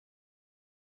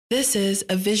This is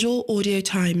a Visual Audio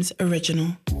Times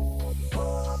original.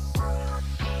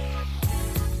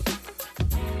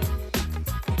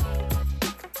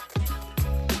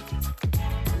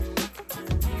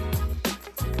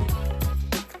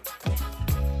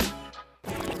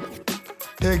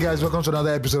 Hey guys, welcome to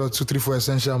another episode of 234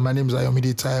 Essential. My name is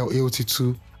Ayomide Tayo,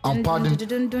 AOT2. And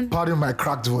pardon my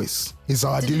cracked voice. It's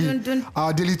our daily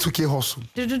 2K hustle.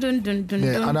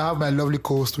 Yeah, and I have my lovely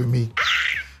co-host with me,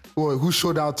 who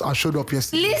showed out and showed up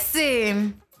yesterday.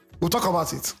 Listen. We'll talk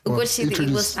about it.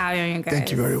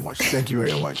 Thank you very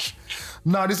much.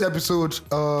 Now, this episode,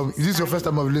 if this is your first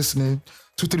time of listening,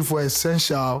 234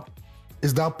 Essential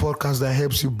is that podcast that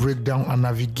helps you break down and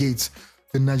navigate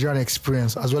the Nigerian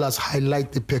experience, as well as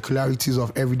highlight the peculiarities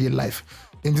of everyday life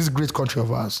in this great country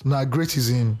of ours. Now, great is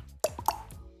in...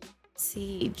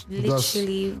 See,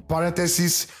 literally...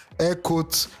 parentheses, air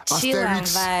quotes,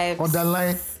 asterisk,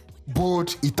 underline,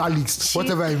 bold, italics,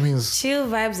 whatever it means. Chill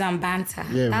vibes and banter.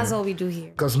 Yeah, that's all we do here.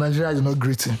 Because Nigeria is not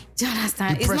greeting. Do you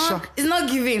understand? It's not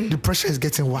giving. The pressure is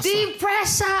getting worse.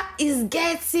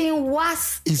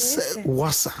 It's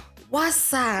worse.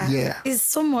 Wasa. Yeah. It's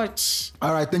so much.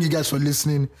 All right, thank you guys for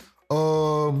listening.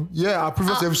 Our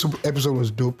previous episode was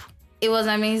dope. It was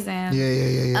amazing.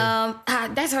 Yeah.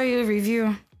 That's how you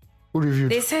review. Who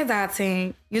reviewed? They said that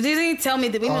thing. You didn't tell me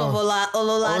the meaning of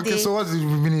Ololade. Okay, so what's the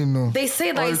meaning now? They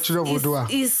say that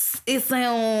it's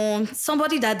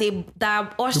somebody that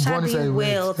ushered in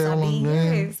well.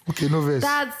 Yes. Okay, no verse.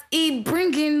 That it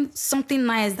bringing something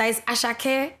nice. That is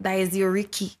Ashake, that is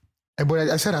Yoriki. But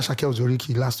I said Ashake was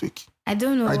Yoriki last week. I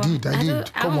don't know. I did.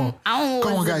 Come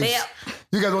on, guys.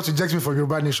 You guys want to eject me from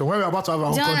Yoruba Nation when we're about to have our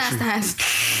own country. Do you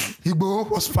understand? Igbo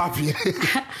was papi.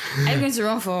 Are you going to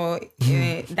run for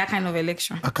that kind of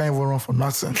election? I can't even run for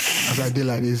nothing as I did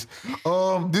like this.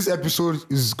 This episode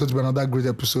is going to be another great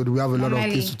episode. We have a lot of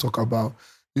things to talk about,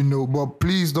 but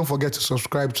please don't forget to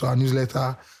subscribe to our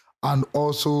newsletter and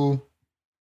also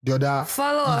the other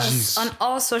follow us on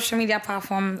all social media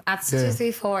platforms at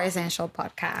 234 Essential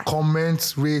Podcast.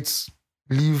 Comment, rate,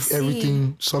 leave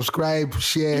everything, subscribe,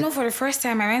 share. For the first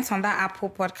time, I went on that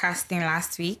Apple podcast thing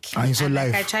last week. And it's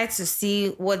live. I tried to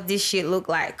see what this shit looked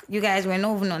like. You guys were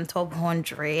not even on top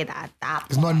 100 at that point.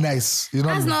 It's not nice.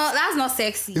 That's not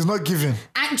sexy. It's not giving.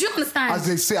 And do you understand? As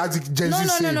they say, as the Gen Z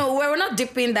say. No. We're not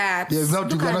dipping that. Yeah, it's not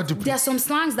dipping. There's some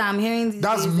slangs that I'm hearing these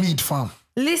That's days. mid, fam.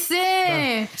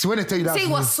 Listen. So when they tell you that's say it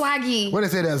was swaggy. When they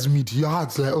say that's mid, your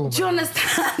heart's like, oh my. Do you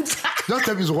understand? Just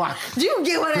tell me it's whack. Do you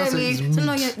get what I mean? So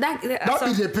no, that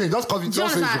is a pain. Just cause it's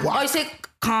whack. Or you say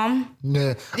calm.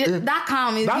 Yeah. That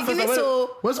calm is giving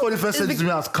so. When somebody first said to me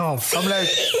as calm, I'm like,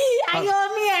 I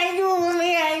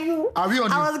you. I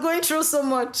was going through so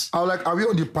much. I was like, are we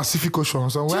on the Pacific Ocean?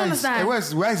 So where is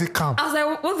it calm? I was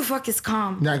like, what the fuck is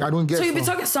calm? Like, I don't get it. So you be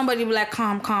talking to somebody, be like,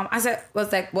 calm. I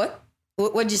was like, what?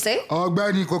 What'd you say? Oh,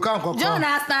 Benny, do you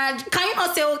understand? Can you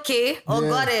not say okay or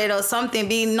got it or something?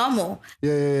 Be normal.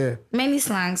 Yeah. Many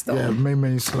slangs though. Yeah,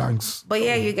 many slangs. But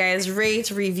yeah, you guys rate,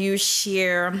 review,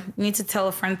 share. You need to tell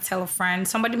a friend.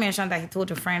 Somebody mentioned that he told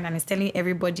a friend and he's telling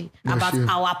everybody about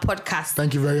our podcast.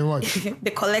 Thank you very much.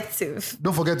 The collective.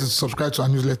 Don't forget to subscribe to our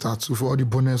newsletter too for all the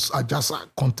bonus adjust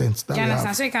content that we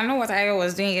have. So you can know what I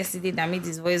was doing yesterday that made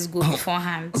his voice go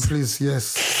beforehand. Please,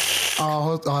 yes.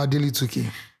 Our daily 2K.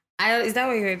 Is that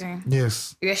what you were doing?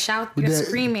 Yes. You were shouting. You were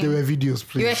screaming. There were videos,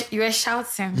 please. You were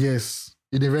shouting. Yes.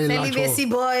 In a very large Celibacy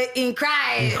boy in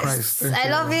Christ. I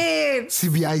love it.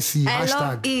 CBIC. I hashtag.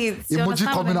 Love it. Emoji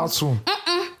coming out soon.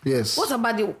 Yes. What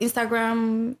about the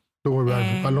Instagram? Don't worry,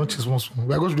 our launch is once soon.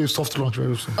 We're going to do a soft launch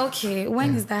very soon. Okay.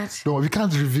 When is that? No, we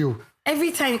can't reveal.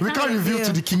 Every time we can't reveal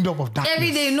to the kingdom of darkness.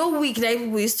 Every day, no week that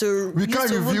people used to. We can't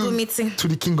reveal to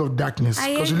the king of darkness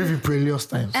because we live in perilous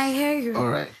times. I hear you. All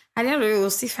right. I don't know. We'll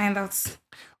still find out.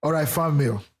 All right, fan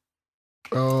mail.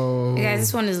 Yeah,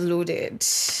 this one is loaded.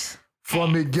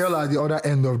 From a girl at the other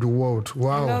end of the world.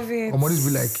 Wow. I love it.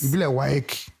 It'd be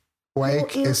like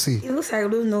WAEC essay. It looks like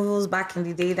those novels back in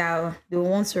the day that they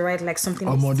want to write like something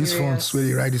on these fonts where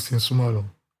they write this in small.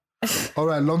 All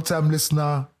right, long time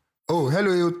listener. Oh,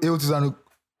 hello, Eotis and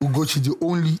Ugochi, the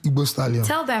only Igbo stallion.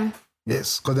 Tell them.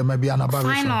 Yes, because there might be an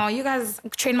aberration. Final, you guys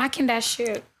trademarking that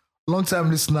shit. Long time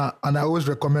listener, and I always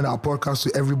recommend our podcast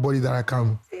to everybody that I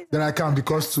can,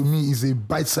 because to me it's a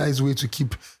bite-sized way to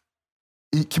keep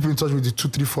in touch with the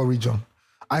 234 region.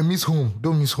 I miss home.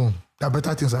 Don't miss home. There are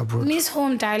better things abroad. Miss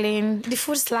home, darling. The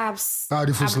food slaps.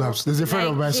 The food slaps. There's a friend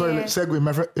of mine. Sorry,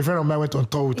 segue. A friend of mine went on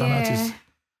tour with an artist.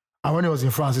 And when he was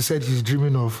in France, he said he's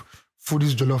dreaming of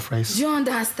Foodies jollof rice. Do you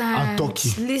understand? And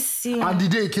turkey. Listen. And the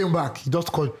day he came back, he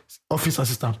just called office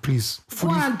assistant, please.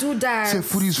 Go and do that. Say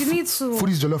Foodies, you need to.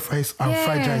 Foodies jollof rice and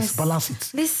fried rice. Balance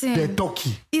it. Listen. The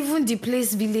turkey. Even the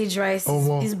place village rice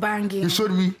is banging. He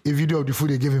showed me a video of the food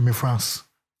they gave him in France.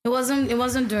 It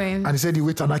wasn't doing. And he said the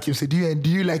waiter asked him, said, do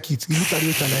you like it? He looked at the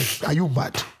waiter like, are you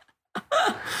mad?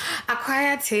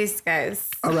 Acquired taste, guys.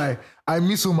 All right. I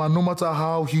miss home, and no matter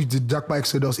how huge the Jackpot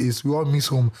Exodus is, we all miss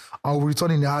home. I will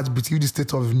return in the heartbeat if the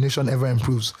state of the nation ever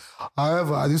improves.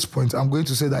 However, at this point, I'm going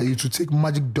to say that it will take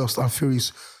magic dust and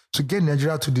furies to get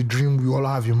Nigeria to the dream we all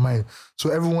have in mind. So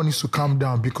everyone needs to calm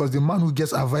down, because the man who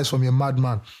gets advice from a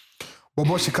madman,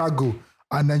 Bobo Chicago,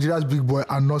 and Nigeria's big boy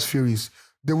are not furies.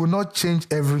 They will not change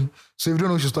every... So if you don't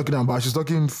know what she's talking about, she's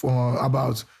talking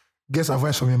about gets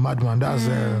advice from a madman. That's...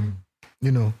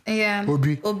 Yeah.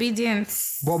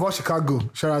 Obedience. Bobo Chicago.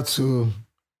 Shout out to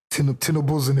Tino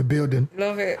Bulls in the building.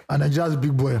 Love it. And Nigeria's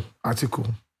big boy article.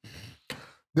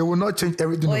 They will not change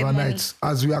everything overnight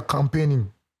as we are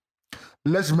campaigning.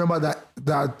 Let's remember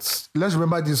let's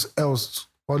remember this else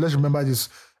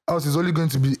is only going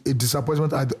to be a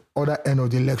disappointment at the other end of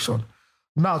the election.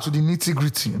 Now to the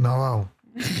nitty-gritty. Now, wow.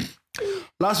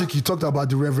 Last week, he talked about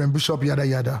the Reverend Bishop Yada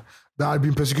Yada that had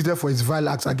been persecuted for his vile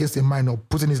acts against a minor,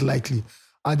 putting it lightly,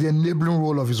 and the enabling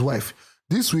role of his wife.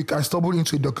 This week, I stumbled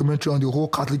into a documentary on the whole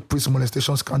Catholic priest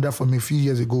molestation scandal from a few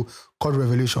years ago called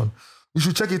Revelation. You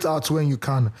should check it out when you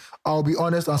can. I'll be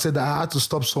honest and say that I had to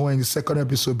stop somewhere in the second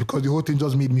episode because the whole thing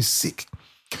just made me sick.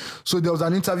 So there was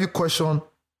an interview question,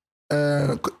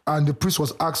 and the priest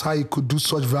was asked how he could do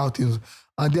such vile things,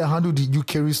 and then handle the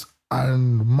Eucharist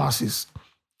and masses.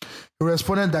 He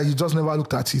responded that he just never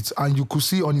looked at it, and you could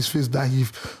see on his face that he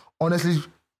honestly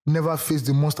never faced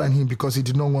the monster in him because he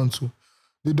did not want to.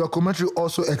 The documentary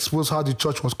also exposed how the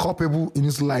church was culpable in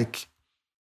this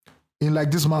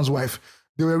this man's wife.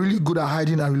 They were really good at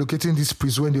hiding and relocating these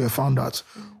priests when they were found out.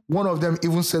 One of them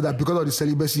even said that because of the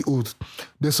celibacy oath,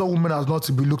 they saw women as not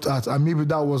to be looked at, and maybe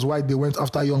that was why they went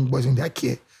after young boys in their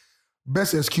care.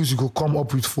 Best excuse you could come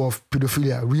up with for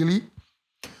pedophilia, really?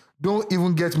 Don't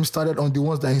even get me started on the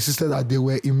ones that insisted that they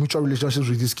were in mutual relationships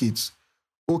with these kids.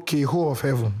 Okay, whore of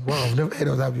heaven. Wow, I've never heard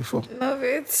of that before. Love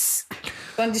it.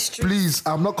 On the street. Please,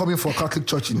 I'm not coming for Catholic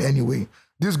Church in any way.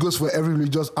 This goes for every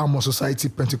religious arm of society,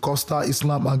 Pentecostal,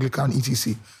 Islam, Anglican,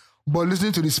 etc. But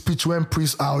listening to the speech when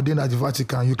priests are ordained at the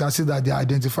Vatican, you can see that they are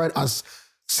identified as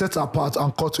set apart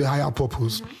and called to a higher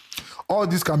purpose. Mm-hmm. All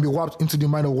this can be warped into the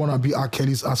mind of wannabe R.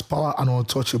 Kellys as power and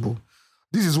untouchable.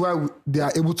 This is why they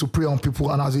are able to prey on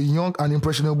people, and as a young and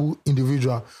impressionable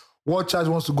individual, what church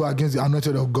wants to go against the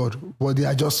anointed of God? But they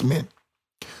are just men.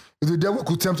 If the devil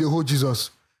could tempt a whole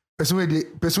Jesus,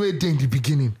 persuade in the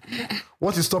beginning,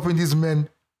 what is stopping these men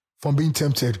from being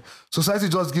tempted? Society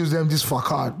just gives them this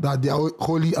facade that they are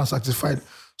holy and sanctified,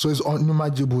 so it's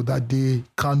unimaginable that they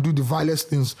can do the vilest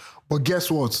things. But guess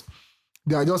what?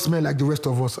 They are just men like the rest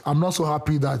of us. I'm not so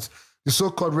happy that the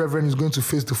so-called reverend is going to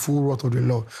face the full wrath of the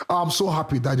law. I'm so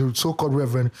happy that the so-called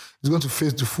reverend is going to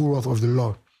face the full wrath of the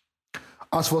law.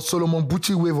 As for Solomon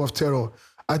Bucci wave of terror,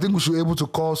 I think we should be able to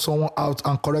call someone out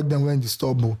and correct them when they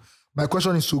stumble. My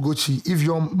question is to Ugochi, if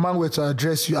your man were to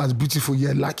address you as beautiful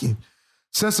yet lacking,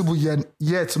 sensible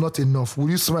yet not enough, will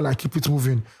you smile and keep it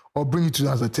moving or bring it to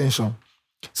his attention?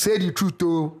 Say the truth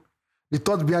though. The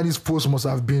thought behind this post must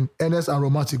have been earnest and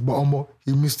romantic, but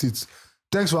he missed it.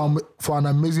 Thanks for an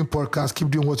amazing podcast.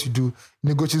 Keep doing what you do.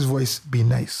 In Ugochi's voice, be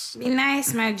nice. Be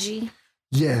nice, my G.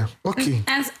 Yeah, okay.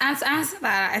 Answer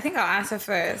that. I think I'll answer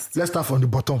first. Let's start from the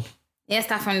bottom. Yeah,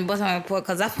 start from the bottom of the pot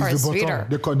because that part is sweeter.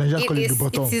 They call it the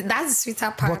bottom. That's the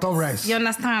sweeter part. Bottom rice. You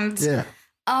understand? Yeah.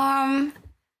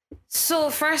 So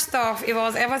first off, if I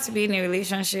was ever to be in a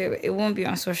relationship, it won't be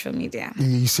on social media.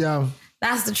 You see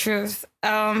that's the truth.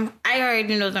 I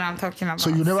already know what I'm talking about.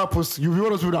 So you never post. You be one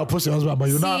of those people that post your husband, but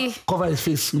you now cover his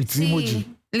face with emoji.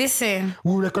 Listen.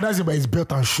 We'll recognize him by his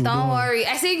belt and shoe. Don't worry.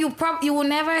 I say you will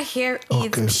never hear it.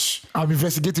 Okay. I'm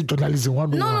investigating journalism.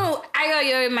 No.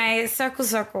 You're in my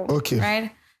circle. Okay.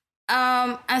 Right?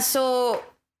 And so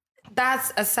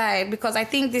that's aside because I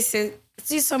think this is...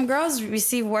 See, some girls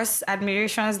receive worse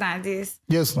admirations than this.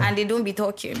 Yes, no. And they don't be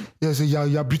talking. Yes,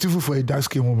 you're beautiful for a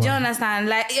dark-skinned woman. Do you understand?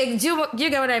 Like, do you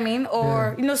get what I mean?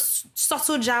 Or,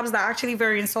 subtle jabs that are actually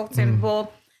very insulting.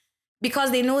 But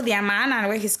because they know their man and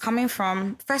where he's coming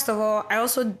from, first of all, I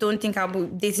also don't think I'll be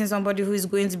dating somebody who is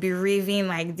going to be raving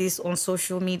like this on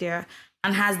social media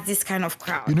and has this kind of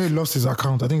crowd. He lost his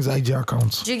account. I think it's IG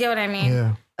account. Do you get what I mean?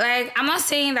 Yeah. Like, I'm not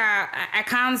saying that I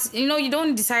can't, you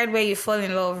don't decide where you fall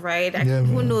in love, right? Like,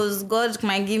 who knows? God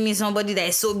might give me somebody that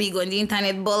is so big on the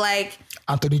internet, but like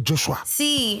Anthony Joshua.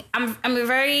 See, I'm a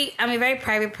very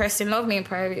private person. Love me in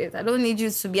private. I don't need you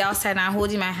to be outside and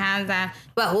holding my hands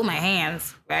hold my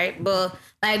hands, right? But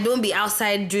like, don't be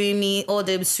outside doing me all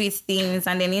the sweet things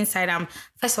and then inside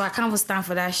first of all, I can't even stand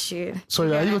for that shit. So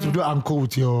are you going to do anchor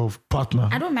with your partner?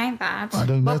 I don't mind that.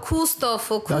 But cool stuff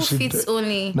for cool fits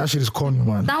only. That shit is corny,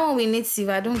 man. That one with native,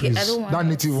 I don't want that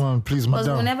native one, please, madam.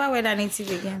 Because we'll never wear that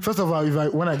native again. First of all,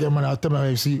 when I get married, I'll tell my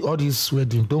wife, see, all this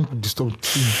wedding, don't disturb me.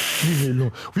 Leave me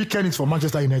alone. Weekend is for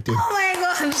Manchester United. Oh my God.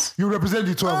 You represent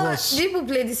the two of us. People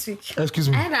play this week. Excuse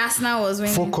me. I heard Arsenal was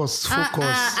winning. Focus. Ayo,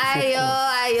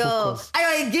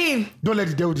 again. Don't let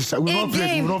the devil decide. We will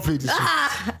not play this week.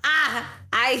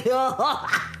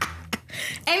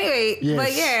 Anyway, yes.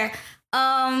 But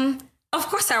yeah, of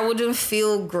course I wouldn't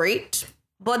feel great,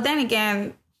 but then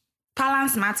again,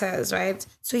 balance matters, right?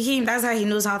 To him, that's how he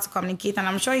knows how to communicate, and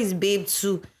I'm sure his babe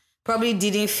too probably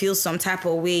didn't feel some type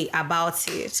of way about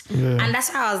it, and that's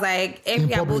how I was like, every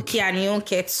aboki and you don't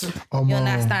care to, you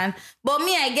understand? But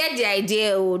me, I get the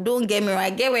idea. Oh, don't get me wrong,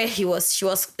 I get where she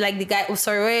was like the guy.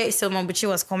 Where Selma Buchi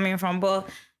was coming from, but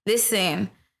listen.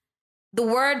 The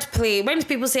word play, when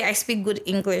people say I speak good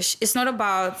English, it's not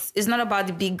about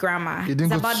the big grammar.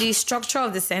 It's about the structure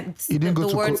of the sentence,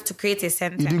 the words to create a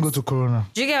sentence. He didn't go to Corona.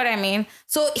 Do you get what I mean?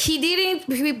 So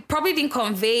he probably didn't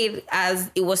convey it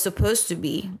as it was supposed to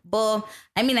be. But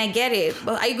I mean, I get it.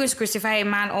 But are you going to crucify a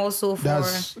man also for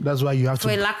that's why you have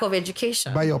for a lack of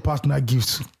education? Buy your partner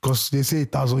gifts, because they say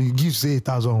 1,000. You give, say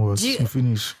 1,000 words. You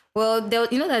finish. Well, there's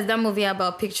that movie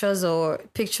about pictures or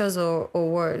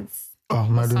words. Oh,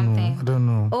 I don't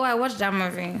know. Oh, I watched that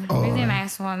movie. Really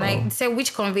nice one. Like, say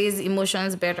which conveys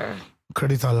emotions better.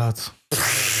 Credit alert.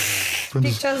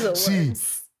 Pictures or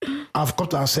words. I've come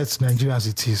to accept Nigeria as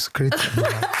it is. Credit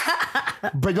alert.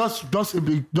 But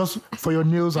just for your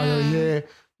nails and your hair,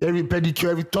 every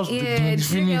pedicure,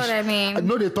 you know what I mean? I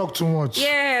know they talk too much.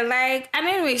 Yeah, like, and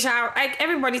anyway, like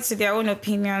everybody to their own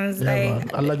opinions. Yeah,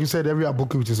 and like you said, every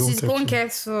aboki with his own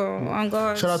kettle. Oh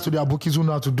God. Shout out to the abokis who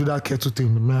know how to do that kettle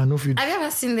thing, man. I know if you. Have you ever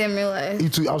seen them in real life?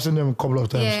 I've seen them a couple of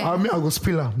times. Yeah. I mean, I go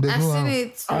spill them. I've seen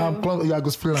it too. I go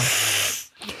spill them.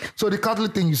 So the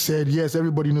Catholic thing you said, yes,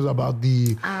 everybody knows about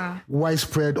the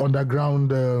widespread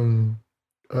underground.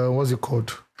 What's it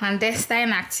called? Clandestine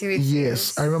activities.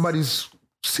 Yes, I remember this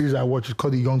series I watched. It's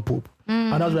called The Young Pope,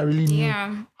 and that's where I really knew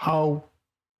how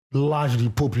large the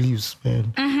Pope lives,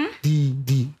 man.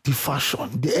 The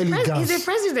fashion, the elegance. He's a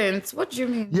president. What do you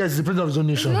mean? Yes, he's the president of his own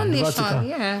nation. No nation,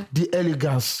 yeah. The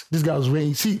elegance. This guy was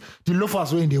wearing. See, the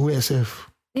loafers wearing the way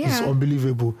himself. Yeah. It's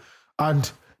unbelievable.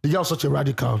 And the guy was such a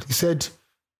radical. He said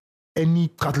any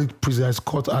Catholic priest that is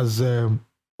caught as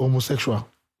homosexual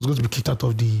is going to be kicked out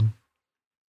of the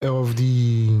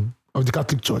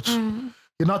Catholic Church.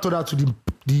 He now told that to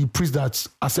the priest that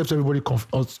accepts everybody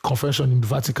confession in the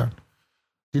Vatican.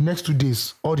 The next 2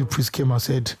 days, all the priests came and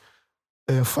said,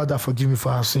 Father, forgive me for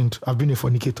our sin. I've been a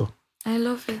fornicator. I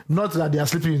love it. Not that they are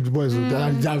sleeping with boys, they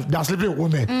are sleeping with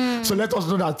women. So let us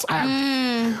know that I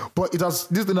am. But this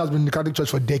thing has been in the Catholic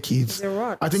Church for decades. It's a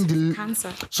rot. I think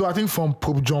cancer. So I think from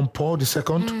Pope John Paul II,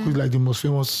 who is like the most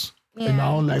famous in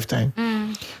our own lifetime,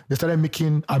 they started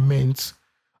making amends.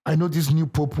 I know this new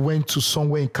Pope went to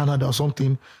somewhere in Canada or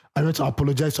something. I went to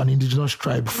apologize to an indigenous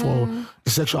tribe for the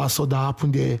sexual assault that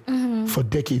happened there for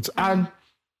decades. And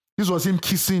this was him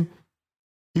kissing.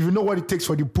 If you know what it takes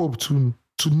for the Pope to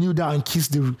kneel down and kiss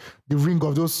the ring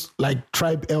of those like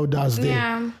tribe elders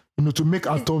there, to make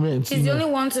atonement. He's the only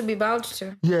one to be bowed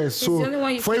to. Yes, so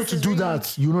for him to do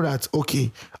that, you know that,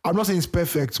 okay, I'm not saying it's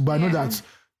perfect, but I know that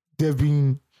there have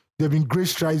been great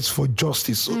strides for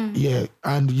justice. So,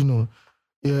 and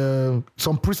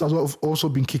some priests have also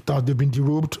been kicked out. They've been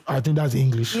derobed. I think that's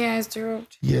English. Yeah, it's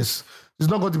derobed. Yes. It's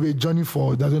not going to be a journey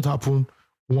it doesn't happen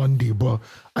one day, but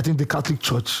I think the Catholic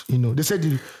Church, they said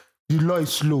the law is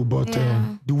slow, but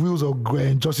the wheels of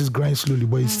justice grind slowly,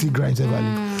 but it still grinds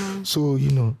everly. So,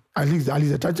 at least I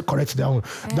try to correct their own.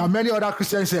 There are many other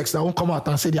Christian sects that won't come out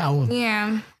and say their own.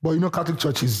 Yeah. But Catholic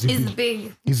Church is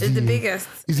big. It's the biggest.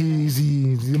 It's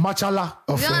the machala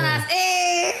of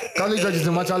Catholic Church is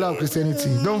the machala of Christianity.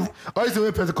 All the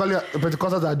way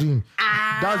Pentecostals are doing.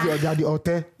 They are the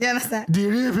altar. You understand? The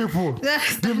real people.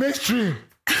 The mainstream.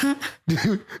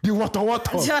 the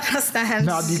water. Do you understand?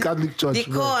 Now the Catholic Church.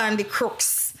 The core and the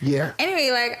crooks. Yeah.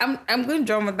 Anyway, like I'm going to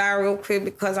drum with that real quick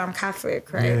because I'm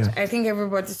Catholic, right? Yeah. I think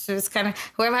everybody's just kind of,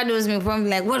 whoever knows me will probably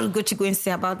be like, what is Gucci going to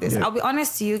say about this? Yeah. I'll be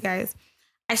honest to you guys.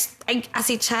 I, as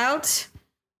a child,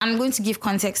 I'm going to give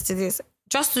context to this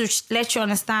just to let you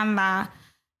understand that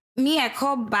Me, I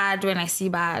call bad when I see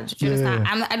bad. Do you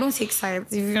understand? I don't take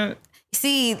sides.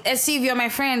 If you're my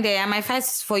friend there, I might fight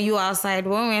for you outside.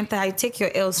 When we enter, I take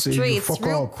your L's straight,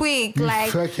 real quick.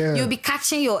 You'll be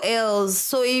catching your L's.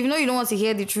 So if you know you don't want to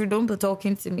hear the truth, don't be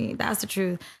talking to me. That's the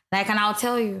truth. And I'll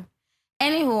tell you.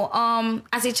 Anyhow,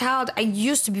 as a child, I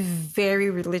used to be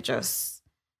very religious.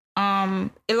 I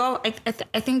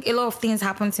think a lot of things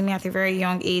happened to me at a very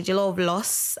young age, a lot of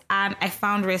loss, and I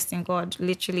found rest in God,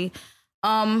 literally.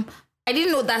 I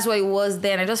didn't know that's what it was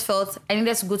then. I just felt I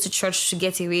needed to go to church to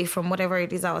get away from whatever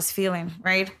it is I was feeling,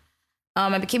 right?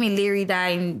 I became a lay reader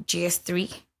in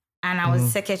GS3, and I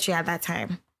was secretary at that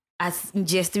time as in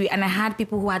GS3, and I had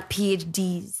people who had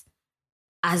PhDs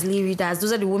as lay readers.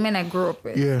 Those are the women I grew up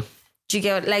with. Yeah. Do you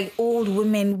get, like, old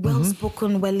women,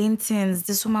 well-spoken Wellingtons.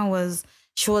 This woman was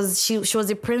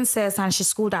a princess, and she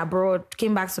schooled abroad,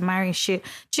 came back to marry shit.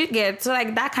 Do you get? So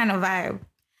like that kind of vibe.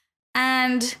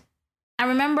 And I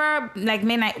remember, like,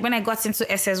 when I got into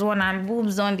SS1 and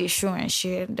boobs on the show and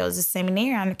shit, there was a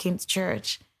seminarian who came to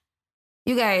church.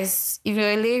 You guys, if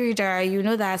you're a lay reader, you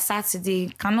know that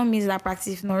Saturday cannot miss that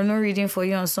practice. No reading for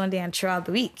you on Sunday and throughout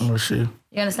the week. Oh, shit.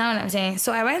 You understand what I'm saying?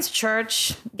 So I went to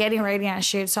church, getting ready and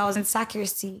shit. So I was in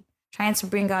sacristy, trying to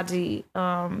bring out the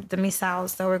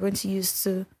missiles that we're going to use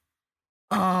to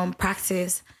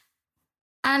practice.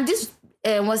 And this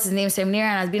what's his name,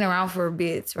 seminarian, has been around for a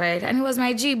bit, right? And he was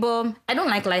my G, but I don't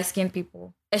like light-skinned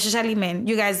people, especially men.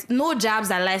 You guys, no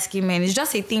jabs at light-skinned men. It's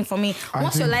just a thing for me.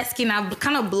 Once you're light-skinned, I've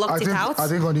kind of blocked it out. I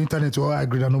think on the internet, I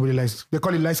agree that nobody likes. They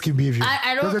call it light-skinned behavior.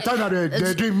 I don't. There's a time that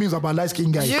they're doing memes about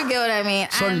light-skinned guys. You get what I mean?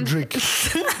 Sorry, Drake.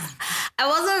 I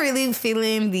wasn't really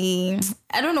feeling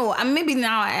I don't know. Maybe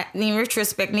now, in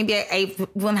retrospect, maybe I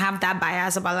won't have that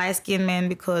bias about light-skinned men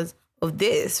because of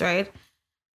this, right?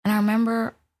 And I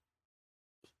remember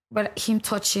him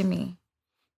touching me.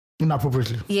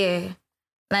 Inappropriately. Yeah.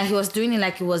 Like he was doing it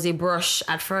like it was a brush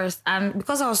at first. And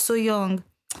because I was so young,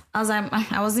 I was like,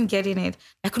 I wasn't getting it.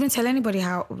 I couldn't tell anybody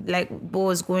what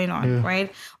was going on,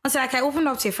 right? Until I opened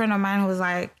up to a friend of mine who was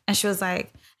like, and she was like,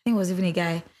 I think it was even a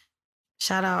guy.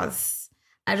 Shout outs.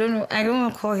 I don't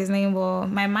want to call his name, but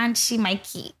my man,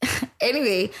 Mikey.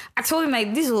 Anyway, I told him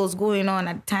like this was going on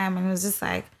at the time, and it was just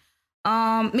like,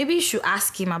 maybe you should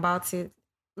ask him about it.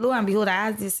 Lo and behold, I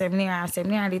asked this seminar,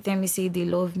 they tell me, say they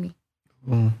love me.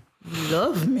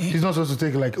 Love me? He's not supposed to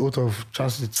take like oath of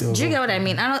chastity. Do you get what I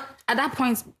mean? And at that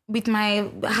point, with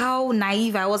how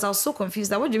naive I was so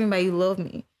confused. What do you mean by you love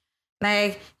me?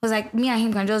 Like, it was like me and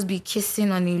him can just be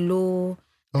kissing on the low.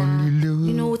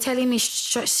 You know, telling me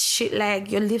shit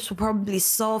like your lips were probably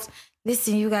soft.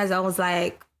 Listen, you guys, I was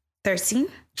like 13.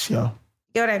 Sure.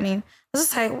 You know what I mean? I was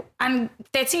just like, and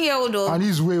 13-year-old of... And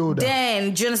he's way older.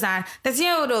 Then, do you understand?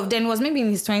 13-year-old of then was maybe in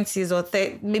his 20s or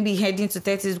maybe heading to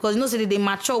 30s because, you know, so they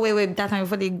mature way that time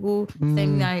before they go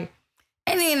seminary.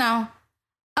 Anyway, now,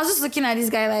 I was just looking at this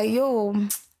guy like, yo,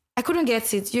 I couldn't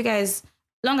get it. You guys,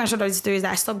 long and short of the story is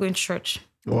that I stopped going to church.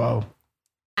 Wow.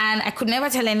 And I could never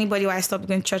tell anybody why I stopped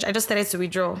going to church. I just started to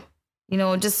withdraw. You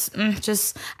know, just,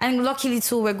 and luckily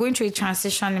too, we're going through a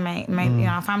transition in my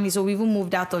our family, so we even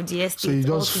moved out of the estate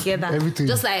altogether. Everything,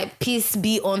 just like peace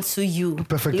be unto you.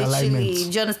 Perfect alignment.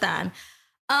 Do you understand?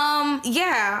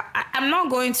 I'm not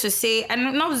going to say,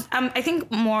 I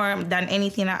think more than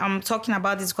anything, I'm talking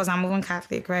about this because I'm even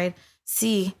Catholic, right?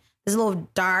 See, there's a lot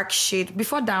of dark shit.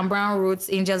 Before Dan Brown wrote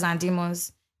Angels and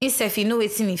Demons, if you know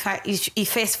it's in, he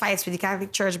first fights with the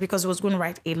Catholic Church because he was going to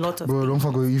write a lot of Bro, don't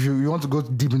forget, if you want to go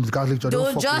deep into the Catholic Church,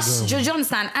 don't just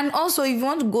understand. And also, if you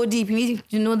want to go deep, you need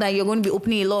to know that you're going to be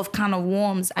opening a lot of can of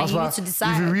worms, and you need to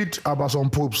decide. If you read about some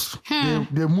popes,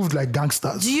 they moved like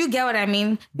gangsters. Do you get what I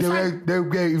mean? They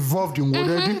were involved in war.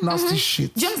 They did nasty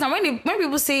shit. Do you understand? When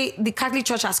people say the Catholic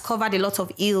Church has covered a lot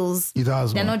of ills, it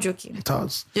has. They're not joking. It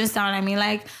has. Do you understand what I mean?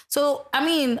 Like, so I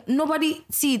mean,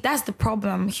 that's the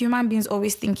problem. Human beings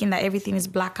always thinking that everything is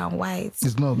black and white.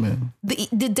 It's not, man.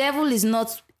 The devil is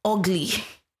not ugly.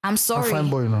 I'm sorry. A fine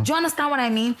boy, you know. Do you understand what I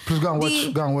mean? Please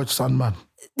go and watch Sandman.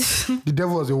 The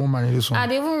devil was a woman in this one.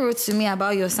 They even wrote to me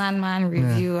about your Sandman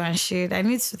review and shit. I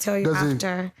need to tell you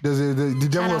after. The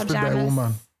devil was played by a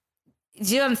woman.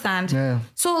 Do you understand? Yeah.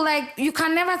 So like you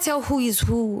can never tell who is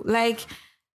who. Like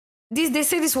they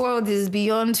say this world is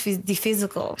beyond the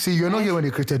physical. See, you're not here when they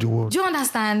created the world. Do you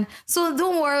understand? So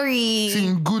don't worry. See,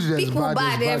 in good there's people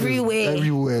bad everywhere.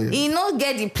 You not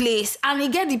get the place, and you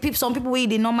get the people. Some people where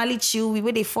they normally chill,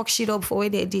 where they fuck shit up for where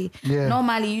they did. Yeah.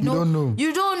 Normally, you don't know.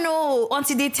 You don't know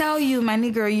until they tell you, my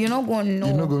nigga. You're not gonna know.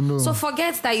 You're not gonna know. So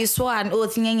forget that you swore an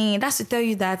oath. That's to tell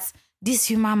you that this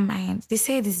human mind, they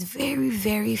say it is very,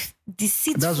 very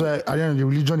deceitful. That's why at the end of the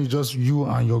religion is just you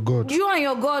and your God. You and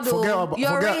your God. Forget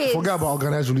about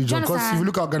organized religion. Because if you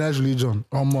look at organized religion,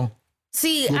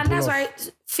 see, and that's why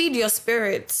feed your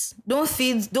spirit. Don't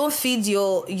feed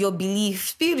your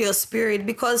belief. Feed your spirit,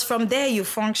 because from there you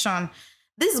function.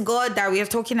 This God that we are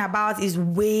talking about is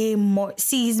way more.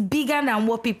 See, he's bigger than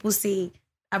what people say.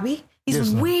 Abi?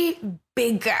 He's way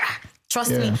bigger.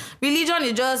 Trust me. Religion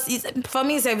is just, for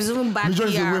me, it's even bad religion PR. Religion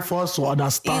is a way for us to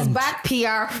understand. It's bad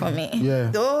PR for me.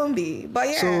 Yeah. Don't be. But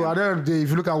yeah. So at the end of the day, if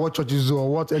you look at what churches do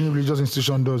or what any religious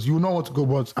institution does, you know what to go.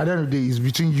 But at the end of the day, it's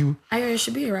between you. You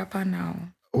should be a rapper now.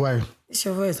 Why? It's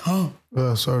your voice.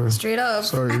 Sorry. Straight up.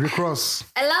 Sorry. Recross.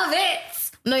 I love it.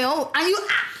 No,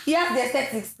 you have the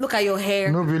aesthetics. Look at your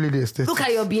hair. No, really the aesthetics. Look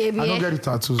at your baby. I don't get the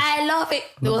tattoos. I love it.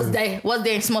 What's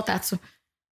there? Small tattoo.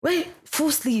 Wait,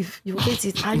 full sleeve. You get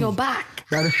it. And your back.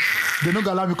 They don't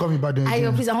allow me come in bad.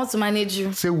 Please, I want to manage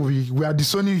you. Say we are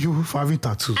disowning you for having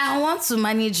tattoos. I want to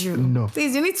manage you. No.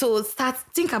 Please, you need to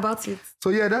think about it. So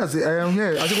yeah, that's it.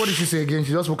 I think what did she say again?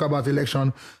 She just spoke about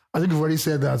election. I think you've already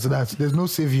said that there's no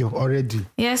savior already.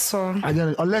 Yes, sir.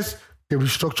 Unless they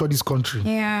restructure this country.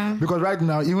 Yeah. Because right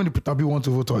now, even the people we want to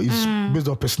vote on is based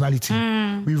on personality.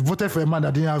 We voted for a man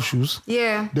that didn't have shoes.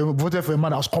 Yeah. They voted for a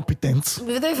man that was competent.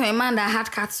 We voted for a man that had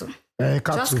cattle.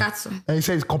 Just cattle. And he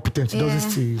said he's competent. He does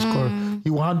his thing. He's correct. He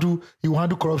will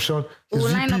handle corruption. We'll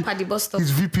line up at the bus stop.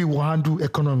 His VP will handle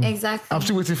economy. Exactly. I'm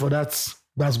still waiting for that.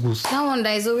 That's boost. That one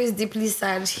that is always deeply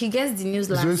sad. He gets the news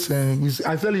last.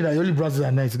 I tell you that he only browses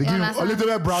at night. They give him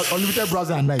unlimited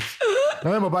browsing at night.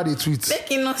 Remember about the tweets.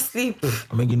 Making no sleep.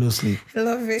 Making no sleep.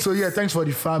 Love it. So yeah, thanks for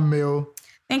the fan mail.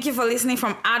 Thank you for listening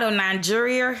from out of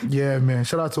Nigeria. Yeah, man.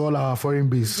 Shout out to all our foreign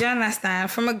base. Do you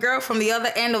understand? From a girl from the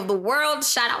other end of the world.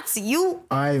 Shout out to you.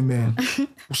 Aye, man.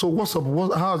 So what's up?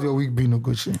 How's your week been,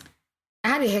 Ogochi? I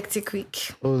had a hectic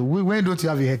week. Oh, when don't you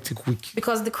have a hectic week?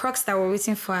 Because the Crocs that we're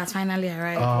waiting for has finally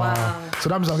arrived. Wow. So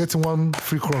that means I'm getting one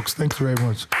free Crocs. Thank you very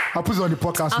much. I'll put it on the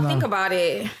podcast now.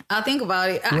 I'll think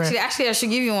about it. Actually, I should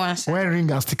give you one. When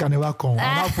ring and sticker never come.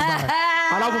 I'll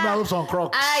put my hopes on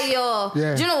Crocs. Ayo.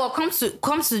 Yeah. Do you know what? Come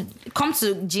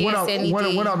to GS any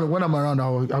day. When I'm around,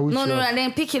 I will No, and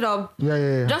then pick it up.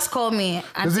 Yeah. Just call me.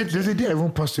 Does it day I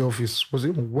even pass the office? Was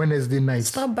it Wednesday night?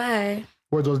 Stop by.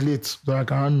 Well, it was late. So like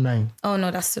around 9. Oh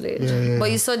no, that's too late. Yeah.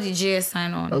 But you saw the GS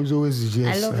sign on. I was always the GS.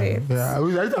 I love it. Yeah,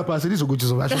 I did pass it. This is a good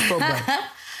job. I should stop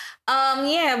by.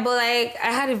 Yeah, but like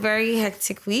I had a very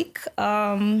hectic week.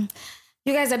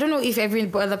 You guys, I don't know if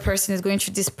every other person is going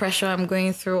through this pressure I'm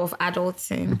going through of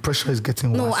adulting. The pressure is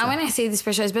getting worse. No, and when I say this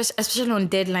pressure, especially on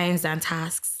deadlines and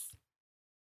tasks.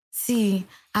 See,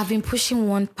 I've been pushing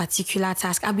one particular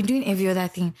task. I've been doing every other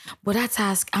thing. But that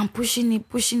task, I'm pushing it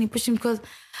because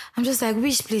I'm just like,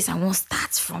 which place I want to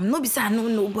start from? No, because I know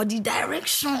nobody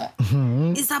direction.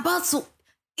 Mm-hmm.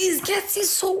 It's getting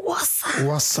so worse.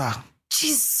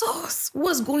 Jesus,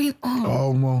 what's going on?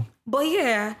 Oh, no. But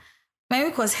yeah, my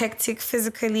week was hectic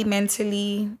physically,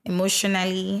 mentally,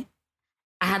 emotionally.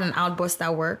 I had an outburst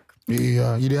at work.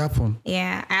 Yeah, it happened.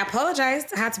 Yeah, I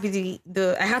apologized. I had to be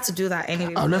I had to do that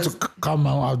anyway. I'll let to calm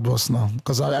my own outburst now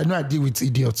because I know I deal with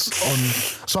idiots.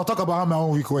 So I'll talk about how my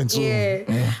own week went. So,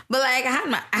 yeah. But like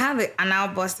I had an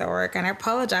outburst at work and I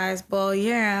apologized. But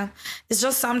yeah, it's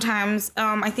just sometimes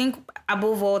I think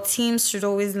above all, teams should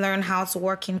always learn how to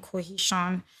work in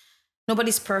cohesion.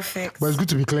 Nobody's perfect. But it's good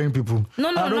to be clearing people. No,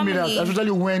 I don't mean that.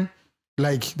 Especially when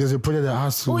like there's a project that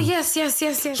has to. Oh yes.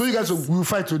 So you guys will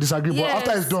fight to disagree, but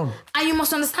after it's done. And you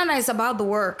must understand that it's about the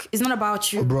work. It's not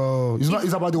about you. Oh, bro.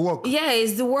 It's about the work. Yeah,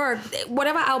 it's the work.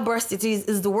 Whatever outburst it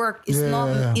is the work. It's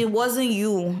not it wasn't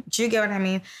you. Do you get what I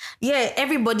mean? Yeah,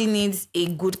 everybody needs a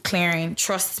good clearing,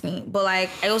 trust me. But like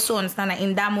I also understand that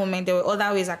in that moment there were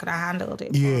other ways I could have handled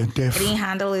it. Yeah, definitely. I didn't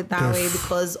handle it that way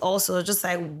because also just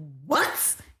like,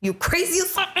 what? You crazy or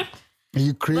something? Are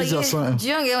you crazy or something? Do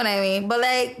you get what I mean? But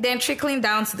like then trickling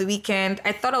down to the weekend,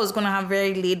 I thought I was gonna have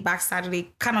very laid back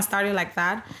Saturday. Kind of started like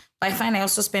that. But I find I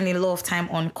also spend a lot of time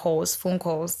on phone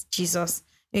calls. Jesus.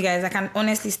 You guys, I can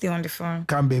honestly stay on the phone.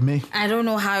 Can't be me. I don't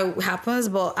know how it happens,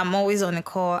 but I'm always on a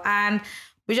call. And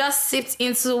we just sipped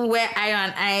into where I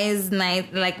and I's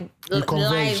night like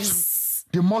lives.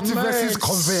 The multiverses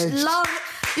converge. Love.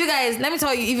 You guys, let me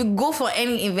tell you, if you go for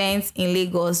any event in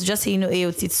Lagos, just say you know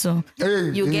Aotitsu.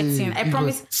 You get in. I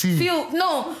promise. Phil,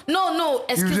 no.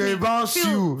 Excuse me. If they bounce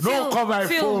you, don't call my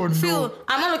phone. Phil, no.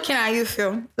 I'm not looking at you,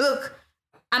 Phil. Look,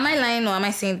 am I lying or am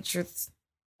I saying the truth?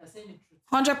 I'm saying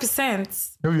the truth.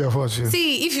 100%. Maybe you're false.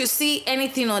 See, if you see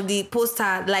anything on the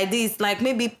poster like this, like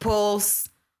maybe Pulse,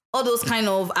 all those kind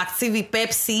of activity,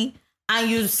 Pepsi, and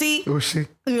you see,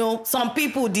 some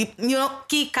people,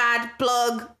 key card,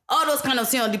 plug, all those kind of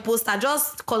things on the poster,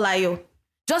 just call Ayo.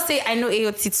 Just say, I know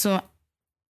AOT too.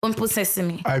 Don't possess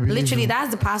me. I believe Literally, you.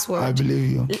 That's the password. I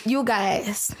believe you. You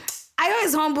guys. Ayo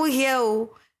is humble here.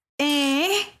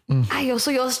 Ayo,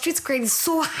 so your street cred is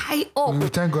so high up.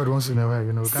 Thank God once in a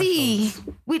while, See,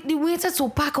 we waited to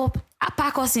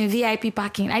park us in VIP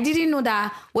parking. I didn't know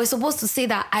that we're supposed to say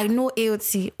that I know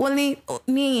AOT. Only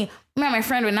me and my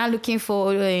friend were not looking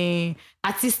for an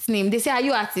artist name. They say, are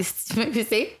you artist?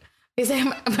 He said,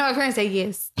 my friend said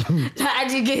yes. I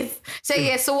did guess. Say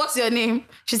yes. So what's your name?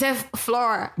 She said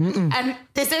Flora. And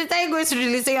they said, are you going to the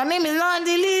list? Say, your name is not on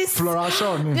the list. Flora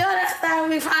Shaw. You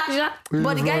understand?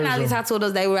 But the guy in our list had told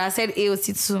us that we would have said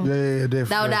AOT too. Yeah, definitely.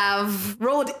 That would have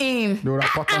rolled in. They would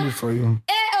have patterned it for you.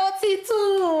 AOT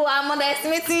too. I'm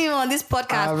underestimating you on this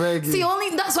podcast. See,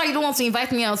 only that's why you don't want to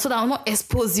invite me out, so that I'll not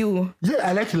expose you. Yeah,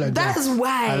 I like it like that. That's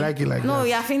why. I like it like that. No,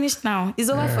 you're finished now. It's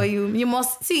over for you. You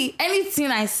must see anything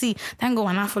I see. Thank God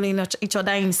we're not following each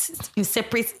other in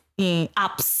separate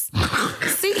apps.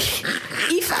 See,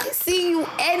 if I see you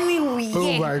anywhere,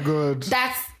 oh my God,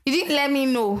 you didn't let me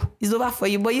know. It's over for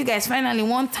you. But you guys, finally,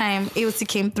 one time AOT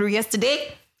came through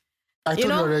yesterday. I told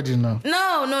you already now.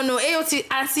 No. AOT,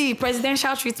 I see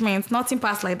presidential treatment. Nothing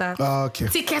passed like that. Okay.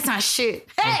 Tickets and shit.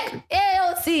 Hey,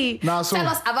 AOT. Tell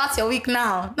us about your week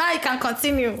now. Now you can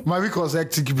continue. My week was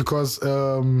hectic because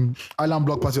Island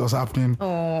Block Party was happening.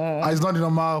 It's not the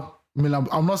normal Milan.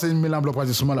 I'm not saying Milan Block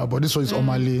Party is smaller, but this one is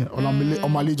Omale.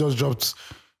 Omale just dropped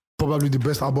probably the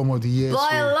best album of the year.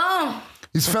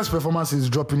 His first performance is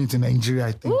dropping it in Nigeria,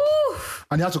 I think. Ooh.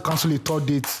 And he had to cancel a tour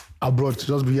date abroad to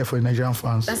just be here for the Nigerian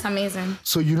fans. That's amazing.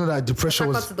 So you know that the pressure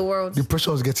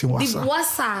was getting worse.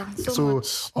 So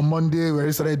on Monday, we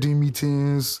already started doing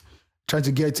meetings, trying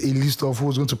to get a list of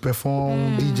who's going to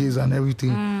perform, DJs and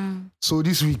everything. So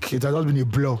this week, it has just been a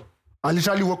blur. I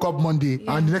literally woke up Monday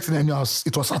and the next thing I knew,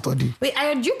 it was Saturday. Wait,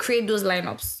 did you create those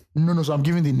lineups? No, so I'm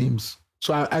giving the names.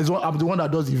 So I'm the one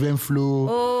that does the event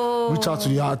flow, reach out to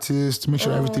the artist, make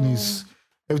sure everything is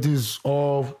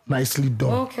all nicely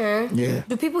done. Okay. Yeah.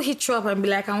 Do people hit you up and be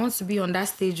like, I want to be on that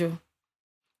stage?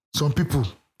 Some people,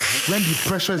 when the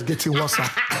pressure is getting worse,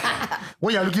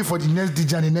 when you're looking for the next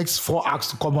DJ and the next 4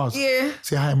 acts to come out,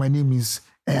 say, hi, my name is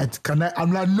Ed.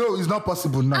 I'm like, no, it's not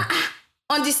possible now.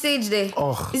 On the stage there?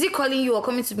 Oh. Is he calling you or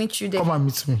coming to meet you there? Come and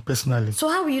meet me personally. So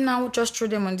how will you now just throw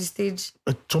them on the stage?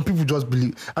 Some people just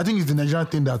believe. I think it's the Nigerian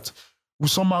thing that we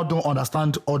somehow don't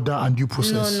understand order and due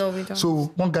process. No, we don't.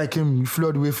 So one guy he flew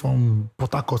all the way from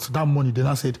Port Harcourt that morning. Then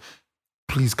I said,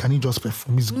 please, can he just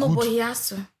perform? It's good. But he has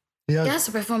to. He has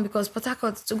to perform because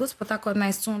to go to Port Harcourt now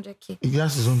is 200K. He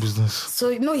has his own business. So,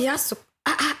 he has to.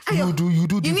 You do You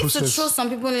the need process. to throw some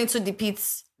people into the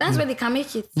pits. That's where they can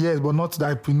make it. Yes, but not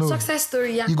that. Success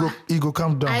story, yeah. He go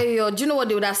calm down. Do you know what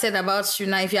they would have said about you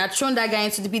now if you had thrown that guy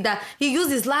into the pit? That he used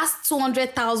his last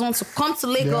 200,000 to come to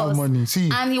Lagos. Money.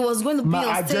 See, and he was going to be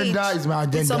on stage. My agenda is my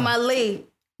agenda. It's on Malay.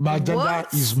 My agenda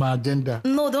is my agenda.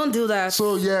 No, don't do that.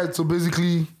 So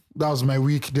basically that was my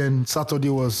week. Then Saturday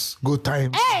was good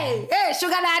time. Hey,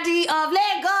 Sugar Daddy of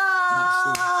Lagos.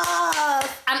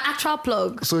 An actual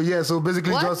plug. So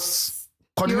basically just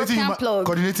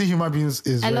coordinating human beings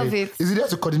is. I love it. Is it there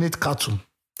to coordinate cattle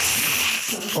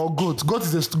or goats?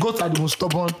 Goats are the most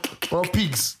stubborn, or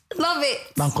pigs. Love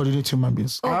it. Than coordinate human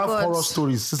beings. I have horror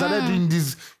stories. Since I started doing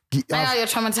this. Now you're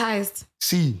traumatized.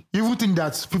 See, you even think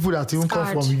that people that even come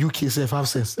from UK have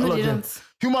sense. No, all of them. Don't.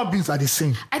 Human beings are the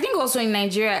same. I think also in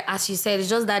Nigeria, as you said, it's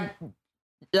just that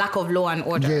lack of law and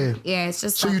order. Yeah, it's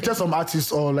just. So you tell some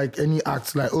artists or like any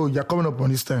act like, oh, you're coming up on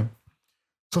this time.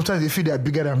 Sometimes they feel they're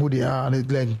bigger than who they are, and it's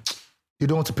like you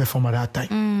don't want to perform at that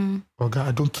time. Oh God,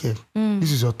 I don't care.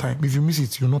 This is your time. If you miss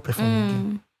it, you'll not perform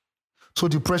again. So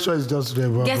the pressure is just there,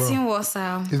 bro. Getting worse.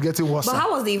 It's getting worse. But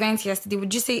how was the event yesterday?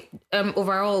 Would you say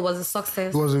overall it was a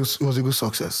success? It was a good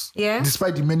success. Yeah.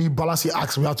 Despite the many balancing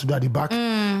acts we had to do at the back,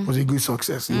 it was a good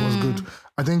success. It was good.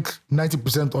 I think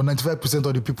 90% or 95%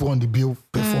 of the people on the bill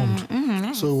performed.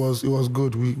 Nice. So it was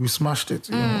good. We smashed it.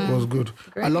 It was good.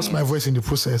 Great. I lost my voice in the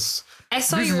process. I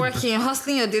saw you working,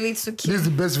 hustling your daily 2K. This is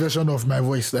the best version of my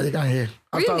voice that you can hear.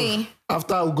 Really?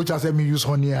 After Ugocha said me use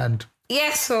honey and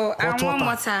so I want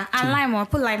water and lime.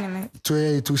 Put lime in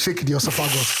it to shake the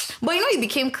esophagus. But it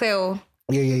became clear.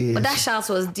 Yeah. But that shout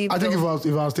was deep. I think if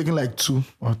I was taking like 2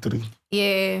 or 3.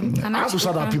 Yeah. And I have to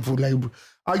shout at people like,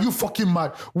 are you fucking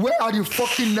mad? Where are the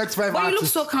fucking next 5 but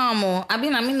artists? You look so calm. I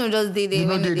mean, no just day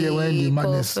when the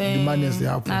madness they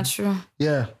happen. Not true.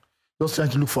 Yeah. Just trying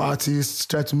to look for artists,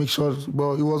 trying to make sure.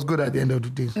 Well, it was good at the end of the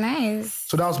day. Nice.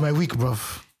 So that was my week,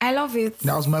 bruv. I love it.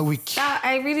 That was my week.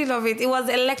 I really love it. It was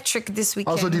electric this weekend.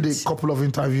 I also did a couple of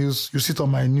interviews. You sit on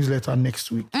my newsletter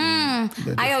next week.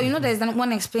 There's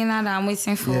one explainer that I'm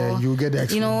waiting for. Yeah, you'll get the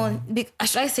explainer.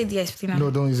 Should I say the explainer?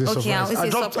 No, don't use it. Okay,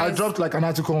 I dropped like an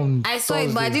article on I saw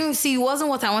Thursday. it, but I didn't see. It wasn't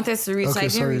what I wanted to read, so I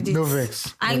didn't read it. No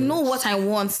vex. I know what I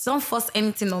want. Don't force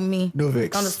anything on me. No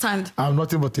vex. Understand? I'm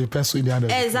nothing but a pencil in the hand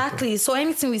of Exactly. So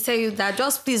anything we tell you that,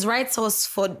 just please write us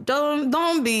for.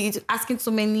 Don't be asking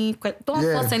too many. Don't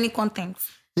force any content.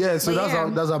 Yeah, so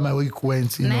that's how my week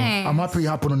went. You know, I'm happy it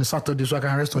happened on a Saturday, so I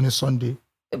can rest on a Sunday.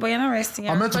 But you're not resting.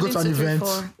 I'm meant to go to an event.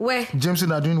 Where?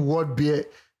 Jameson are doing World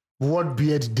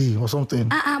Beard Day or something.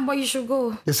 But you should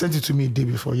go. They sent it to me a day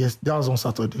before. Yes, that was on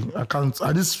Saturday. I can't.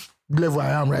 At this level I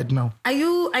am right now. Are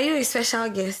you a special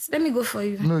guest? Let me go for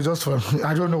you. No, just for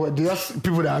I don't know what. There's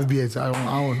people that have beards. I don't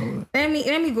know. Let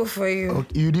me go for you.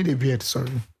 Okay, you need a beard.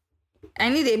 Sorry. I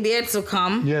need a beard to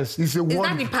come. Yes, it's a Is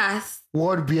that the pass?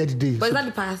 World Beard Day. But is that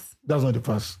the pass? That's not the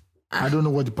pass. I don't know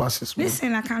what the pass is.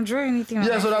 Listen, I can't draw anything.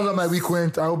 Yeah, so that's how my week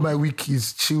went. I hope my week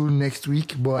is chill next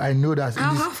week, but I know that.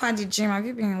 How far the gym? Have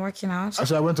you been working out?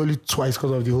 So I went only twice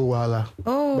because of the whole wahala.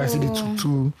 Oh. But I see the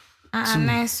two.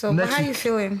 Nice. So, but how are you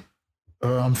feeling?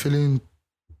 I'm feeling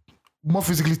more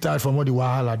physically tired from all the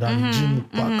wahala than the gym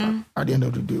work at the end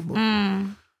of the day. But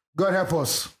God help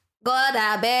us. God,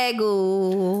 I beg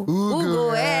you. Who go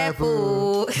help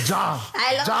you? Jam.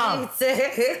 I love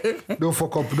it. Don't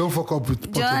fuck up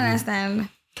with. Do you understand?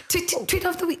 Tweet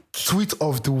of the week. Tweet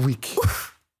of the week.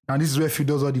 And this is where Phil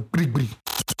does all the brig.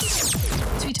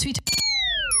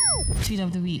 Tweet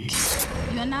of the week.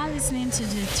 You are now listening to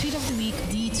the Tweet of the Week,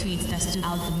 the tweet that stood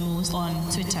out the most on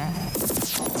Twitter.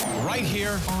 Right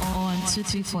here on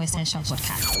 234 Essential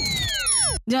Podcast.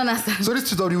 Do you understand? So this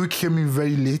Tweet of the Week came in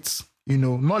very late. You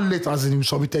know, not late as in he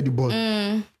submitted the ball.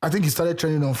 I think he started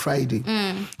trending on Friday.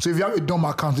 So if you have a dumb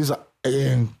account,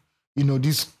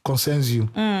 this concerns you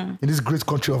in this great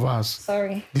country of ours.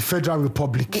 Sorry. The Federal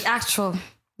Republic.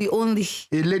 The only.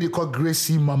 A lady called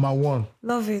Gracie Mama One.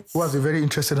 Love it. Who has a very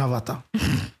interesting avatar.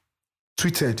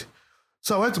 Tweeted.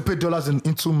 So I went to pay dollars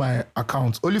into my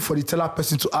account, only for the teller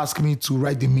person to ask me to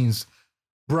write the means.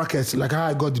 Brackets, like how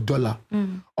I got the dollar.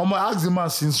 I asked the man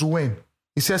since when?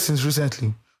 He said since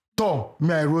recently. Tom,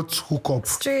 I wrote hookup.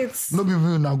 Straight. No be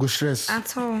me now go stress.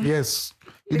 At all. Yes.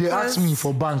 If they ask me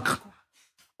for bank,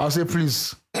 I'll say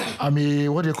please. I'm a,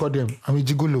 what do you call them? I'm a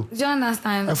gigolo. Do you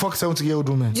understand? I fuck 70-year-old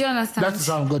woman. Do you understand? That is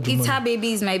how I got the It's money. her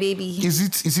baby is my baby.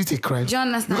 Is it a crime? Do you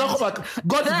understand? You can't come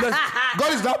back.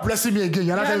 God is not blessing me again.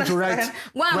 You're not telling me to write.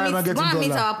 Go and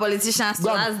meet our politicians to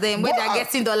ask them where they're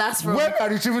getting dollars from. Where are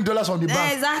retrieving dollars from the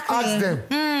bank? Exactly. Ask them.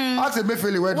 Ask them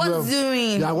where what's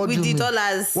doing with the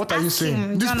dollars? What are you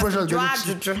saying? This pressure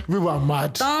people are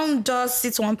mad. Don't just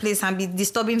sit one place and be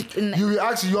disturbing you will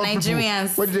ask your Nigerians.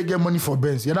 People, where did they get money for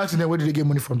Benz? You're not asking them where did they get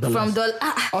money from dollars. From dollars.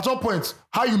 At some point,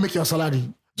 how you make your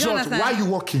salary? Just why are you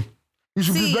working? You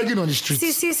should be begging on the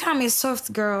streets. See, I'm a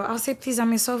soft girl. I'll say, please,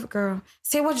 I'm a soft girl.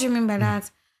 Say, what do you mean by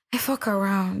that? I fuck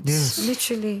around. Yes.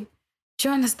 Literally. Do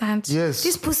you understand? Yes.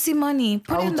 This pussy money,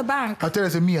 put it in the bank. I tell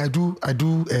you, me, I do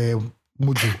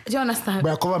Mojo. Do you understand?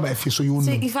 But I cover my face so you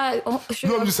know. If I you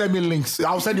want to send me links?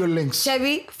 I'll send you links.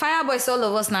 Chevy, Fireboys, all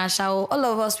of us now shower. All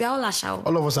of us, we are all a shower.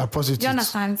 All of us are prostitutes. Do you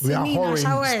understand? We are whores.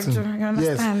 You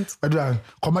understand? Yes.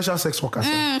 Commercial sex workers.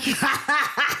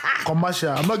 Commercial.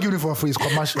 I'm not giving it for free. It's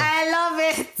commercial. I love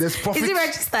it. There's profit. Is it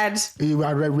registered? We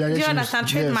are Do you understand?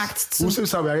 Trademarked too. We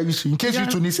say we are registering. In case you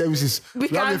two need services, we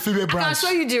have a female branch. I can show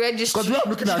you the registry. Because we are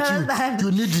looking at you.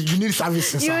 You need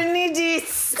services. You need it.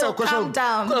 So calm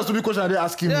down. What stupid question are they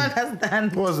asking me?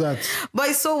 Understand. What's that? But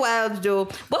it's so wild though.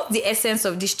 What's the essence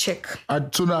of this check?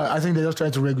 So now I think they're just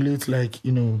trying to regulate,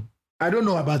 I don't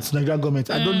know about the Nigerian government.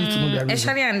 I don't need to know their reason.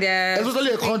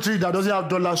 Especially a country that doesn't have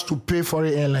dollars to pay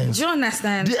foreign airlines. Do you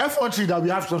understand? The country that we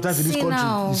have sometimes in this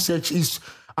country is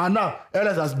and now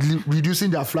airlines are reducing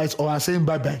their flights or are saying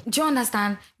bye-bye. Do you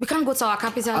understand? We can't go to our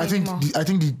capital anymore. I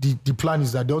think the plan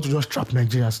is that they want to just trap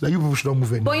Nigerians. That you people should not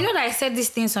move anymore. But you know that I said this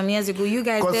thing some years ago. You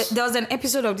guys, there was an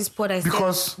episode of this pod I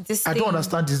said this I don't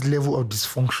understand this level of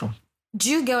dysfunction. Do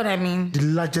you get what I mean? The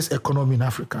largest economy in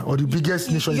Africa or the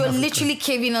biggest nation in Africa. You're literally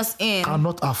caving us in.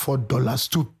 Cannot afford dollars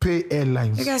to pay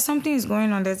airlines. You guys, something is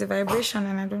going on. There's a vibration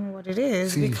and I don't know what it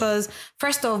is. Because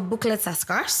first off, booklets are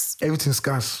scarce. Everything's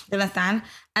scarce. You understand?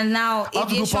 And now how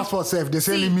to do passport self? They're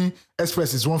selling me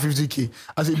Express is 150K.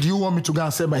 I said, do you want me to go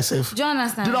and sell myself? Do you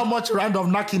understand? Do you know how much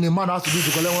random knocking a man has to do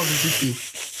to collect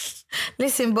 150K?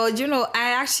 Listen, but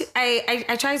I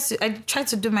tried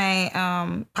to do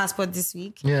my passport this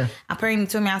week. Yeah. Apparently,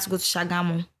 told me I have to go to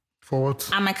Shagamu. For what?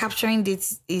 And my capturing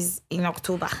date is in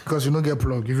October. Because you don't get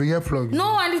plug. If you get plug.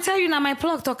 No, and they tell you now my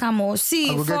plug talk more.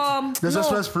 See, there's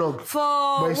express plug.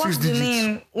 For what's the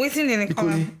name? Waiting in the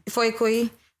corner. For Ikoyi.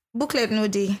 Booklet no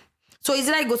day. So is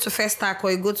it like go to First Stack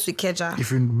or you go to Ikeja?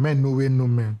 If you men, no way, no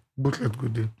man. Booklet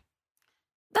good day.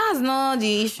 That's not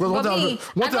the issue. Well, I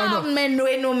don't men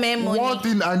no men money. One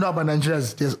thing I know about Nigeria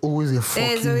is there's always a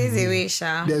fucking way,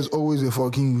 Sha. There's always a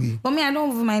fucking way. But me, I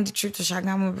don't even mind the trip to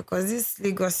Shagamu because this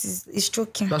Lagos is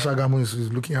choking. That Shagamu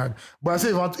is looking hard. But I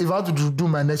say if I have to do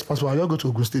my next passport, I'll go to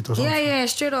Ogun State or something. Yeah,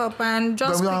 straight up and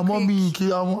just quick. Mommy, do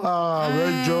you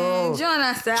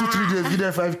understand? 2-3 days, give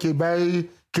them 5K, buy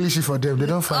Kilishi for them. They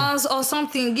don't find. Or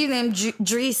something, give them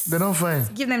Dries. They don't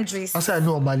find. Give them Dries. I say I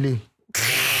know Malay.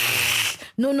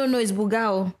 No, it's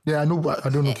Bugao. Yeah, I know, but I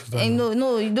don't know Kizani.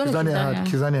 No, you don't know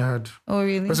Kizani hard. Oh,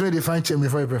 really? That's why they find Chem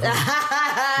before you prefer.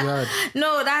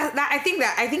 No, I think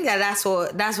that's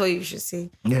what you should say.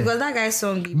 Yeah. Because that guy's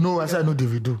song. No, I said I know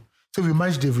Davido. So we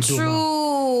manage Davido.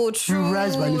 True. We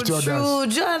rise by lifting others. Do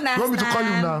you understand? You want me to call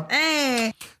him now?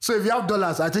 So if you have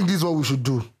dollars, I think this is what we should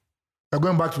do. We're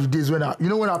going back to the days when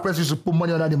when our parents used to put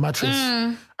money under the mattress.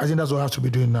 I think that's what I have to be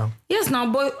doing now. Yes, now,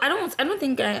 boy, I don't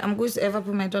think I'm going to ever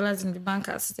put my dollars in the bank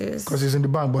as this. Because it's in the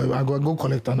bank, boy. I go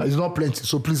collect it. It's not plenty,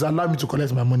 so please allow me to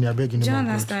collect my money. I beg you. Do you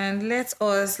understand? Let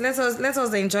us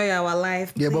enjoy our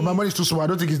life. Please. Yeah, but my money is too small. I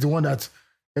don't think it's the one that.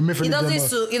 It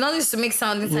doesn't make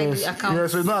sound inside the account. Yeah,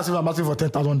 so it's not as if I'm asking for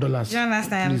 $10,000. Do you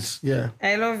understand? Please, yeah.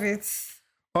 I love it.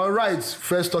 All right,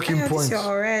 first talking point.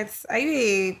 All right. Are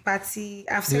you a party?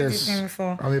 I've said this thing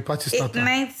before. I'm a party starter.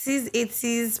 90s,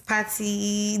 80s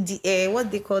party,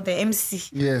 what they call the MC.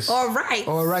 Yes. All right,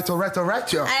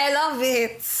 yeah. I love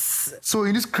it. So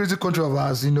in this crazy country of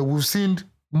ours, we've seen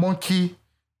monkey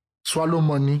swallow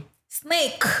money.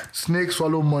 Snake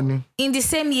swallow money. In the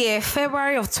same year,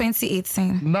 February of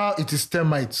 2018. Now it is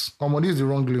termites. This is the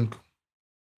wrong link.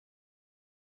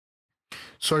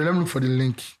 Sorry, let me look for the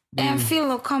link.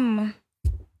 Phil, come on.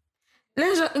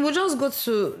 We'll just go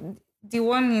to the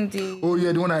one in the... Oh,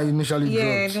 yeah, the one I initially dropped.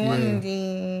 Yeah, the one in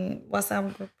the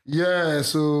WhatsApp group. Yeah,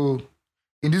 so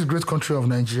in this great country of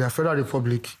Nigeria, Federal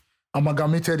Republic,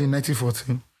 amalgamated in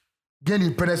 1914, gained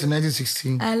independence in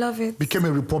 1916. I love it. Became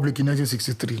a republic in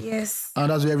 1963. Yes.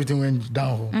 And that's where everything went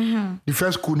downhill. Mm-hmm. The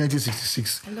first coup in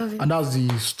 1966. I love it. And that's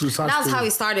how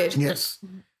it started. Yes.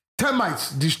 Mm-hmm.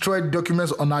 Termites destroyed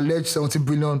documents on alleged 17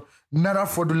 billion naira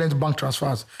fraudulent bank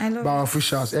transfers by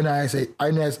officials,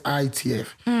 NSITF,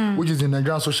 which is the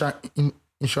Nigerian Social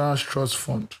Insurance Trust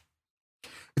Fund.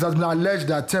 It has been alleged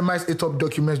that termites ate up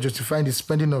documents justifying the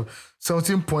spending of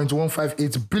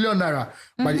 17.158 billion naira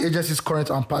by the agency's current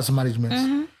and past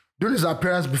management. During his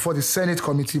appearance before the Senate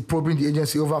committee probing the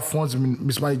agency over funds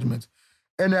mismanagement,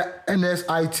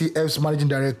 NSITF's managing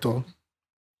director,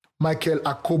 Michael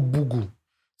Akobugu,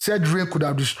 said rain could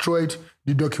have destroyed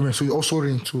the document, so it also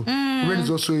rain too. Rain is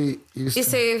also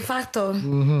it's a factor.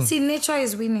 See, nature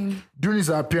is winning. During his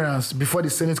appearance before the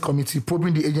Senate committee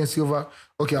probing the agency over,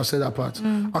 okay, I'll say that part.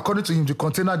 According to him, the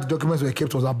container the documents were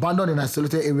kept was abandoned in an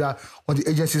isolated area on the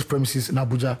agency's premises in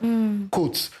Abuja.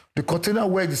 Quote, the container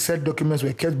where the said documents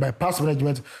were kept by past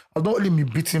management has not only been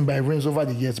beaten by rains over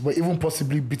the years, but even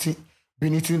possibly been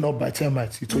eaten up by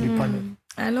termites, he told the panel.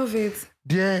 I love it.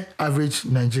 Dear average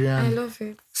Nigerian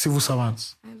civil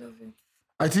servants. I love it.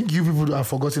 I think you people have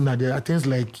forgotten that there are things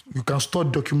like you can store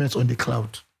documents on the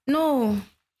cloud. No.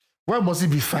 Why must it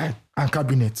be file and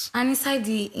cabinet? And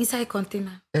inside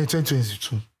container. In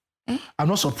 2022. I'm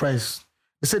not surprised.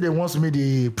 They said they once made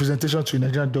a presentation to a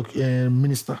Nigerian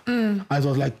minister. And it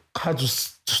was like how to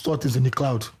store things in the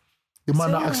cloud. The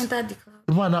man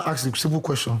now asked the simple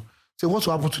question. So what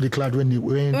will happen to the cloud when it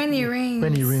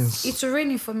rains? It's a rain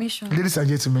information. Ladies and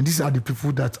gentlemen, these are the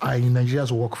people that are in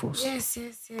Nigeria's workforce. Yes.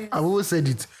 I've always said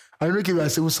it. I don't care if you're a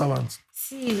civil servant.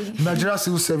 See. Nigeria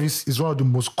civil service is one of the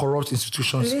most corrupt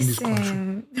institutions in this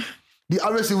country. The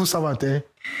average civil servant,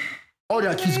 all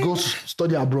their kids go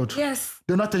study abroad. Yes.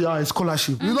 They'll not tell you a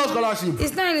scholarship. It's not scholarship.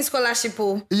 It's not any scholarship.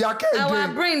 Our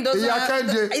brain doesn't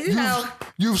have...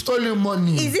 You've stolen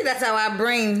money. Is it that our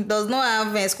brain does not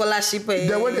have a scholarship?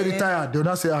 Then when they retire, they'll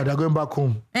not say, they're going back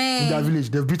home. In their village.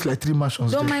 They've built like 3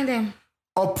 mansions. Don't mind them.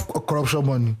 Up corruption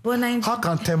money. How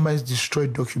can termites destroy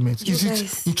documents? Is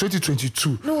it in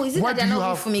 2022? No, is it that they're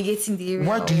not fumigating the area?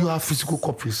 Why do you have physical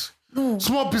copies? No.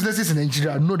 Small businesses in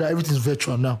Nigeria know that everything is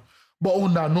virtual now. But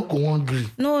no go hungry.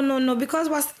 No, because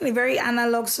we're still in a very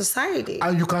analog society.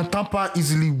 And you can tamper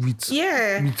easily with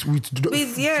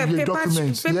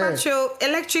documents.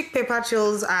 Electric paper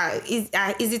trails are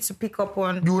easy to pick up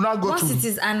on. You will not go Once it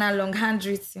is analog,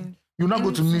 handwritten. You now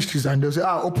go to ministries and they'll say,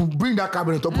 bring that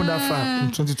cabinet, open that file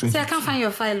in 2020. See, I can't find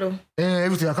your file.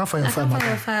 Everything, I can't find your file. I can't find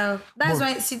your file.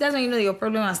 That's when you know your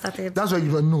problem has started. That's why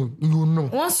you know.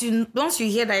 Once you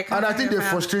hear that, you can't. And I think they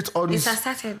frustrate all this. It has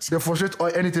started. They frustrate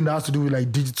all anything that has to do with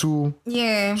like digital.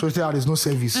 Yeah. So they say there's no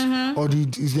service or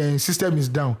the system is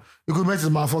down. Equipment is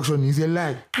malfunctioning. It's a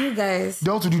lie. You guys. They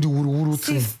want to do the wuru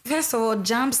thing. First of all,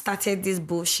 JAMB started this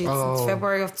bullshit since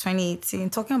February of 2018,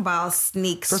 talking about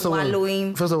snakes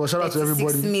swallowing. First of all, shout out to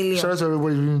everybody. Million. Shout out to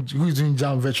everybody who is doing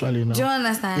JAMB virtually now. Do you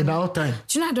understand? In our own time.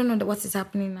 Do you know I don't know what is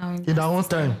happening now? In our own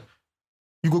time.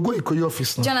 You go Ikoyi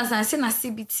office now. Do you understand? I say na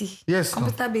CBT. Yes.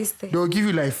 Computer based. They will give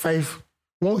you like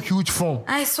one huge form.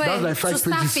 I swear. That's like 5 to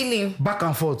start pages. Filling. Back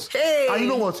and forth. Hey. And you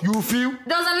know what? You feel.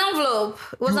 There was an envelope.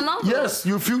 An envelope. Yes,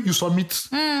 you feel you submit.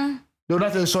 They will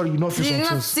not tell you, sorry, you not feel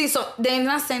something. They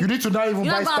not send. You need to not even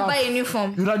buy stamp. Buy a new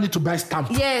form. You don't need to buy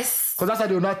stamp. Yes. Because that's how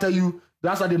they will not tell you.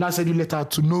 That's how they will not send you letter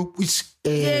to know which.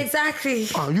 Yeah, exactly.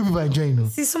 You people are enjoying, you know.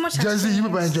 See, so much. Jazzy, you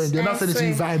people are enjoying. They're not sending it to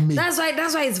you via mail. That's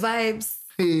why it's vibes.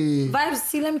 Hey. Vibes.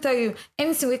 See, let me tell you,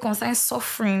 anything we concern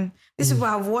suffering, these people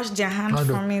have washed their hands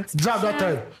from it. That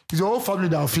time, it's your whole family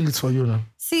that will feel it for you now.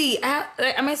 See, I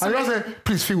just say,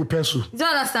 please fill with pencil. Do you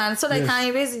understand? So they can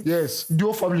erase it. Yes, the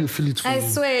whole family will feel it for you. I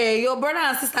swear, your brother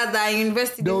and sister that are in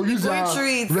university, they'll use their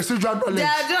residual knowledge.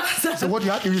 So what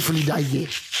you have to use for that year?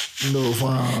 No,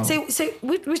 wow. Say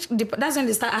which that's when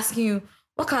they start asking you,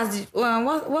 what class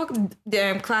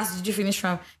did you finish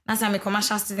from? That's I'm a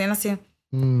commercial student. I say,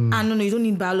 no, you don't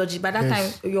need biology. By that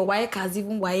time, your WAEC has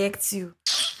even WAEC'd you.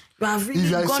 You have really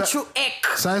gone through EC.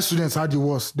 Science students are the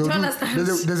worst. Do you understand?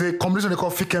 There's a combination they call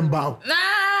Fick-and-Bow.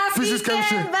 Physics,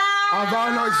 chemistry, and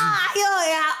biology.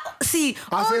 See,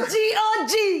 OG.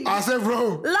 I said,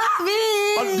 bro. Love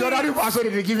it. The other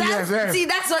password they give you. See,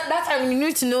 that's time you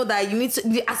need to know that you need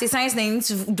to, as a science, you need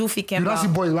to do Fick-and-Bow. You don't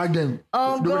see boys back then.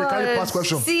 Oh, God. They carry past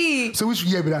question. See. So which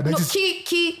year be that? No,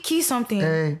 key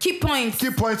something. Key points. Key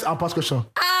points and past question.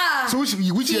 So which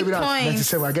year be that?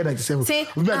 97. I get 97. Say,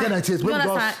 I get 98. You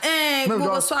understand? We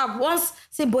go swap once.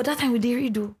 Say, but that time we did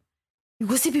redo. You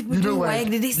go see people doing why?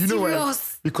 They serious. Why?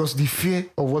 Because the fear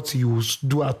of what you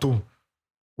do at home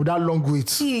with that long wait.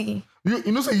 See.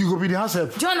 You know, say you go be the house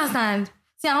help. Do you understand?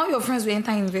 See, how your friends will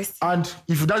enter university. And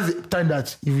if that's the time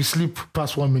that if you sleep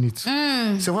past 1 minute,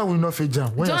 so why will you not feel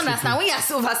jam? Do you understand? When you are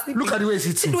so oversleeping. Look at the way it's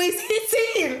hitting. The way it's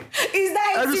hitting. Is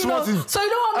that every small thing? So you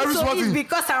don't want me to eat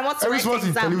because I want to write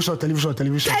exam. Every small thing,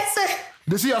 television.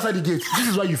 They see you outside the gate. This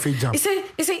is why you fake jam. He say,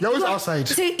 you're always outside.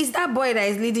 He say, is that boy that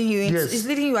is leading you? Yes. Is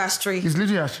leading you astray. He's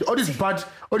leading you astray. All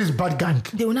this bad gang.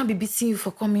 They will not be beating you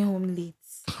for coming home late.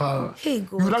 Hey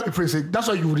God. You will not be praying. That's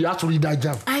why you will have to read that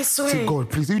jam. I swear. Say God,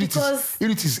 please.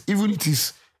 Even it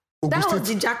is That was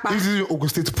the jackpot. This is Ogun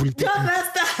State Polytechnic. You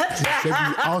understand?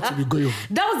 How to be going.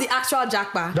 That was the actual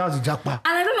jackpot. That was the jackpot.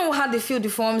 And I don't know how they fill the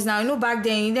forms now. You know, back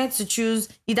then you had to choose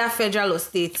either federal or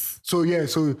state. So it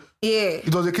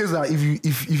was the case that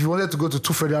if you wanted to go to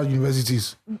 2 federal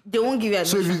universities, they won't give you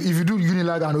admission. So if you do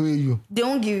Unilag and OAU, they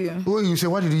won't give you. OAU, say,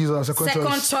 what did you use as second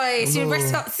choice? No.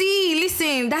 University. See,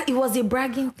 listen, that it was a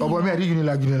bragging thing. But I did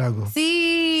Unilag.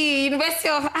 See, University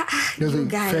of there's a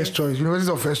first choice.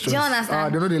 University of first choice. Do you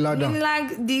understand? They know the ladder.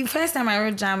 Unilag, the first time I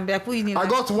wrote JAMB, I put Unilag. I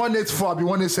got 184, I'll be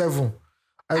 187.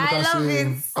 I love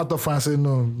it. Out of France,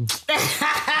 no.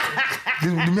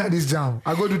 Give me this jam.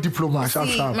 I go do diploma.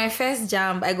 See, my first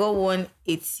JAMB, I got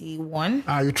 181.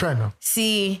 You try now.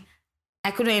 See,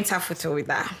 I couldn't enter photo with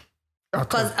that.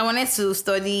 Because I wanted to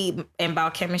study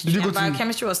biochemistry.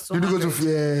 Biochemistry was so. Did you go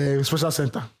to special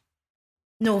center?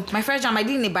 No, my first JAMB I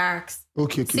did in the barracks.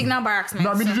 Okay. Signal barracks.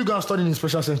 No, did you go and study in a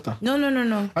special center? No.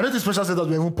 I don't think special centers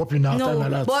were even popular now. No, like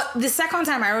that. But the second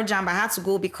time I wrote JAMB, I had to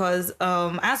go because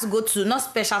I had to go to not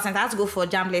special center. I had to go for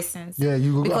JAMB lessons. Yeah,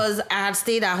 you go because I had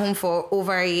stayed at home for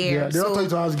over a year. Yeah, they don't tell you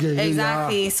to ask girl.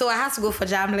 Exactly. So I had to go for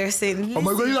JAMB lessons. Oh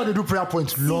my God, you have to do prayer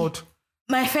points, Lord.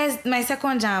 My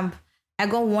second JAMB, I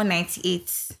got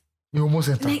 198. You almost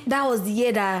entered. That was the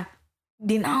year that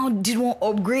they now did one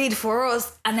upgrade for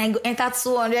us, and I entered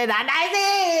 200. And I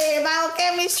say,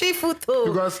 biochemistry photo.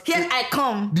 Because here I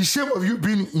come. The shame of you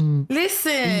being in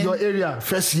your area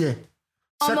first year,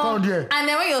 second year, and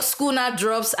then when your school now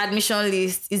drops admission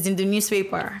list is in the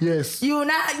newspaper. Yes. You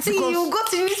now see you go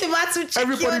to the newspaper to check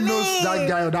everybody your name. knows that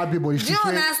guy or that baby. Do you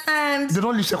understand? They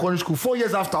don't leave secondary school 4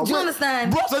 years after. Do you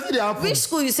understand? Bro, something happened. Which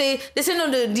school you say? They say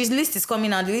no. This list is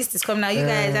coming out. The list is coming out. You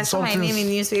guys, I saw my name in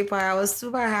the newspaper. I was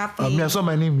super happy. I saw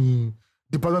my name in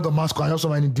Department of Mass Comm. I also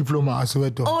my diploma as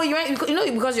well. Oh,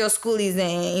 because your school is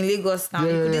in Lagos now.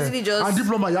 You could easily just... And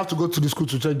diploma, you have to go to the school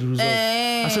to check the results.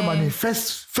 I said my name,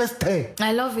 first 10.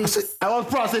 I love it. I was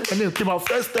proud. I said my name came out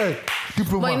first 10.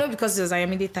 Diploma. But because it was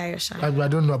immediate tire. I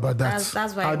don't know about that.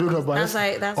 That's why. I don't know about that.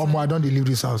 That's why. I don't leave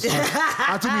this house.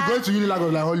 I think we're going to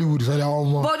Unilag like Hollywood.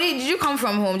 So but did you come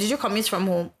from home? Did you commute from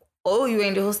home? Oh, you were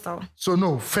in the hostel? So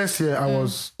no, first year I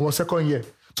was second year.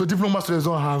 So diploma students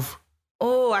don't have...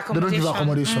 accommodation. They don't give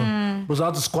accommodation. Because I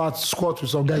had to squat with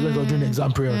some guys when I was doing the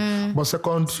exam period. But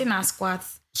second... See now squat.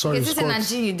 Sorry,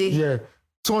 squat. Yeah.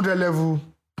 200 level,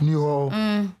 New Hall.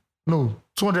 No,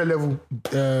 200 level,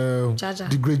 Jaja.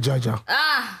 The Great Jaja.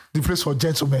 The place for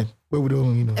gentlemen, where we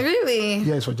don't, Really?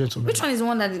 Yeah, it's for gentlemen. Which one is the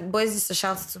one that the boys used to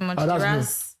shout too much?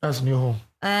 That's New Hall.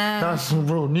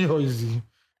 New Hall is the...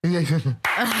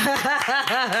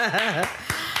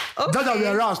 Okay. Jaja we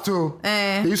aroused too.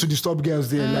 They used to disturb girls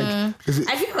there. I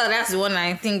feel like that's the one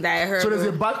I think that I heard. So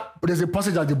there's a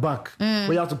passage at the back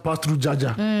where you have to pass through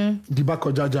Jaja, the back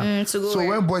of Jaja. So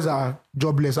when boys are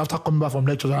jobless, after coming back from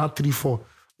lectures around 3-4,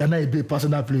 they're not a bit passing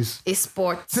that place. It's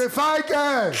sport. Say fine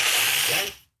girl.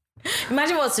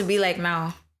 Imagine what to be like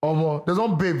now. There's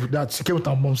one babe that she came with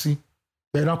her mom, see.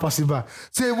 They're not passing by.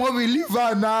 Say, mommy, leave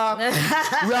her now.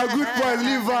 We are good boys,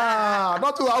 leave her.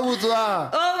 Not to happen to her.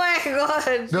 Oh my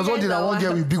God. There's one thing that one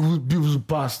girl with big boobs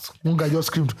passed. One guy just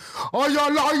screamed, oh, you're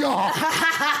a liar.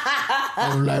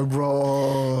 I'm like,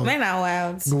 bro. Men are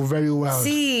wild. No, very wild.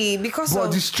 See,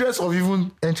 But the stress of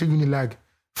even entering Unilag,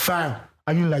 fine.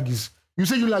 And Unilag is, you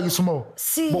say Unilag is small.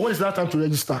 See. But when is that time to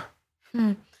register?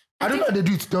 I don't know how they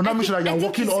do it. They'll not make sure that you're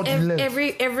walking all the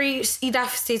length. Every either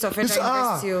state or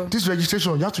federal university. This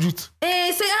registration, you have to do it.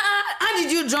 Say, how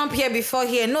did you jump here before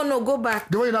here? No, go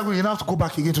back. The way you're not going, you have to go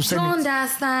back again to send Don't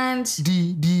understand.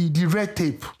 The red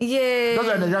tape. Yeah. That's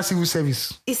why Nigerian civil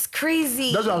service. It's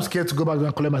crazy. That's why I'm scared to go back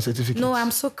and collect my certificate. No, I'm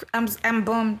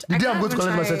bummed. The day I'm going to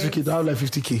collect my certificate, I have like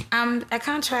 50K. I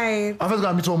can't try it. I first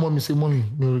got to meet one mommy and say, mommy,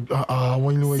 I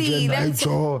want you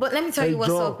to but let me tell you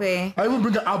what's up, eh?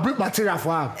 I'll bring material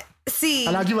for her. See,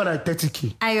 and I'll give her like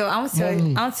 30K. Ayo, I want to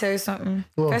tell you something.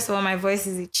 What? First of all, my voice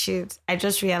is chilled. I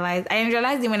just realized. I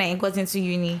realized it when I got into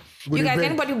uni. You guys,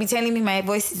 anybody will be telling me my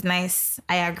voice is nice.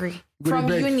 I agree. From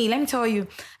uni, let me tell you,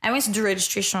 I went to do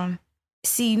registration.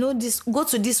 See, this. Go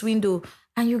to this window,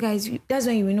 and you guys, that's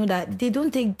when you will know that they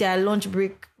don't take their lunch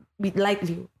break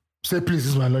lightly. Say, please,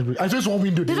 this is my lunch break. I just one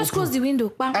window. They just close the window.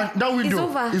 Bam. And that window. It's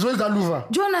over. It's always that louver.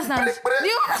 Do you understand?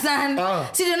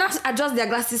 See, they not adjust their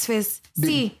glasses first.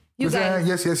 See. You guys,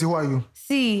 yes, who are you?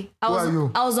 See, I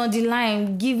was on the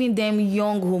line giving them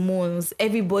young hormones,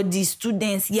 everybody,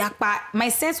 students, yakpa. My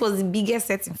set was the biggest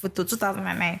set in photo,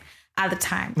 2009 at the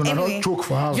time. No, anyway, don't choke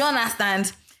for house. Do you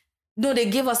understand? No, they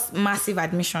gave us massive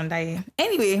admission that year.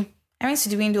 Anyway, I went to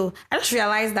the window. I just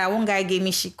realized that one guy gave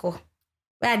me shiko.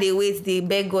 Where they wait, they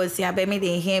beg God, say, I bet me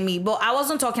they hear me. But I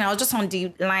wasn't talking, I was just on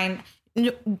the line.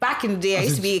 Back in the day, I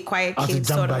used to be a quiet kid,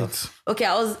 sort of. Okay,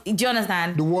 do you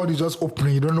understand? The world is just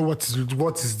opening. You don't know what is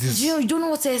this. You don't know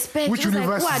what to expect. Which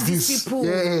universe who are is these this? people?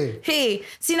 Yeah. Hey,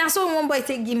 see, now so one boy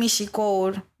give me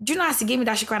shiko. Do you know as he gave me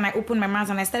that shiko and I opened my mouth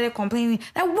and I started complaining?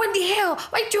 Like, what the hell?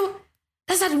 Why you?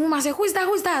 That's how the woman said, who is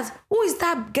that? Who is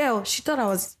that girl? She thought I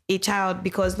was a child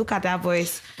because look at that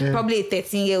voice. Yeah. Probably a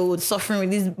 13-year-old suffering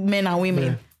with these men and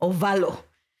women of valor.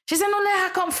 She said, no, let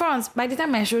her come front. By the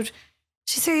time I showed,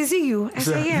 she said, is it you? I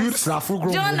said, yes. Do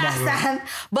you understand?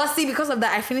 But see, because of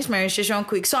that, I finished my registration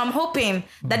quick. So I'm hoping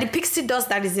that the pixie dust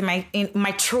that is in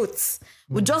my throat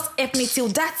will just help me till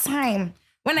that time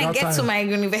when I get to my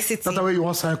university. That's the way you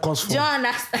want to sign course for. Do you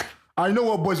understand? I know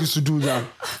what boys used to do that.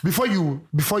 Before you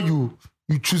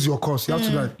choose your course, you have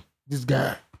to like, this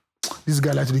guy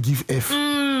like to give F.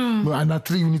 And at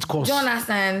 3 unit course. Do you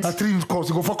understand? At 3 unit course,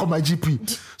 you go fuck up my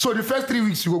GP. So the first 3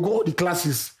 weeks, you go all the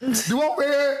classes. The one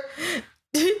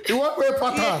way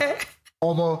pattern.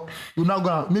 You now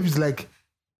go, maybe it's like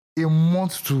a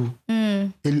month to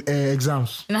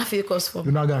exams. You not feel course for.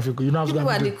 You not gonna feel. You not people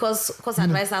are the course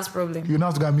advisor's problem. You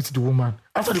not gonna meet the woman.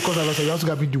 After the course advisor, you have to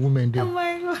go meet the woman there. Oh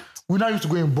my God. We now used to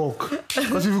go in bulk.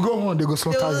 Because if you go home, they go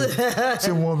slaughter you.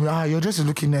 Say, mom, your dress is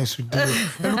looking nice today.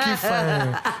 You're looking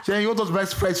fine. Say, you want us to buy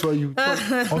flights for you.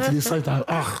 Onto the site and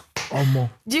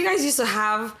Do you guys used to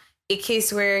have a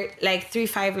case where like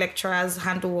 3-5 lecturers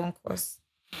handle one course?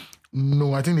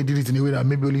 No, I think they did it in a way that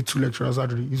maybe only 2 lecturers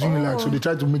had it. It's really so they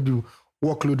tried to make the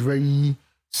workload very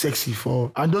sexy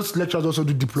and those lecturers also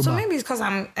do diploma. So maybe it's because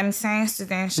I'm science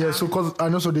student. Yeah, so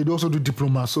and also they also do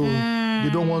diploma, so they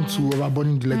don't want to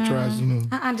overburden the lecturers,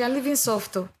 And they're living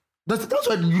soft though. That's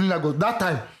why the union got that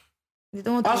time. They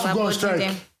don't want to overburden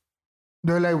them.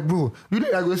 They're like, bro, you know,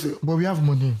 I go say, but we have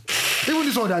money. Even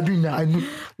this one they're doing now, I know.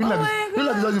 You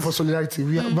know they're doing for solidarity.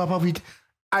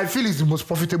 I feel it's the most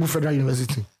profitable federal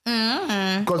university.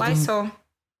 Why so?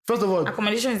 First of all,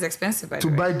 accommodation is expensive. By to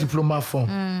buy diploma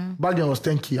form. Back then it was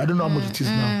 10K. I don't know how much it is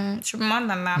now. Should be more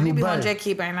than that. Maybe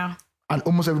 100K by now. And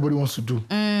almost everybody wants to do.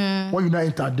 When you now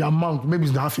enter, the amount, maybe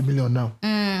it's $500,000 now.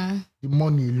 The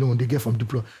money alone they get from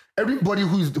diploma. Everybody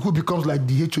who becomes like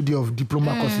the HOD of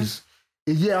diploma courses,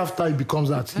 a year after he becomes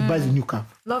that, he buys a new car.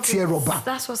 Tear rubber.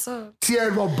 That's what's up. Tear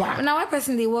rubber. Now, one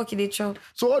person they work in the job.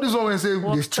 So all this one when they say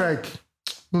they strike,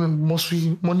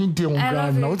 mostly money there on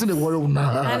ground now. What's in the world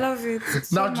now? I love it.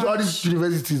 Now all these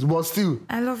universities, but still,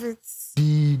 I love it.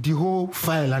 The whole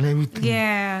file and everything.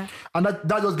 Yeah. And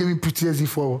that just gave me PTSD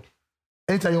for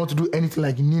anytime you want to do anything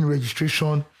like NIN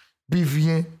registration,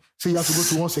 BVN. Say you have to go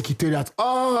to one secretariat.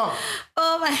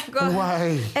 Oh my God.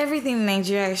 Why? Everything in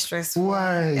Nigeria is stressful.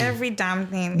 Why? Every damn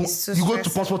thing is so stressful. You go to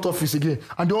stressful. passport office again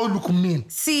and they all look mean.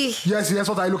 See. Yes,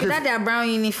 what I look at. That their brown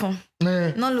uniform.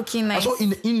 Not looking nice. I saw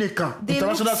in Ineka, they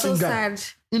international look so singer. Sad.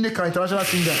 Ineka, international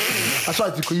singer. I saw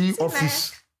at Ikoyi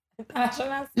office.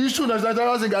 International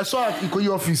singer. I saw at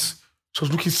Ikoyi office. She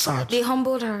was looking sad. They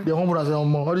humbled her. They humbled her.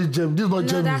 All this is not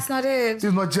Germany. No, that's not it. This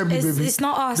is not Germany, baby. It's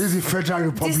not us. This is Federal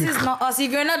Republic. This is not us.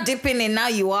 If you're not dipping it, now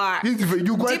you are.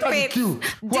 You go enter the queue.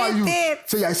 Who are you?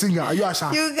 Say you're a singer. Are you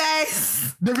Asha? You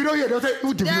guys. The video here, they'll tell you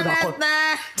who the video that caught.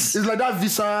 It's like that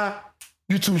Visa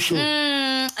YouTube show.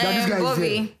 That this guy is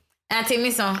there. And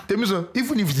Temiso,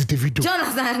 even if it's the video. Do you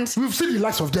understand? We've seen the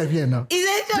likes of them here now. Is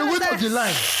it? They wait on the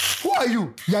line. Who are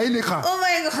you? You're in the car. Oh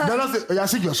my God. They're not saying,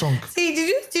 sing your song. See,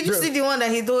 did you see the one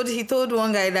that he told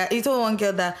one guy that he told one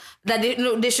girl that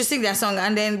they should sing their song,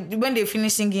 and then when they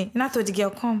finish singing, he told the girl,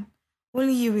 come.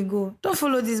 Only here we go. Don't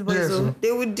follow these boys. Yes,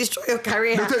 they will destroy your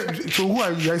career. So who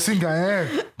are you? You're a singer,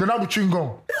 They're not be chewing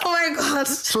gum. Oh my God.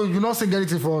 So you not sing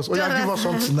anything for us. Or you give us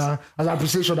something now as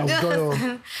appreciation that we've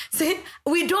done. See,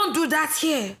 we don't do that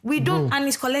here. We don't, and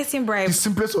it's collecting bribes. The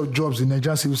simplest of jobs in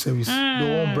Nigerian civil service. They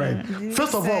won't bribe.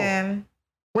 First of all,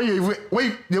 when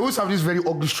they always have these very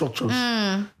ugly structures,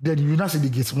 then you not see the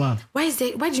gate man. Why do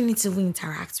you need to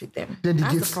interact with them? Then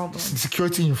That's the problem.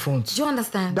 security in front. Do you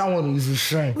understand? That one is a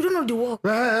shrine. We don't know the work.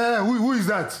 Who is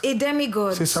that? A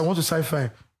demigod. Says I want to sci-fi.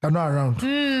 They're not around.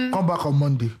 Come back on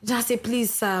Monday. Just say,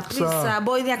 please, sir.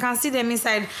 Boy, I can see them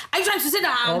inside. Are you trying to say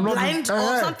that I'm blind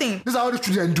or something? This is how the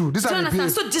children do. This is how they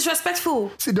behave. So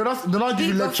disrespectful. See, they're not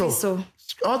giving lecture.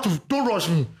 Don't rush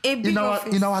me. In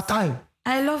our time.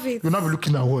 I love it. You'll not be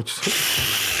looking at watch.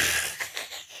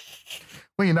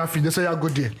 When you're not free, they say you're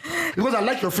good there. Because I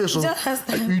like your face. So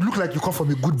you look like you come from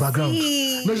a good background.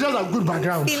 No, just a good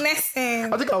background.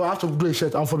 Finessing. I think I will have to do a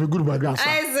shirt. I'm from a good background.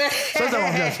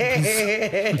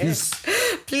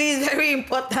 Please, very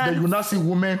important. Then you will not see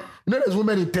women. You know there's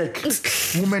women in tech,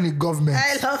 women in government.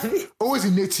 I love it. Always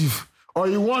in native. Or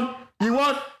you want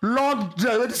long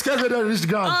when the sky where reach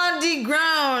ground. On the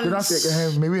ground. You not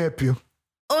say, may we help you?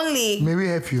 Only. May we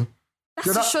help you?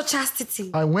 That's to show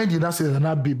chastity. And when you not say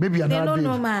another babe, maybe another babe.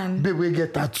 No, man. Babe, we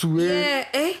get tattoo.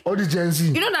 Yeah, All the Gen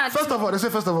Z. You know that. First of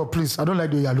all, please, I don't like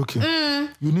the way you're looking.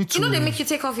 You need to. You know they make you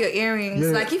take off your earrings.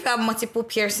 Yeah. Like if you have multiple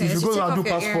piercings, if you go and do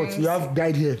passport, you have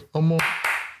dyed hair.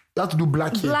 You have to do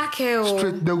black hair. Black hair.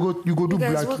 Straight. You go do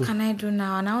black hair. What can I do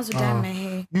now? And I want to dye my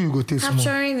hair. You go take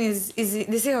capturing more. Is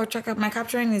they say my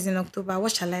capturing is in October.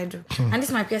 What shall I do? And this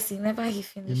is my piercing. Never he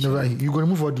finished. You gonna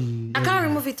remove all the. I can't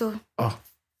remove it though.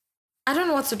 I don't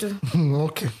know what to do.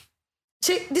 Okay.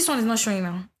 See, this one is not showing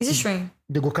now. Is it showing?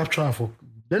 They go capture for.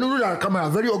 They don't know that camera,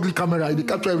 very ugly camera. They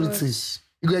capture everything.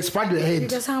 You go expand your head.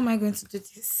 Because how am I going to do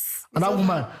this? And that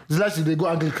woman, it's like they go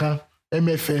Anglican,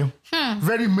 MFM,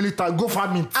 very military. Go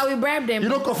farming. I will bribe them. You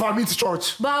don't go farming to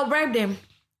church. But I'll bribe them.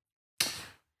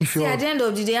 See, at the end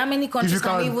of the day, how many countries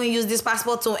can even use this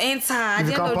passport to enter? At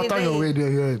the end of the day, your way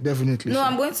there, yeah, definitely. No,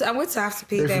 I'm going to have to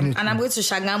pay definitely. Them, and I'm going to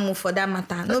Shagamu for that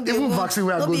matter. No, even vaccine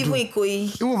where I go do.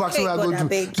 Even vaccine where I go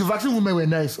do. The vaccine women were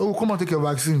nice. Oh, come on, take your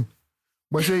vaccine.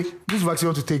 But say this vaccine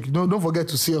you want to take. Don't forget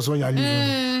to see us when you're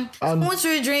leaving. Won't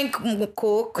you drink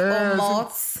Coke or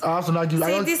malt? I have to not give.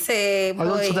 I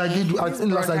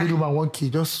think last I gave you my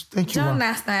 1K. Just thank you. Don't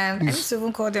understand. I need to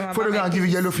even call them. Before they can give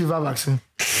you yellow fever vaccine.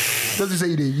 Just to say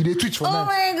you twitch for now. Oh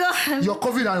my God. Your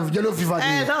COVID and yellow fever.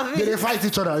 They fight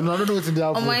each other. I don't know what's in the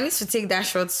house. I need to take that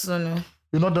shot soon.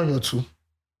 You're not done your 2.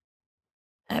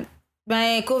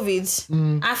 My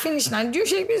COVID. I finished now. Do you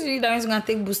shake this? You're going to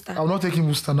take booster. I'm not taking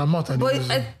booster. I'm not. But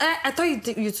I thought you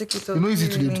took it. You know, easy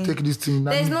to take this thing.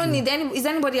 There's no need. Is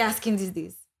anybody asking these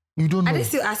days? You don't know. Are they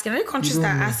still asking? Are the countries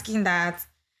that are asking that?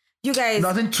 You guys.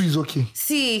 I think 2 is okay.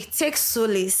 See, take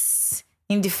solace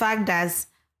in the fact that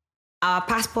our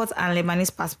passports and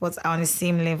Lebanese passports are on the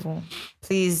same level.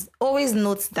 Please always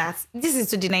note that. This is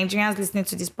to the Nigerians listening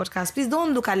to this podcast. Please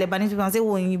don't look at Lebanese people and say,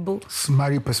 oh, Oyinbo.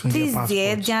 Marry person please,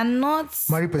 dear, they are not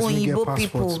Oyinbo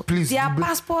people. Please, their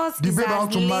passports is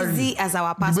as lazy as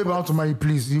our passports. The baby I want to marry,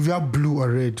 please. If you have blue or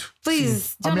red.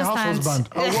 Please, do you understand? I'm a house husband.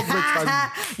 I work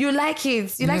very You like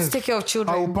it. You like to take care of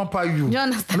children. I will pamper you. Do you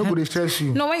understand? I'm not going to stress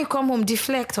you. No, when you come home,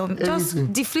 deflect on me.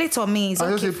 Just deflate on me. It's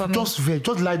okay for me.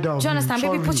 Just lie down. Do you understand?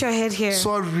 Baby, put your head here.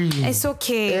 Sorry. It's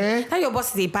okay. Now your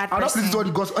boss is a bad person. I don't think all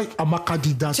the girls, Amaka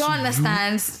did that. Do you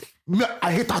understand?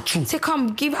 I hate her too. Say,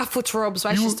 come, give her foot rubs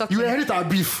while she's talking. You inherit her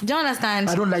beef. Do you understand?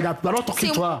 I don't like that. We're not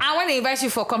talking to her. And when they invite you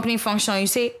for a company function, you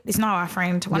say, it's not our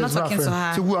friend. We're not talking to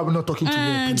her. Say, who are we not talking to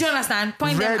them? Do you understand?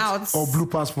 Point red them out. Or blue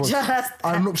passport. Just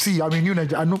I know. See, I mean,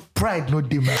 I know pride, no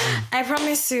demand. I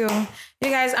promise you. You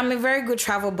guys, I'm a very good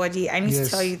travel buddy. I need to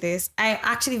tell you this. I'm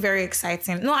actually very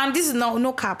exciting. No, and this is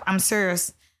no cap. I'm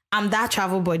serious. I'm that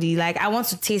travel buddy. Like, I want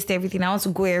to taste everything. I want to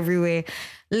go everywhere.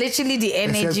 Literally the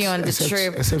energy on the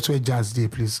trip. Except to a jazz day,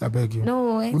 please. I beg you.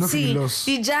 No, see,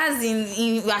 the jazz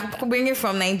in bringing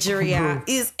from Nigeria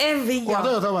is every year. I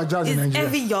don't know about jazz in Nigeria.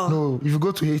 Every year. No, if you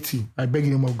go to Haiti, I beg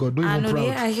you, name of God, don't even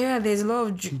proud. I hear there's a lot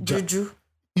of juju.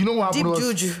 You know what happened was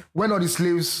juju. When all the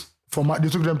slaves they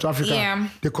took them to Africa. Yeah.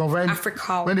 They convened.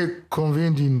 Africa. When they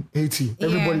convened in Haiti,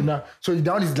 everybody now. So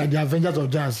that is like the Avengers of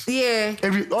jazz. Yeah.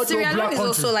 Sierra Leone is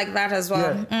also like that as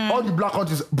well. Yeah. All the black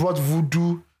countries brought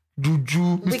voodoo,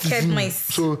 juju, wickedness.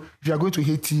 So if you are going to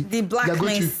Haiti, they are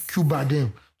going to Cuba,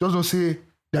 then just don't say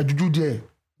that juju there,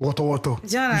 water.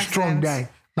 It's strong there.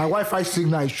 Now Wi-Fi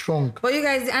signal is strong. But you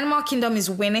guys, the animal kingdom is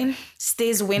winning,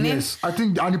 stays winning. Yes, I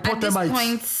think and the poor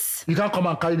termites. You can't come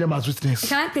and carry them as witness.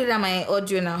 Can I play that my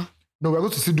audio now? No, we're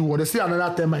going to still do one. There's still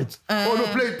another termite.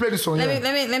 Play this one.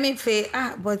 Let me play.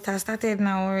 But it has started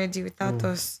now already without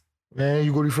us. Yeah,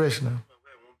 you go refresh now. I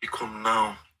won't become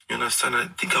now. You understand? I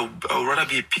think I would rather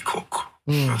be a peacock.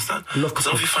 You understand? Because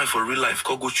I'll be fine for real life.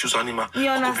 Go choose animal. You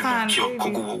understand? Go be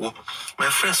monkey or go. My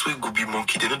friends will go be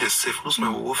monkey. They know they're safe. Those my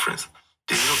war friends.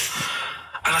 They know.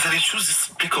 And as I choose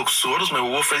this peacock, so what is my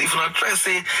war friend? If I try to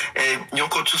say, you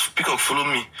can choose peacock, follow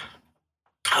me.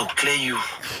 I'll clear you.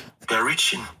 We are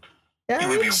reaching. We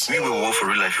will war for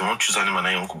real life. You won't choose animal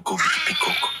and you won't go with the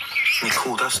peacock.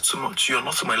 Nicole, that's too much. You are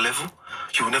not on my level.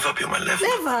 You will never be on my level.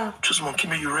 Never. Choose monkey,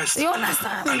 may you rest. You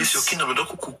understand? At least your kingdom will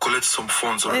not collect some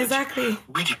funds already. Exactly.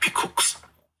 We the peacocks.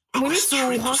 We need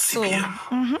to hustle.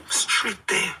 Straight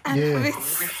there. Yeah.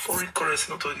 Foreign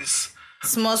currency, not all this.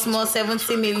 Small,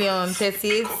 70 million,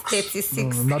 38,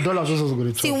 36. Now dollars also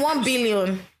going to see 1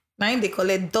 billion. Now they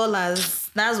collect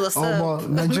dollars. That's what's up.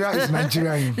 Nigeria is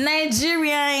Nigerian.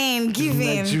 Nigerian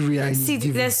giving. Nigerian. See,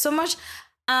 there's so much.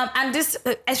 And this,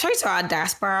 especially to our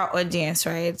diaspora audience,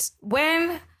 right?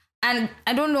 And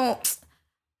I don't know,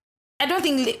 I don't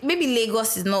think, maybe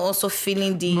Lagos is not also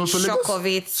feeling the shock of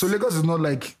it. So Lagos is not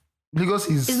like,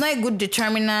 it's not a good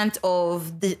determinant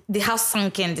of the how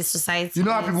sunken the society You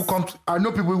know how people come, I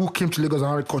know people who came to Lagos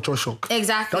and had a culture shock.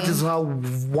 Exactly. That is how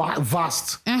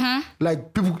vast.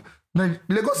 Like people,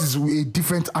 Lagos is a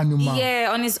different animal.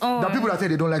 Yeah, on its own. There are people that say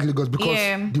they don't like Lagos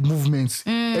because the movements,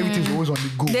 everything's always on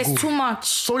the go. There's too much.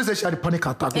 Somebody said she had a panic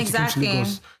attack when she came to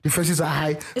Lagos. The fences are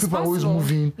high. People are always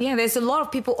moving. Yeah, there's a lot of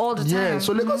people all the time. Yeah,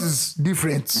 so Lagos is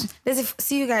different.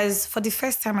 See you guys, for the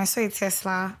first time I saw a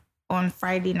Tesla on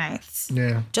Friday nights.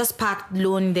 Yeah. Just parked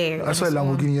alone there. I saw a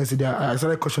Lamborghini yesterday. I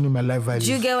started questioning my life values.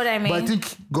 Do you get what I mean? But I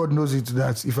think God knows it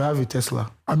that if I have a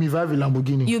Tesla, if I have a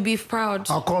Lamborghini, you'll be proud.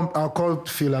 I'll call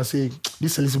Phil and say,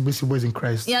 this celibacy boys in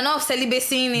Christ. You're not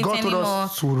celebrating it God anymore. God told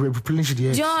us to replenish the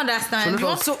earth. Do you understand? You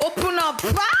want to open up.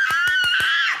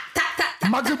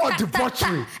 Maximum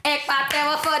debauchery.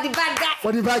 For the bad guy.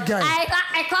 For the bad guy.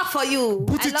 I clap for you.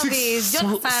 Booty I love it. You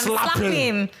understand?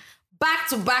 Slapping. Back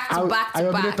to back. I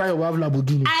was tired of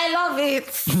Lamborghini. I love it.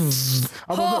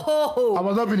 I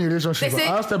was not in a relationship.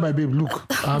 I asked my babe, look,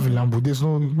 I have a Lambo. There's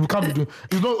no, you can't be doing.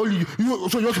 It's not only you.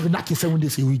 So you have to be knocking 7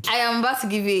 days a week. I am about to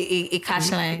give you a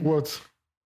cash line. What?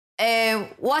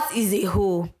 What is a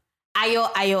hoe?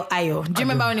 Ayo. Do you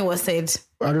remember when it was said?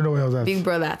 I don't know where I was at. Big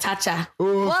brother, Tacha.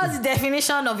 Oh, what's the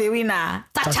definition of a winner?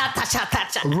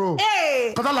 Tacha. Bro,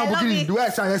 hey, that Lamborghini, the way I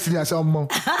said yesterday, I said, Mom,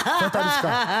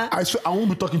 I swear, I won't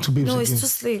be talking to babes again. It's too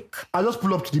slick. I just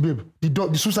pull up to the babe.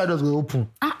 The suicide doors will open.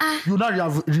 You now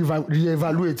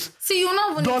reevaluate. See, you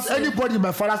know. Does anybody in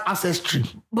my father's ancestry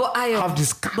have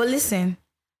this car? But listen.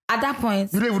 At that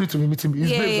point, you don't even need to be meeting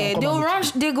me. They'll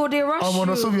rush. They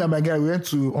rush. So me and my guy, we went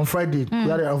to on Friday. We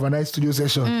had an overnight studio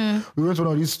session. We went to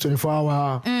one of these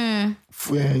 24-hour.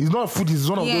 It's not food. It's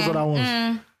one of those other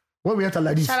ones. When we enter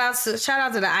like this, shout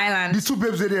out to the island. the two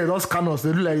babes there don't scan us.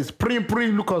 They do like this. Pring,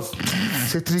 look us.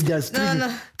 Say three guys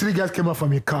came out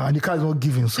from a car and the car is not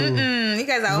giving. So you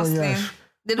guys are hustling.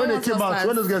 They don't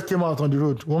when those guys came out on the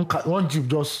road, one jeep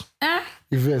just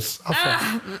reverse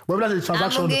after. But that's the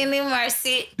transaction. I'm gaining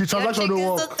mercy. The transaction don't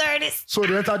work. So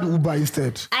they entered the Uber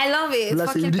instead. I love it.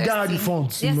 Like the guy had the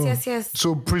funds. Yes.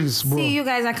 So please, bro. See, you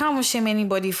guys, I can't shame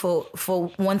anybody for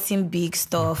wanting big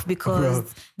stuff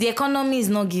because the economy is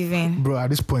not giving. Bro, at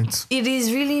this point, it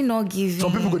is really not giving.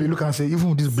 Some people go to look and say, even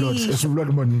with this blood, it's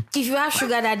blood money. If you have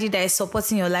sugar daddy that is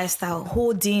supporting your lifestyle,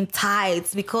 hold him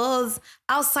tight because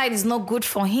outside is not good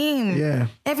for him. Yeah.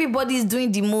 Everybody's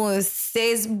doing the most.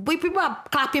 People are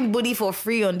clapping booty for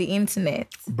free on the internet.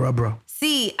 Bro.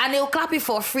 See, and they'll clap it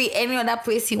for free any other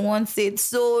place he wants it.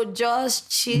 So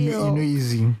just chill.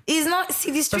 Easy. It's not,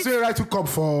 see, the street. That's why I to come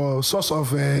for source of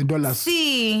dollars.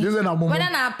 See, whether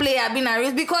I play, I've been a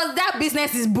risk because that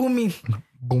business is booming.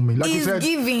 Booming. Like you said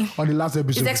giving. On the last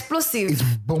episode. It's explosive. It's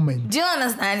booming. Do you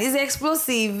understand? It's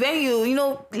explosive. When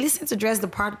you listen to Dress the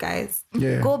Part, guys.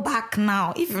 Yeah. Go back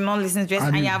now. If you're not listening to Dress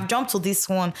and you have jumped to this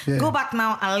one, go back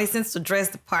now and listen to Dress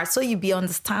the Part so you'll be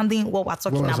understanding what we're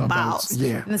talking about.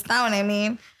 Yeah. Understand what I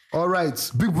mean? All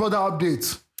right. Big Brother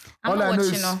update. All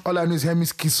I know is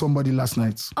Hermes kissed somebody last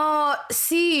night.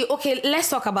 Okay, let's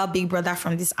talk about Big Brother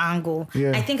from this angle.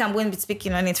 Yeah. I think I'm going to be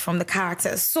speaking on it from the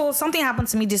characters. So something happened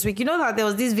to me this week. You know that there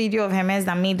was this video of Hermes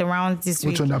that made the rounds this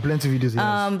week. Which one? There are plenty of videos.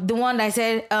 Yes. The one that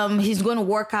said he's going to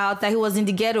work out, that he was in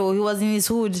the ghetto, he was in his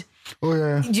hood. Oh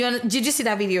yeah. Did you see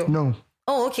that video? No.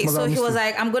 Oh, okay. So he was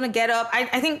like, I'm going to get up.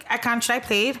 I think I can't. Should I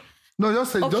play it? No,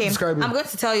 just describe it. I'm going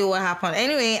to tell you what happened.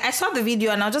 Anyway, I saw the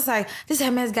video and I was just like, this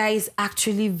Hermes guy is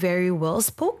actually very well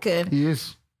spoken. He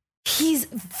is. He's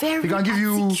very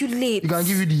articulate. He can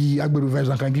give you the Agbero vibes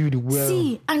and can give you the well.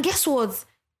 See, and guess what?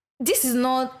 This is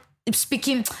not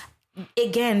speaking.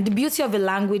 Again, the beauty of a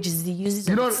language is the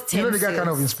usage of its tenses. You know the guy kind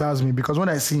of inspires me because when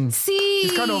I see him,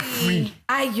 he's kind of free.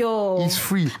 He's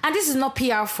free. And this is not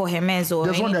PR for Hermes or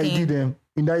There's anything. one that he did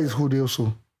in that is hood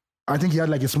also. I think he had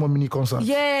like a small mini concert.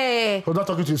 Yeah. He was not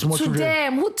talking to small children.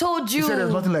 Them. Who told you? He said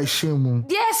there's nothing like shame.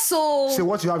 Yes, so. Say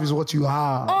what you have is what you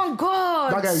have. Oh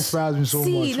God. That guy inspires me so much.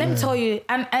 See, let me tell you,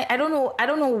 and I don't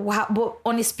know how, but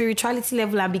on a spirituality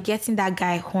level, I'll be getting that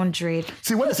guy 100.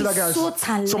 See, when I see that guy, so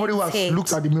talented. Somebody who has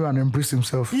looked at the mirror and embraced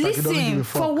himself. Listen, like he doesn't give a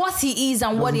fuck. For what he is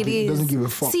and what it is. Doesn't give a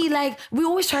fuck. See, like, we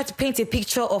always try to paint a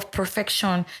picture of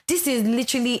perfection. This is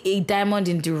literally a diamond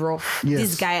in the rough. Yes.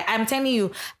 This guy, I'm telling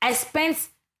you, I spent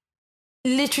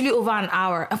literally over an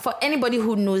hour. And for anybody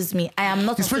who knows me, I am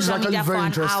not on social media for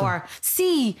an hour.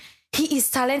 See, he is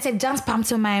talented. Dance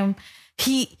pantomime.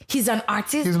 He's an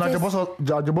artist. He's like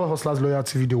Jabba Hustler's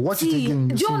Loyalty video. Watch it again.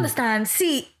 Do you understand?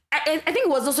 See, I think it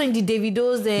was also in the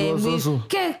Davido's.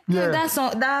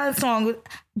 That song.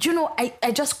 Do you know?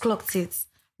 I just clocked it.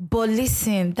 But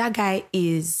listen, that guy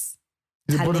is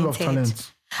talented. A bundle of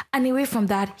talent. And away from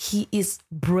that, he is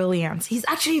brilliant. He's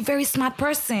actually a very smart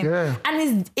person. Yeah. And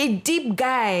he's a deep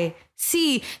guy.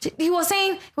 See, he was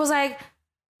like,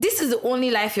 this is the only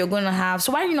life you're going to have.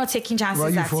 So why are you not taking chances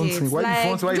at it? Why you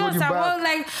holding back?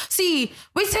 Like, see,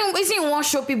 we won't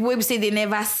show people where we say they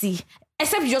never see.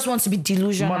 Except you just want to be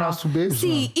delusional. Man has to babes,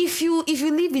 see, man. if you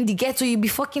live in the ghetto, you be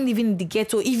fucking living in the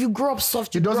ghetto. If you grow up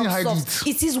soft, you grow up soft.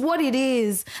 It is what it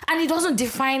is. And it doesn't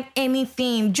define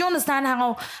anything. Do you understand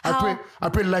how I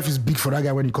pray life is big for that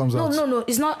guy when he comes out. No.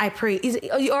 It's not I pray.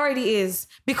 It already is.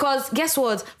 Because guess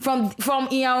what? From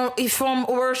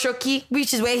Oroshoki,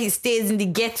 which is where he stays in the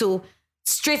ghetto,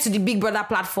 straight to the Big Brother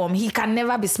platform, he can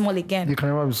never be small again. He can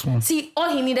never be small. See, all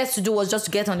he needed to do was just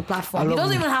to get on the platform. He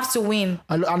doesn't even have to win.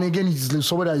 And again, he's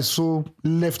somebody that is so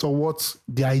left of what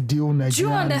the ideal Nigerian. Do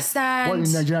you understand? What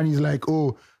in Nigerian is like,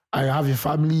 oh, I have a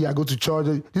family, I go to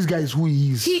church. This guy is who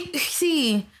he is.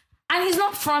 And he's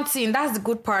not fronting. That's the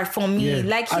good part for me. Yeah.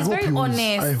 Like, he's very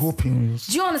honest. I hope he is.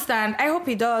 Do you understand? I hope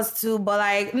he does too. But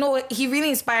like, no, he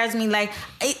really inspires me. Like,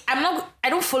 I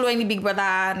don't follow any Big Brother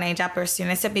Naija person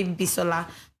except maybe Bisola.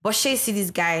 But Shay see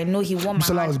this guy. I know he won my heart.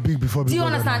 Bisola was big before Big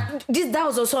Brother. Do you understand? That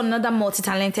was also another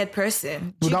multi-talented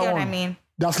person. Do you get what I mean?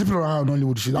 They're sleeping around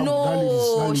Hollywood.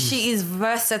 She is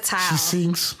versatile. She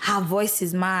sings. Her voice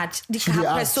is mad. Her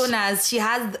personas. She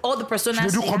has all the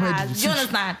personas she has. Do you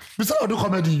understand? Before I do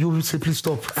comedy, you will say, please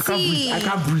stop. I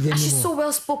can't breathe anymore. And she's so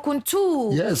well spoken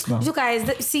too. Yes, now. You guys,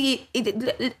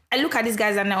 I look at these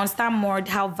guys and I understand more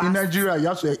how vast. In Nigeria, you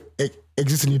have to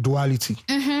exist in a duality.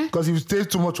 Because if you stay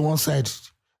too much on one side,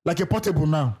 like a portable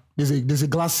now, there's a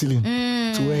glass ceiling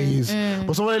to where he is.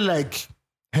 But somebody like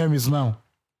him is now.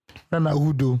 Whether na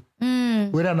Udo,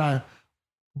 whether na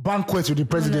banquet with the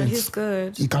president. No, he's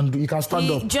good. He can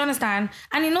stand up. Do you understand?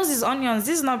 And he knows his onions.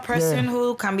 This is not a person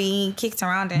who can be kicked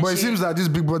around and But shit. it seems that this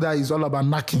Big Brother is all about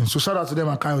knacking. So shout out to them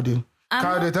and Kayode.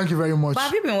 Kayode, thank you very much. But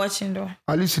have you been watching though?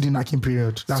 At least in the knacking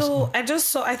period. That's So I just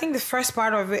saw, I think the first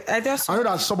part of it, I know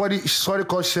that somebody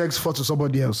called Shegs fought to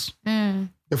somebody else.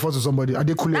 They fought to somebody. Are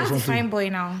they cool or that's the something? fine boy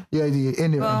now. Yeah,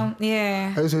 anyway. Well,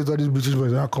 yeah. I used to say all these British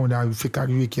boys are coming down, fake out,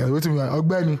 wait till me,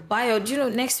 Ogbeni. Bio, do you know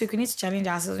next week we need to challenge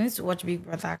ourselves? We need to watch Big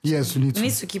Brother. Actually. Yes, we need to. We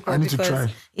need to keep up. I need because, to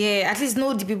try. Yeah, at least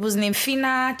know the people's name.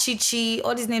 Fina, Chichi,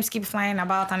 all these names keep flying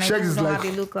about, and I Shegs don't is know like, how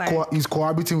they look like. he's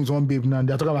cohabiting with one babe now.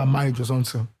 They're talking about marriage or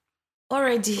something.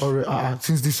 Already.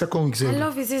 Since the second week. I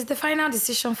love it. It's the final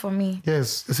decision for me.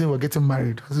 Yes, they say we're getting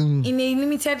married. In a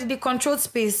limited, the controlled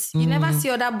space, you never see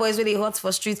other boys where they hot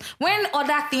for streets. When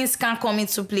other things can come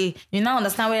into play, you now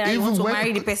understand whether you want to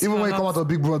marry the person even or when you not. come out of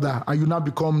Big Brother and you now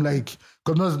become like...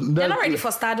 They're not ready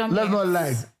for stardom. Let's yet. not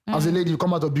lie. As a lady, you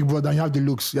come out of Big Brother and you have the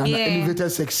looks. You're an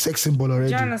elevated sex symbol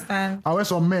already. Do you understand? And when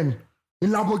some men in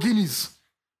Lamborghinis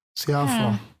say how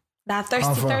far. That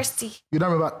thirsty. You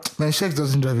don't remember, man, Shegs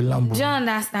doesn't drive a Lambo. Do you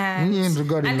understand? He ain't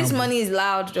got a And this Lambo. money is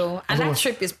loud though. And that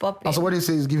trip is popping. And so what they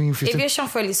say is giving you 15. Aviation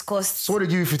fuel is cost. So what they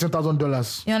give you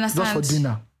 $15,000. You understand? Just for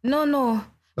dinner. No.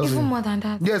 Even more than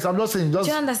that. Yes, I'm not saying just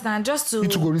Do you understand? Just to... you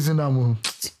to go reason now.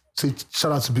 Say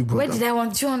shout out to Big Brother. Where did I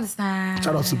want? Do you understand?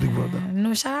 Shout out to Big Brother.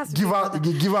 No, shout out to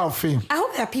Give her fame. I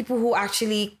hope there are people who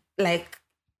actually like...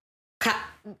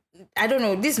 I don't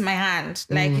know. This is my hand.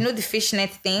 Like, you know the fishnet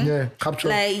thing? Yeah, capture.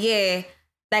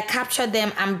 Like capture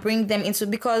them and bring them into,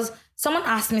 because someone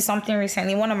asked me something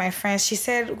recently, one of my friends, she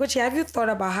said, Gucci, have you thought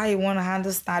about how you want to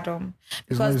handle stardom?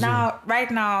 Because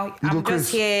right now, I'm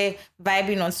just here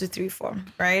vibing on 234,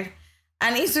 right?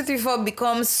 And if 234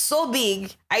 becomes so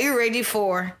big, are you ready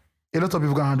for? A lot of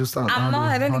people can understand.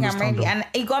 I don't think I'm ready. And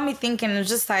it got me thinking, it's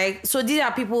just like, so these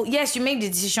are people, yes, you make the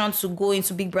decision to go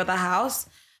into Big Brother house,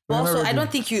 but also I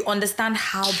don't think you understand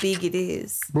how big it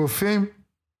is. Bro, fame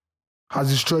has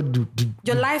destroyed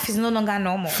your life is no longer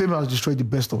normal. Fame has destroyed the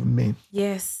best of men.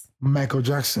 Yes. Michael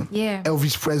Jackson. Yeah.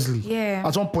 Elvis Presley. Yeah.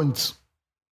 At one point,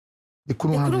 they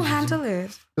couldn't handle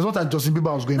it. There's one time Justin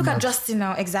Bieber was going Look mad. at Justin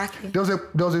now, exactly.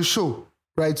 There was a show,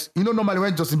 right? You know, normally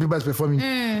when Justin Bieber is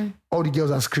performing, all the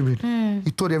girls are screaming.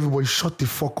 He told everybody, shut the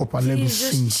fuck up and let me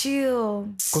sing. Just chill.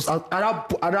 Because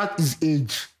at his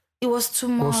age, it was too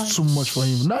much. It was too much for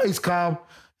him. Now he's calm.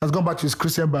 Has gone back to his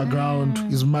Christian background.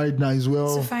 He's married now as well.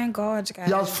 So thank God, guys.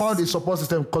 He has found a support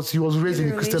system because he was raised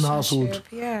in a Christian household.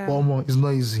 Yeah. But it's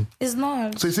not easy. It's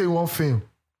not. So you say you want fame.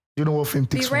 You know what fame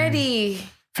takes Be ready.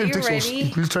 Fame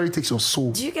it literally takes your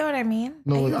soul. Do you get what I mean?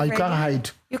 No, you can't hide.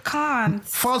 You can't.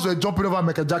 Fans were jumping over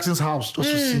Michael Jackson's house just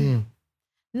to see him.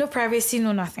 No privacy,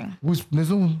 no nothing. There's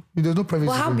no privacy.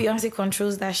 Well, how Beyonce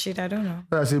controls that shit, I don't know.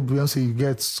 I say Beyonce, you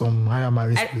get some higher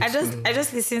marriage. I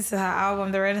just listened to her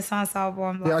album, the Renaissance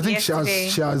album. Yeah, I think she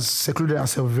has secluded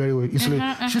herself very well.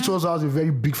 She also has a very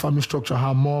big family structure.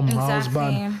 Her mom, her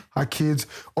husband, her kids,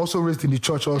 also raised in the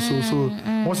church also. So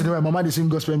once in a while, Mama they sing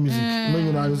gospel music.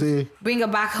 You know, I say, bring her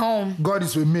back home. God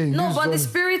is with me. No, but the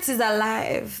spirit is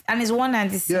alive and is one and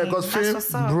the same. Yeah, because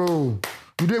fame, bro,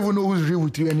 you don't even know who's real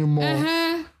with you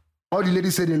anymore. All the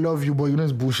ladies say they love you, but you know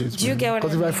it's bullshit. Do you get what I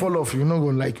mean? Because if I fall off, you're not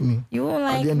going to like me. You won't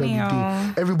like me. At the end of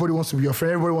the day, everybody wants to be your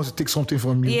friend. Everybody wants to take something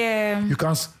from you. Yeah. You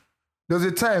can't. There was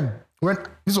a time when,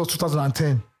 this was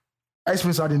 2010, Ice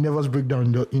Prince had a nervous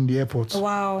breakdown in the airport.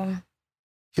 Wow.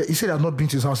 Yeah, he said he had not been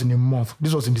to his house in a month.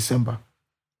 This was in December.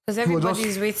 Because everybody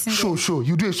is waiting. Show.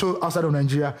 You do a show outside of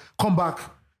Nigeria. Come back.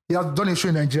 He has done a show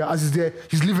in Nigeria. As he's there,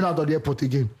 he's leaving out of the airport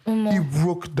again. He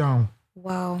broke down.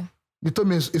 Wow. He told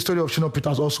me a story of Shino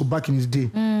Peters also back in his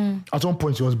day. At one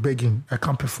point, he was begging, I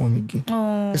can't perform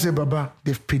again. He said, Baba,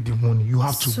 they've paid the money. You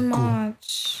have to go.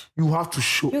 You have to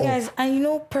show up. You guys, and you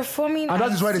know, performing. And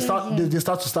that is why they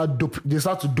start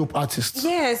to dope artists.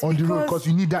 Yes, on the road because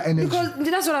you need that energy.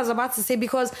 Because that's what I was about to say.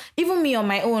 Because even me on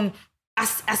my own,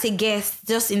 as a guest,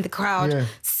 just in the crowd,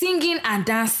 singing and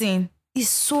dancing is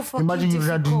so fucking difficult.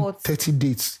 Imagine you doing 30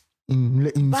 dates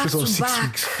in space of 6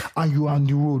 weeks and you are on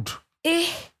the road.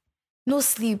 No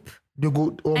sleep. They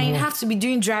go and you have to be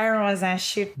doing dry runs and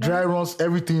shit. Dry runs,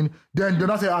 everything. Then they're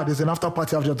not saying, there's an after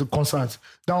party after the concert.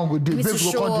 That one go deep. Babes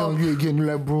will come on you again. You're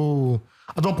like, bro.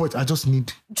 At one point, I just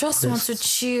need rest. Want to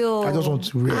chill. I just want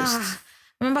to rest.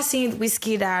 I remember seeing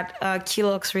Wizkid at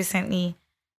Kilox recently.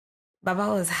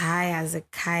 Baba was high as a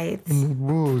kite.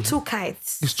 Bro, 2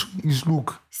 kites. It's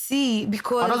look. See,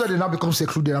 because... And that's why they now become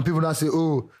secluded and people now say,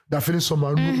 they're feeling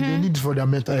somehow. They need it for their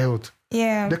mental health.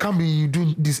 Yeah. They can't be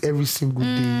doing this every single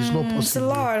day. It's not possible. It's a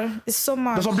lot. It's so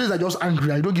much. There's some days that are just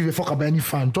angry. I don't give a fuck about any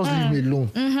fan. Just leave me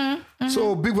alone.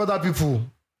 So, Big Brother people,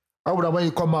 How would when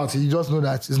you come out, you just know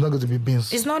that it's not going to be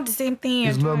beans. It's not the same thing.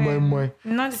 It's not more.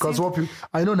 Not the because same. what people,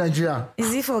 I know Nigeria.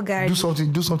 Is it for guys?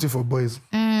 Do something for boys.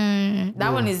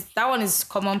 That one is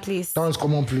commonplace. That one is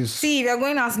commonplace. See, if you're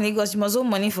going out in Lagos, you must owe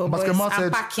money for boys.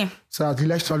 I'm packing. So he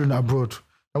likes traveling abroad.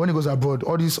 And when he goes abroad,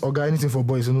 all this anything for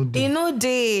boys, they people know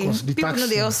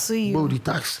they also you. Bro, the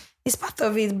tax. It's part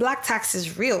of it. Black tax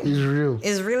is real. It's real.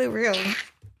 It's really real.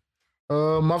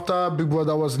 After Big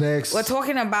Brother was next. We're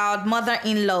talking about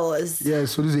mother-in-laws. Yeah,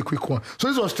 so this is a quick one. So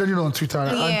this was trending on Twitter.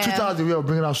 And Twitter has a way of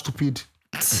bringing out stupid.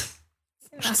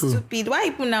 Stupid. Why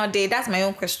people nowadays? That's my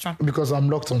own question. Because I'm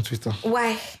locked on Twitter.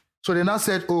 Why? So they now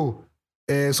said,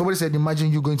 somebody said, imagine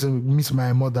you going to meet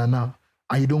my mother now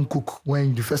and you don't cook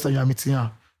when the first time you're meeting her.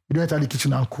 You don't enter the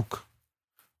kitchen and cook.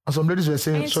 And some ladies were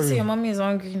saying, sorry. Your mommy is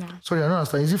hungry now. Sorry, I don't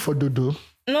understand. Is it for dodo?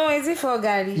 No, is it for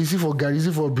gari? Is it for gari? Is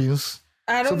it for beans?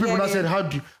 I don't So people now said,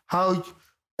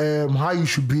 how you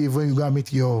should behave when you go and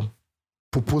meet your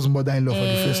proposed mother-in-law for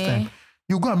the first time.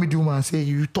 You go and meet the woman and say,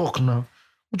 you talk now.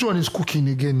 Which one is cooking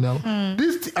again now?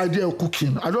 This idea of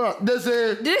cooking, I don't. They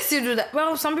say. Do they still do that?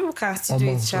 Well, some people can still do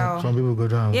it, child. Some people go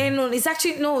down. Yeah, no, it's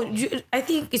actually I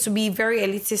think it would be very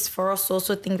elitist for us to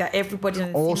also think that everybody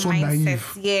in the same mindset.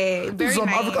 Naive. Yeah, very some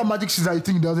naive. African magic shit that you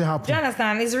think doesn't happen. Do you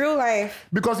understand? It's real life.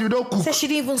 Because you don't cook. Said she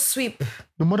didn't even sweep.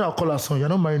 The mother will call her son. You're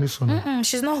not marrying this son.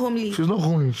 She's not homely. She's not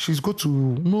homely. She's go to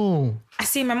no. I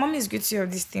see, my mom is guilty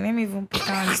of this thing. Let me even put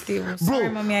her on this table. Bro, Sorry,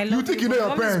 mommy, I love you think you know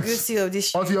your parents? Is guilty of this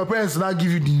shit. Until your parents now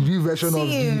give you the real version of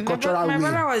the cultural way. My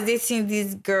brother was dating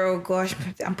this girl. Gosh,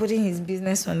 I'm putting his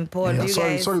business on pause.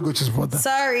 Yeah, sorry, Gochi's brother.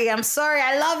 I'm sorry.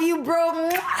 I love you,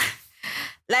 bro.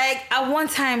 Like, at one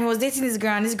time, he was dating this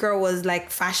girl, and this girl was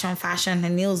like fashion, her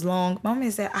nails long.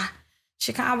 Mommy said,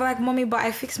 she can't. I'm like, mommy, but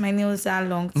I fixed my nails that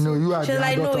long. No, you are. She's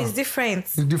like, no, it's different.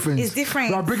 It's different.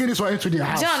 You are bringing this one into the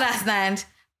house. Do you understand?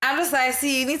 I'm just like,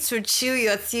 see, you need to chill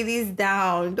your titties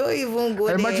down. Don't even go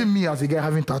there. Imagine me as a guy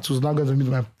having tattoos, now going to meet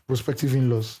my prospective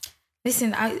in-laws. Listen,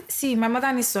 my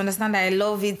mother needs to understand that I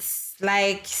love it.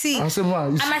 Like, see, I say,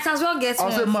 man, I might as well get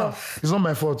one. I say, man, it's not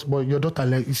my fault, but your daughter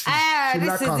like this is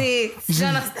it. You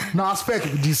understand? Now, I expect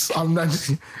this. I'm not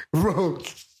just, bro.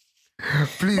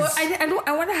 Please. But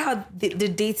I wonder how the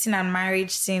dating and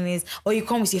marriage thing is. Or you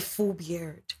come with a full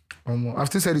beard. I've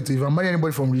still said it to you. If I'm marrying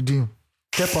anybody from Redeem,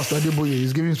 tell Pastor Adeboye,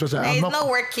 he's giving instructions. It's not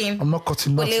working. I'm not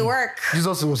cutting nothing. Will it work?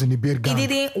 Jesus was in the beard gang. It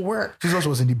didn't work. Jesus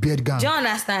was in the beard gang. Do you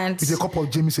understand? With a cup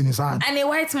of James in his hand. And a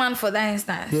white man for that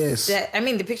instance. Yes. I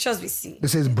mean, the pictures we see. They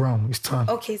say it's brown. It's tan.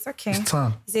 Okay, it's okay. It's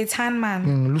tan. It's a tan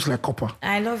man. Looks like copper.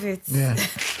 I love it. Yeah.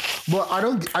 But I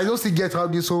don't still get how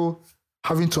this whole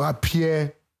having to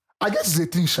appear. I guess it's a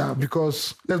thing, Sha,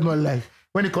 because let's not lie.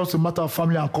 When it comes to matter of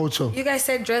family and culture. You guys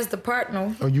said dress the part,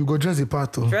 no? Or you go dress the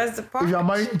part, though. Dress the part. If you are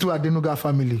married into a Denuga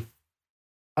family,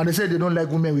 and they say they don't like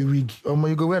women with wig,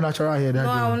 you go wear natural hair. No,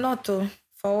 I will not, though.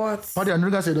 For what? But the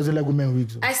Denuga say doesn't like women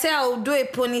with wigs. I say I will do a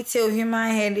ponytail,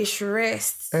 human hair, they should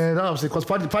rest. And that was because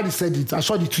Paddy said it. I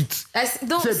saw the tweet.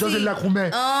 Don't say doesn't like women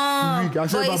with wig. I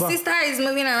said, but his sister is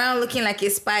moving around looking like a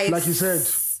spy. Like you said,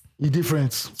 he's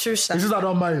different. True, Sha. His sister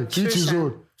don't marry. Each his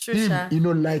own.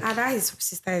 Him, like. His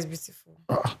sister is beautiful.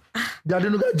 The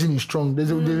Adenuga gene is strong.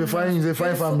 There's a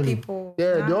fine family. People.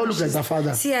 Yeah, they all look like their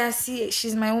father. See,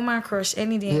 she's my woman crush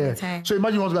any day, any time. So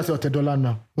imagine you want to say Otedola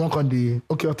now.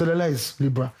 Otedola is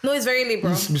Libra. No, it's very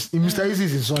Libra. Mr. Easy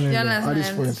is his son at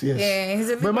this point, yes. Yeah, he's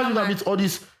a but imagine that meet all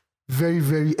these very,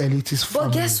 very elitist families.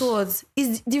 But guess what?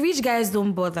 The rich guys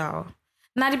don't bother.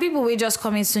 Now the people will just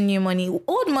come into new money.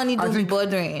 Old money don't be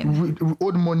bothering.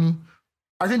 Old money.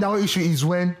 I think the whole issue is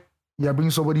when you're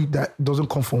bringing somebody that doesn't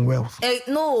come from wealth.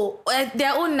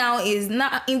 Their own now is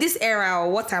now in this era.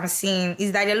 What I'm seeing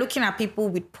is that they're looking at people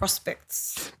with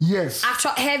prospects. Yes,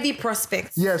 actual heavy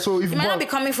prospects. Yeah, so if you might not be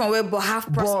coming from wealth, but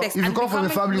have prospects. If you come from a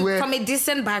family where from a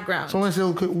decent background, someone say,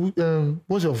 "Okay,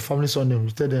 what's your family surname?"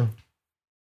 You tell them.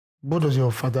 What does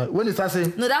your father? When they start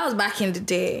saying, no, that was back in the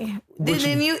day.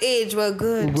 The new age were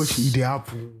good. Ugochi eat the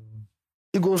apple.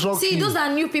 It goes wrong. See, those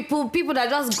are new people that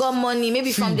just got money,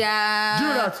 maybe from their. Do you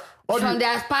know that? From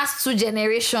their past 2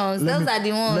 generations. Those are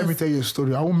the ones. Let me tell you a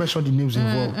story. I won't mention the names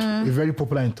involved. A very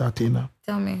popular entertainer.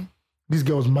 Tell me. This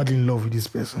girl was madly in love with this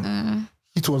person.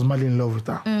 It was madly in love with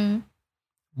her.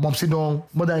 Mom sit down,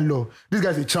 mother-in-law. This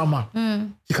guy's a charmer.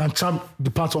 He can charm the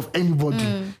parts of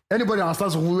anybody. Anybody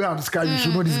understands where on the sky, you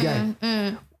should know this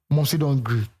guy. Mom sit down,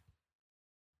 agree.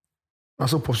 I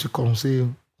saw Popsi come say,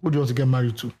 who do you want to get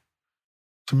married to?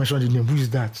 She mentioned the name. Who is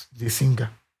that? The singer.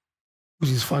 Who's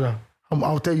his father?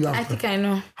 I'll tell you after. I think I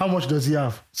know. How much does he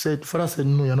have? Father said,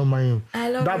 no, you're not marrying him. I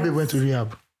love that babe went to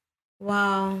rehab.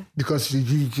 Wow. Because she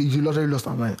literally lost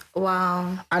her mind.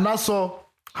 Wow. And I saw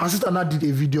her sister now did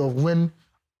a video of when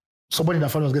somebody in the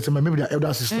family was getting married, maybe their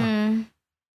elder sister.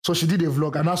 So she did a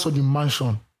vlog and I saw the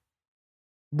mansion.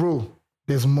 Bro,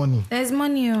 there's money. There's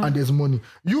money. And there's money.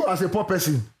 You as a poor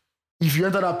person, if you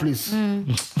enter that place,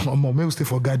 Mom, maybe stay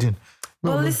for garden.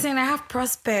 But listen, I have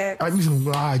prospects.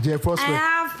 Prospect. I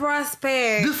have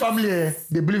prospects. This family,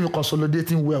 they believe in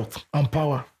consolidating wealth and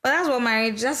power. But that's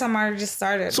how marriage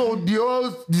started. So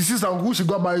the sister who she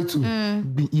got married to,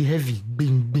 be heavy,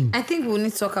 bing. I think we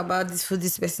need to talk about this for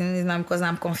this person now because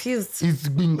I'm confused. It's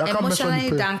been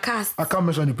emotionally downcast. I can't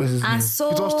mention the person's name. I'm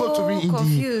so it was told to me in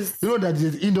confused. You know that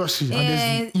there's industry and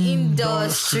there's the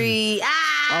industry.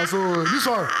 So this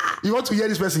one, you want to hear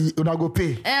this person, you're not go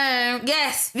pay.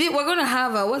 Yes, we're gonna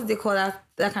have what do they call that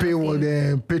kind Paywall, of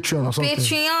thing? Patreon or something.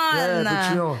 Patreon.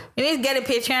 Yeah, Patreon. You need to get a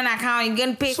Patreon account. You're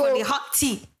gonna pay for the hot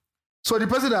tea. So the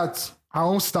person that her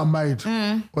own sister married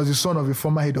was the son of a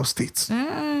former head of state.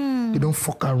 They don't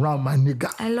fuck around, my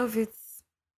nigga. I love it.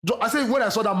 I said when I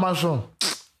saw that mansion,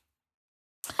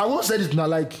 I won't say it now,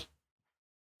 like,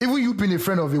 even you being a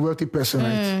friend of a wealthy person,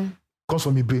 right? Comes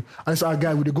from Ibe. And I said,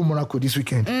 guy, we go Monaco this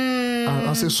weekend. And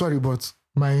I said, sorry, but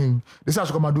they said I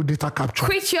should come and do data capture.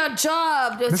 Quit your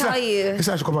job, they'll tell you. They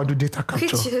said I should come and do data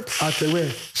capture. I said, where?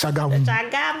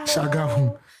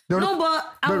 Shagamu. No,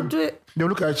 but I'll do it. They'll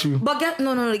look at you. But guess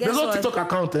there's no TikTok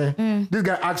account. This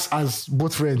guy acts as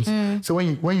both friends. So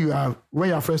when you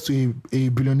are friends to a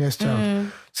billionaire's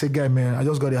child, say, guy, man, I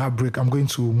just got a heartbreak. I'm going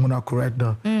to Monaco right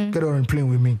now. Get on and plane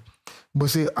with me. But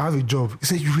say, I have a job. He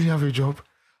said, you really have a job?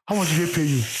 How much do they pay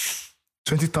you?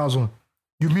 20,000.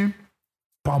 You mean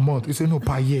per month? He said, no,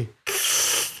 per year.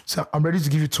 So I'm ready to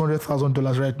give you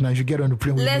 $200,000 right now if you get on the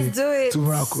plane with me. Let's do it. To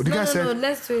Morocco. The guy said,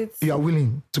 let's do it. You are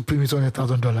willing to pay me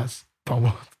 $200,000 per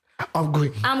month. I'm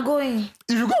going.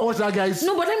 If you go watch that guy's...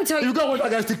 No, but let me tell you. If you go watch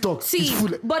that guy's TikTok, see, it's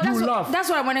full. But that's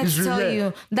what I wanted to tell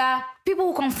you. That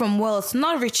people who come from wealth,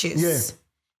 not riches,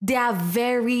 they are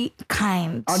very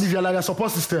kind. And if you're like a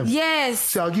support system, yes.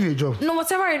 See, I'll give you a job. No,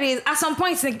 whatever it is, at some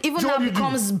point, like, even that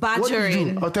becomes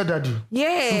badgering. What do? I'll tell daddy.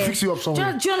 Yeah. To fix you up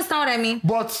somewhere. Do you understand what I mean?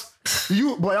 But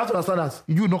you have to understand that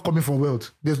you not coming from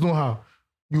wealth. There's no how.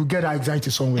 You get that anxiety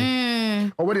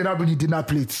somewhere. Or when they not bring you dinner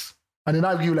plates. And then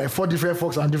I give you like 4 different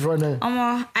forks and different...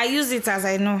 I use it as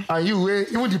I know. And you,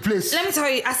 even the place. Let me tell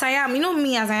you, as I am, you know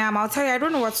me as I am, I'll tell you, I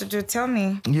don't know what to do. Tell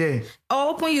me. Yeah. Or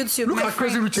open YouTube. Look at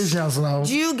Crazy Rich Asians now.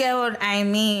 Do you get what I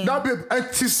mean? That babe,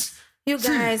 you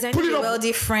guys, I need a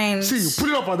wealthy friend. See,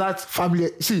 put it up on that family.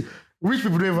 See, rich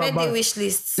people don't even have wish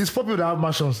lists. It's poor people that have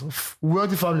mansions.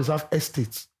 Wealthy families have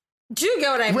estates. Do you get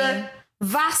what I mean?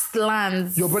 Vast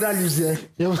lands. Your brother lives there.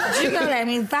 Do you get what I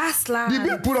mean? Vast lands. The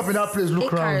babe put up in that place,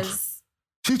 look around.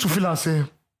 She to feel and say,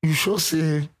 you should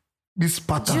say this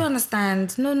pattern. Do you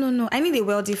understand? No. I need a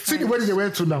wealthy friend. See the wedding they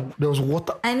went to now. There was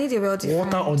water. I need a wealthy friend.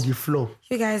 Water on the floor.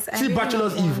 You guys, see really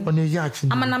Bachelor's Eve on a yacht.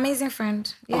 I'm an amazing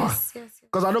friend. Yes.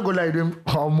 Because I don't go like them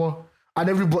and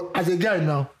everybody, as a guy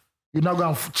now, you now go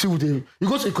and chill with you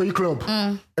go to a Ikoyi club.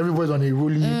 Everybody's on a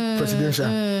rolling presidential.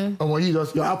 And when you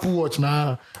just your Apple Watch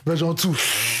now, version 2.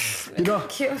 You know,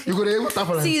 you go there, what's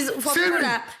happening?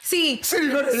 See, Siri,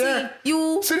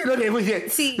 not even here.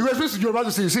 See, you were supposed to be about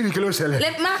to say, Siri,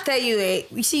 let me tell you,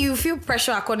 you see, you feel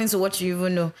pressure according to what you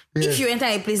even know. If you enter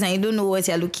a place and you don't know what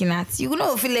you're looking at, you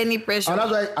don't feel any pressure. And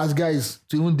that's why, as guys,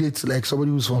 to even date like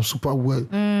somebody who's from super well,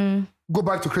 go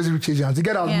back to Crazy Rich Asians. The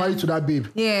guy that was married to that babe.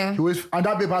 Yeah. And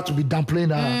that babe had to be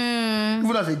downplaying her.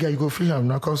 Even as a guy, you go feel him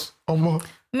now, because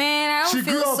man, I don't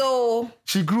feel so.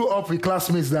 She grew up with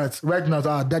classmates that right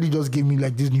now, daddy just gave me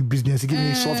like this new business. He gave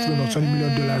me a soft loan of $20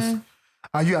 million.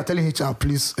 And you are telling HR,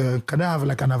 please, can I have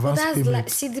like an advance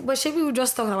payment? But Shebi will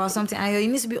just talk about something. You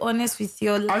need to be honest with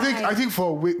your life. I think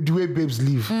for the way babes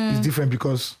live is different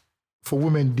because for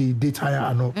women, they date higher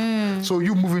and up. So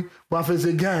you moving, but as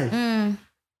a guy,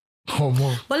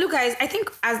 But look, guys, I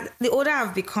think as the older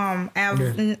I've become, I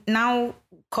have now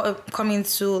come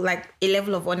into like a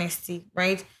level of honesty,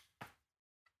 right?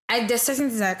 There's certain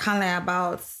things I can't lie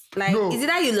about. Like, is it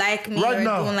that you like me or you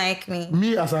don't like me?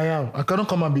 Me as I am, I cannot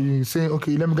come and be saying,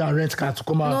 okay, let me go and rent car to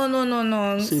come out.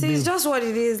 No. See, it's just what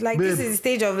it is. Like, this is the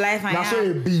stage of life I am. That's what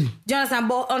it be. Do you understand?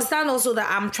 But understand also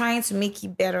that I'm trying to make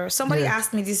it better. Somebody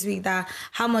asked me this week that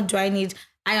how much do I need?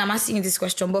 I am asking you this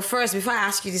question. But first, before I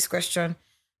ask you this question,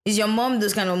 is your mom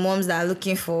those kind of moms that are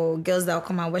looking for girls that will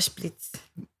come and wash plates?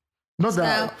 Not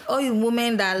that. All you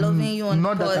women that are loving you on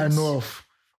not the that I know of.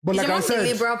 But like I said, a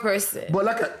liberal person.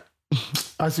 But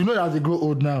as you know, as they grow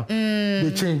old now,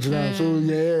 they change now. So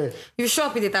you show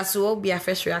up with it as what will be your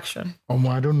first reaction?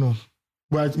 I don't know.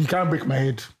 But you can't break my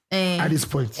head at this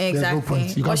point. Exactly. There's no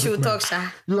point. You can't she will talk, Sha.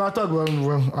 You can talk. Well,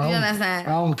 you understand?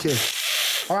 I don't care.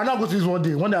 I'm not going to this one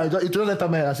day. One day it just enter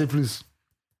my head. I say, please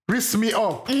Grease me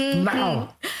up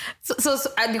now. So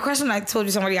the question I told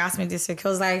you, somebody asked me this week, I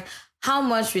was like, how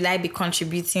much will I be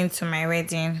contributing to my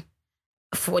wedding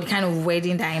for the kind of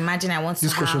wedding that I imagine I want to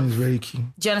have? This question is very key.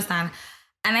 Do you understand?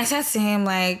 And I said to him,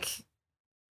 like,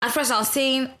 at first I was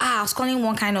saying, I was calling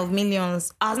one kind of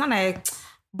millions. I was not like,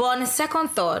 but on a second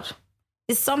thought,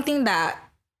 it's something that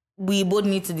we both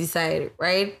need to decide,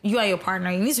 right? You and your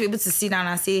partner, you need to be able to sit down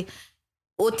and say,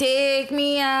 oh, take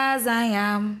me as I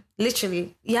am.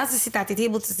 Literally, you have to sit at the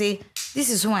table to say, this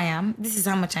is who I am. This is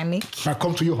how much I make. I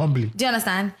come to you humbly. Do you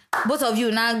understand? Both of you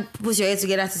now put your head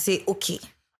together to say, okay,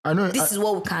 I know this is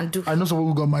what we can do. I know someone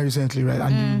who got married recently, right?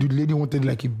 And the lady wanted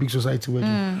like a big society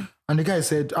wedding. And the guy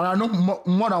said, and I know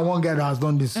more than one guy that has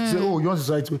done this. He said, oh, you want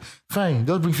society wedding? Fine,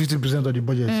 just bring 50% of the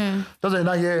budget. Just like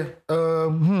that here,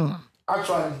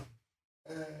 actually,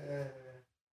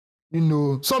 you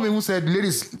know, some even said,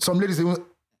 some ladies even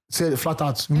said flat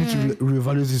out, we need to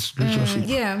reevaluate this relationship.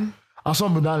 Yeah. And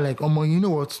some people are like, you know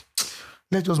what?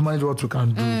 Let's just manage what we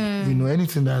can do. You know,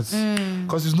 anything that's...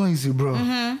 Because it's not easy, bro.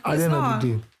 At the end of the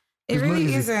day. It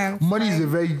really isn't. Money is a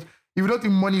very... If you don't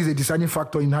think money is a deciding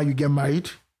factor in how you get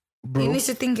married, bro... You need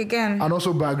to think again. And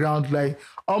also background, like...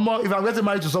 if I'm getting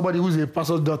married to somebody who's a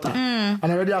pastor's daughter, and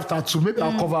I already have tattoo, maybe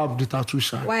I'll cover up the tattoo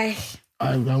shot. Why?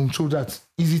 I'm told that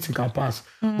easy thing can pass.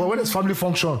 But when it's family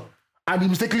function, and you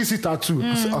mistakenly see tattoo,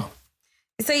 I say,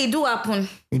 So it do happen.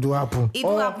 It do happen. It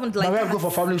do happen like my that. wife go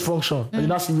for family function, and you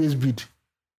not see waist bead.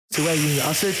 So where you?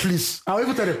 I say, please. I'll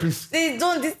even tell her, please. Please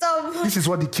don't disturb. This is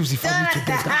what keeps the family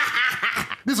together.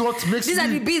 This is what makes These are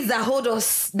the beads that hold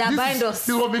us, that bind us.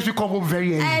 This is what makes me come home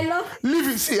very early. I love it. Leave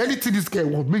it. See, anything this guy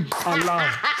want me,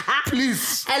 allow.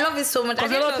 Please. I love it so much. Because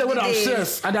they don't tell when I'm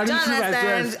stressed, and I didn't feel my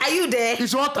stress. Are you there?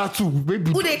 It's one tattoo,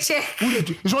 baby. Who they check?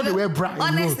 It's what they wear bra.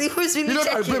 Honestly, who's really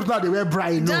checking? checking? Babes now they wear bra.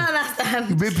 Don't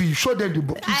understand. Baby, show them the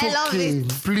book. I love it.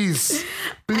 Please.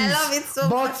 I love it so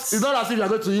but much. It's not as if you're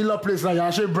going to in-law place now,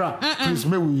 you're showing bra. Please,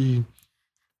 maybe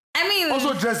I mean,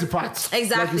 also dress the part. Exactly.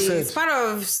 Like you said. It's part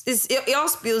of it all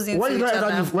spills into when each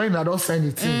other. When I don't sign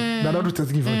it, I don't do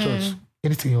testing for church.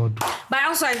 Anything you want to do. But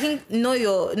also, I think know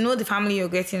the family you're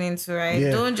getting into, right?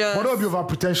 Yeah. Don't just... But don't be over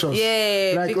pretentious.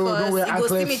 Yeah, like, because don't wear it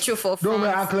goes anklets. see me through for front. Don't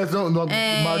wear anklets.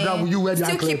 Madam, will you wear the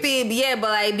still anklets? keep it, yeah, but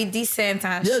like be decent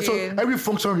and yeah, shit. so every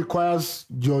function requires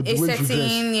the way you dress.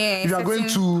 If you are going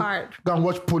to go and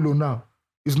watch polo now,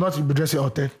 it's not you be dressing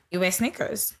hotel. You wear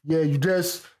sneakers. Yeah, you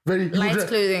dress very light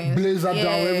clothing, blazer down,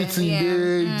 everything.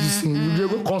 This thing. You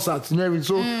go concerts and everything.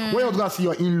 So when you're gonna see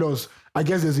your in-laws, I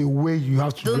guess there's a way you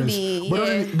have to dress. But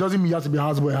it doesn't mean you have to be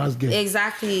houseboy or housegirl.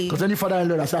 Exactly. Because any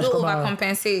father-in-law that says don't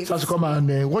overcompensate. Starts to come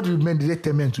and what do men they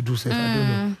tell men to do? Seth? I don't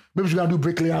know. Maybe you can do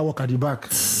bricklayer work at the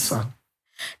back. Son.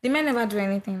 The men never do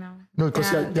anything now. No,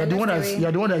 because you're the one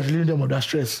that's relieving them of that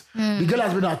stress. The girl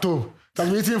has been at home. Has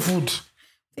been eating food.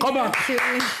 Come back.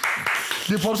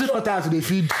 The popsy not tired to the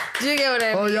feed. Do you get what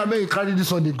I mean? Oh yeah, maybe carry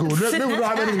this on the go. Maybe we don't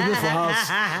have anything for house.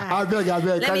 I beg.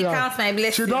 Let me count my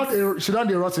blessings. She don't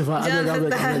the rot if I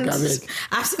beg.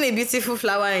 I've seen a beautiful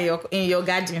flower in your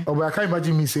garden. Oh, but I can't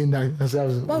imagine me saying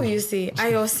that. What will you say?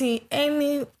 I see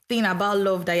anything about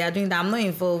love that you're doing that I'm not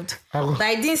involved. But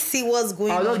I didn't see what's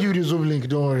going on. I'll just give you the Zoom link,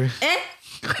 don't worry.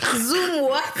 Zoom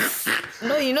what?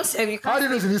 No, you know, sir, you can't. How do you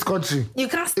know it's in this country? You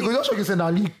can't speak. You could just show you say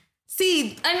Nali.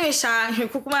 See, anyway, Sha, you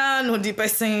know the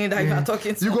person that you are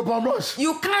talking to. You go palm rush.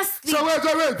 You can't speak. So wait,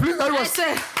 please, everyone.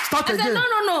 Start again.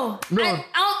 No.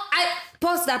 I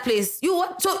paused that place. You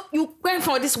what? So you went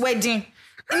for this wedding.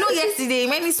 You know, yesterday,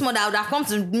 many small that would have come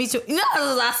to meet you. You know,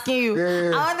 I was asking you.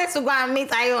 Yeah. I wanted to go and meet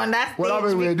you on that stage. What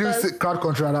happened? We were doing crowd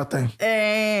control at that time.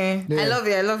 I love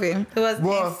it. It was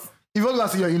nice. If you want to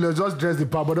see your in-laws, just dress the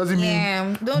part, but doesn't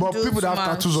mean. But people that have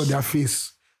tattoos on their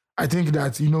face, I think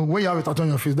that, when you have a tattoo on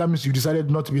your face, that means you decided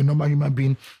not to be a normal human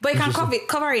being. But you can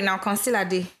cover it now, concealer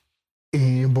day.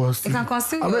 But you can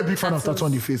conceal. I'm not a big fan of tattoo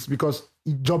on the face because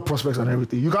job prospects and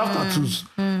everything. You can have tattoos.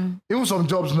 Even some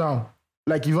jobs now,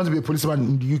 like if you want to be a policeman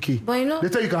in the UK, but they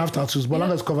tell you can have tattoos, but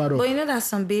long as covered up. But you know that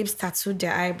some babes tattooed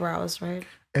their eyebrows, right?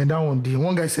 And that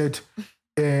one guy said,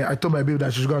 I told my babe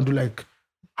that she's going to do like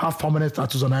half permanent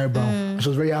tattoos on her eyebrow. And she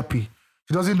was very happy.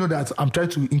 She doesn't know that I'm trying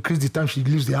to increase the time she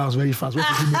leaves the house very fast. When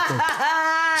she makeup.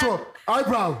 So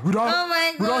eyebrow, we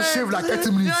don't shave like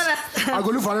 30 minutes. I go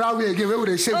look for another way again. Where would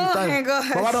they shave the time? My God.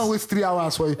 But why don't waste 3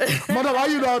 hours for you? Madam, are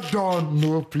you not done?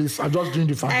 No, please. I'm just doing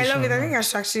the foundation. I love it. I think I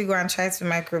should actually go and try to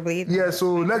microblade. Yeah,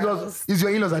 so let's just. It's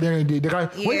your in-laws at the end of the day. They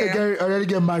can, when you already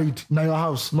get married, now your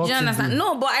house. Not do you understand?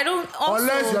 No, but I don't. Also,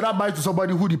 unless you're not married to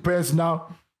somebody who the parents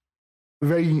now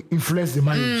very influence the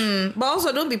marriage. But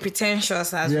also don't be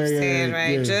pretentious, as we said,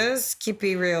 right? Yeah. Just keep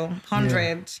it real.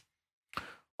 100.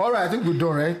 All right, I think we're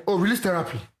done, right? Oh, release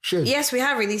therapy. Shit. Yes, we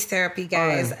have release therapy,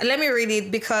 guys. Right. Let me read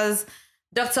it because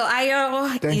Dr.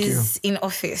 Ayo is in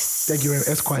office. Thank you,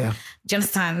 Esquire. Do you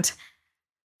understand?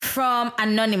 From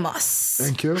Anonymous.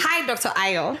 Thank you. Hi, Dr.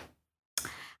 Ayo.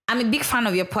 I'm a big fan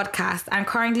of your podcast. I'm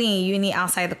currently in uni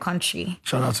outside the country.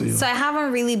 Shout out to you. So I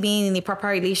haven't really been in a proper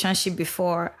relationship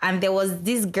before. And there was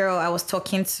this girl I was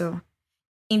talking to.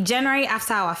 In January,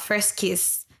 after our first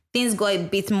kiss, things got a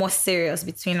bit more serious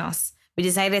between us. We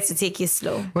decided to take it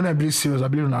slow. When I believe serious, I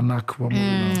believe in a knack. Do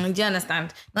you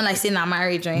understand? Not like saying I'm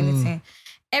married or anything.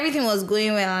 Everything was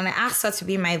going well and I asked her to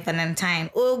be my Valentine.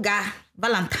 Oh, God,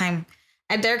 Valentine.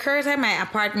 I decorated my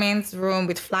apartment room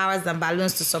with flowers and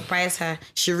balloons to surprise her.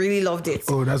 She really loved it.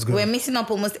 Oh, that's good. We're meeting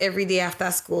up almost every day after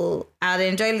school. I'd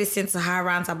enjoy listening to her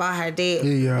rant about her day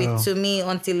to me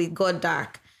until it got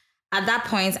dark. At that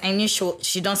point, I knew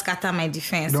she don't scatter my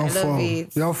defense. Don't I love fall.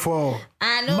 it. Don't fall.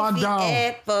 I know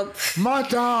Madam.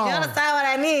 Madam. You understand what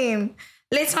I mean?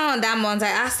 Later on that month, I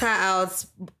asked her out,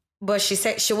 but she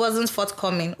said she wasn't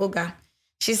forthcoming. Oga.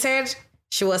 She said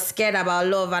she was scared about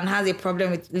love and has a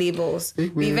problem with labels.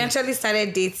 We eventually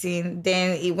started dating.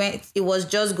 Then it was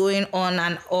just going on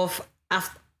and off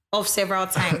several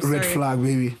times. Red flag,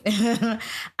 baby.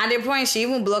 At the point, she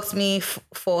even blocked me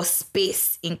for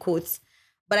space, in quotes.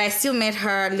 But I still met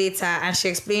her later and she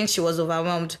explained she was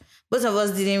overwhelmed. Both of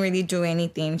us didn't really do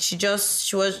anything. She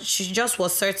just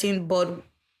was certain but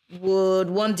would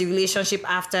want the relationship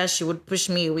after she would push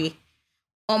me away.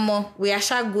 We are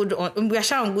on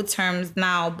good terms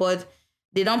now, but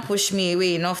they don't push me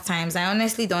away enough times. I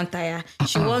honestly don't tire.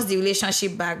 She wants the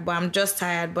relationship back, but I'm just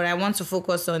tired. But I want to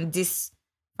focus on this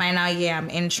final year I'm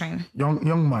entering.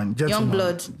 Young man, gentleman. Young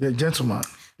blood. Yeah, gentleman.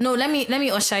 No, let me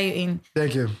usher you in.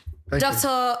 Thank you.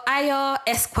 Dr. Ayo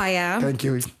Esquire. Thank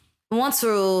you. I want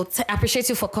to appreciate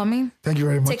you for coming. Thank you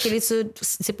very much. Take a little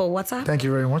sip of water. Thank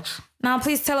you very much. Now,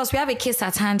 please tell us, we have a case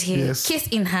at hand here. Yes. Case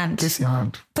in hand. Case in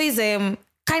hand. Please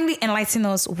kindly enlighten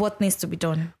us what needs to be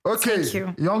done. Okay. Thank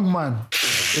you. Young man,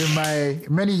 in my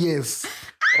many years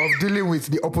of dealing with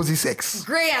the opposite sex.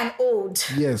 Grey and old.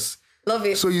 Yes. Love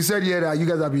it. So you said here that you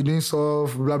guys have been doing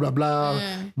stuff, blah, blah, blah,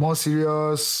 more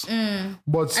serious.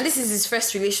 But and this is his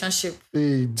first relationship.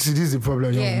 Hey, see, this is the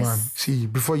problem, young man. See,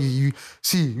 before you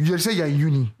say you're in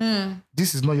uni.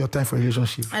 This is not your time for a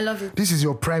relationship. I love it. This is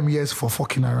your prime years for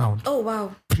fucking around. Oh,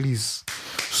 wow. Please.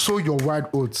 Sow your wild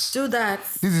oats. Do that.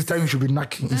 This is the time you should be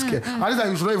knacking. Scared. And this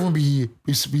time you should not even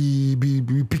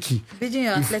be picky. Building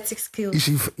your athletic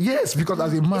skills. Yes, because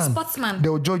as a man, sportsman, they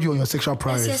will judge you on your sexual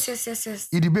prowess. Yes.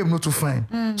 If the babe not too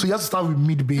fine. So you have to start with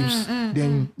mid babes.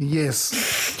 Then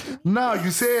yes. Now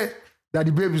you say that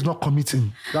the babe is not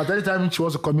committing. That every time she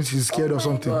wants to commit, she's scared or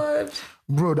something. God.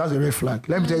 Bro, that's a red flag.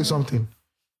 Let me tell you something.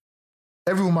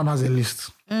 Every woman has a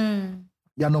list.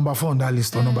 You're number 4 on that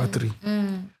list or number 3.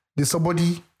 There's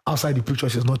somebody outside the picture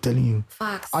she's not telling you.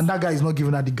 Facts. And that guy is not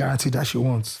giving her the guarantee that she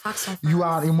wants. Facts. You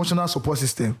are an emotional support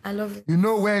system. I love it. You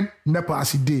know when NEPA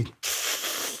has a day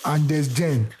and there's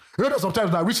gen. You know that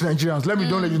sometimes now rich Nigerians,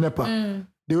 don't let you NEPA.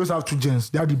 They always have 2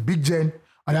 gens. They have the big gen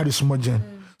and they have the small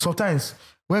gen. Sometimes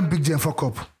when big gen fuck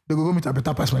up, they go meet a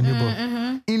better past my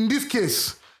neighbor. In this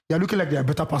case, you're looking like they're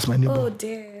better past my neighbor. Oh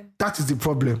dear. That is the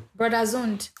problem. Brother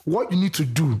zoned. What you need to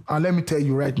do, and let me tell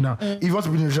you right now, if you want to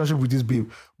be in a relationship with this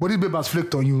babe, but this babe has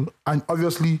flaked on you, and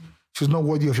obviously she's not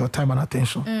worthy of your time and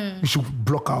attention, you should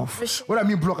block her off. What I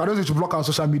mean block, I don't say you should block her on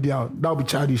social media. That would be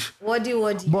childish. What?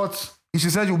 But if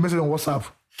she says you message on WhatsApp,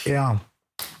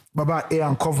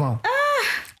 Baba, cover.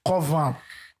 Cover.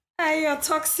 You're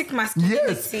toxic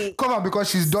masculinity. Yes, cover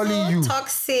because she's dulling you.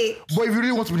 Toxic. But if you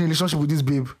really want to be in a relationship with this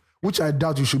babe, which I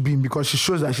doubt you should be in because she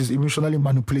shows that she's emotionally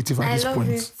manipulative at this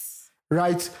point. It.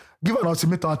 Right? Give her an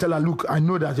ultimatum and tell her, look, I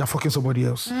know that you're fucking somebody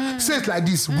else. Say it like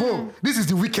this, bro. This is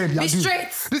the weekend. Be straight.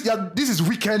 This is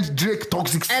weekend Drake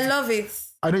toxic. I love it.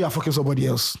 I know you're fucking somebody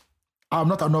else. I'm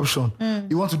not an option.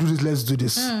 You want to do this, let's do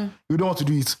this. You don't want to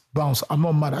do it, bounce. I'm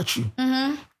not mad at you.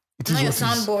 It is not your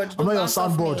soundboard. I'm not your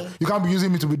soundboard. Me. You can't be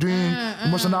using me to be doing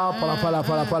emotional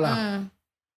pala.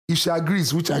 If she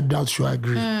agrees, which I doubt she'll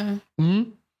agree,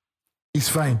 it's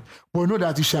fine. But know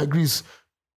that if she agrees,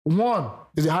 1,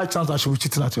 there's a high chance that she'll be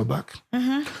cheating at your back.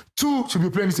 2, she'll be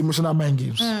playing these emotional mind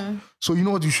games. So you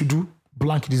know what you should do?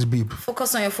 Blank this babe.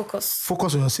 Focus on your focus.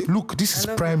 Focus on yourself. Look, this is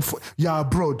prime. You're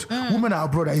abroad. Women are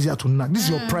abroad are easier to knock. This is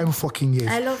your prime fucking years.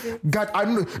 I love it. God, I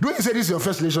don't know. Don't you say this is your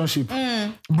first relationship?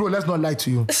 Bro, let's not lie to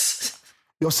you.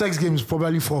 Your sex game is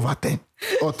probably 4/10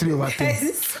 or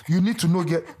 3/10. You need to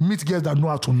meet girls that know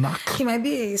how to knock. He might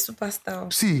be a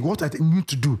superstar. See, what I need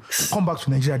to do, come back to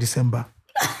Nigeria December.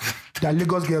 There are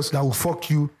Lagos girls that will fuck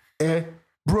you.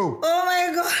 Bro. Oh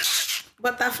my gosh.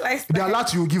 Butterflies. The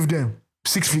alert you give them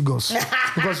 6 figures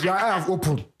because your eye have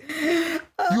opened.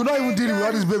 You're not even dealing with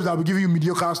all these babes that will give you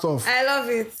mediocre stuff. I love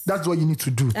it. That's what you need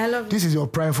to do. I love it. This is your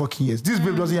prime fucking years. This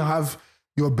babe doesn't have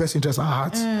your best interest at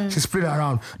heart. She's playing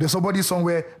around. There's somebody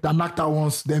somewhere that knocked her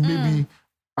once, then maybe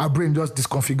her brain just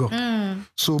disconfigure.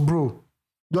 So, bro,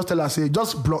 just tell her, say,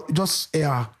 just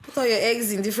air. Put all your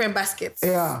eggs in different baskets.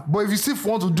 Yeah. But if you still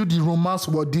want to do the romance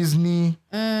Walt Disney,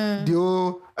 the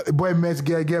old boy met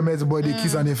girl met boy, they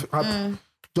kiss and they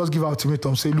just give her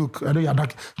ultimatum. Say, look, I know you're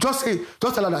knocking. Just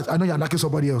tell her that I know you're knocking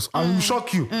somebody else. I will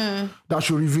shock you. That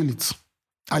she'll reveal it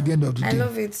at the end of the day. I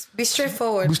love it. Be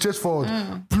straightforward.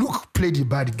 Look, play the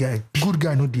bad guy. Good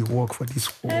guy know the work for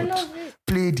this world. I love it.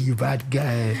 Play the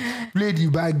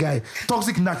bad guy.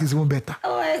 Toxic knock is even better.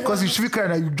 Oh my God. Because if you cry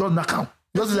now, you just knock out.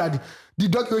 Just like the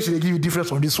doctor should give you difference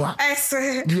from this one. I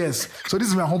swear. Yes. So this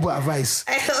is my humble advice.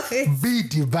 I love it. Be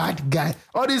the bad guy.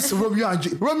 All this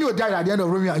Romeo died at the end of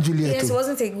Romeo and Juliet. Yes, it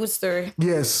wasn't a good story.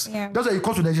 Yes. Yeah. That's why you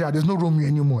come to Nigeria. There's no Romeo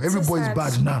anymore. Every boy is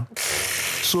bad now.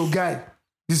 So, guy,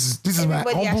 this is my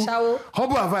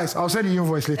humble advice. I'll send you your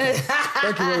invoice later.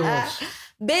 Thank you very much.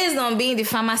 Based on being the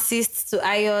pharmacist to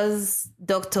Ayo's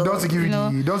doctor. Don't give you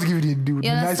the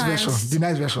nice version. The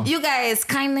nice version. You guys,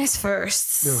 kindness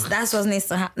first. Yeah. That's what needs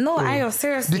to happen. No, Ayo,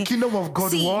 seriously. The kingdom of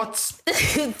God, what? Stop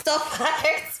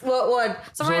it. What?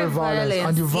 Sorry, violence.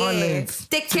 And the violence.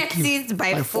 Take it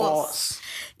by force.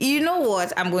 You know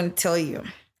what I'm going to tell you?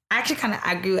 I actually kind of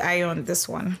agree with Ayo on this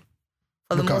one.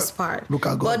 For the most part. Look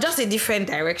at God. But just a different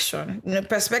direction.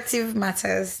 Perspective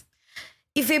matters.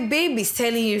 If a baby is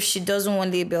telling you she doesn't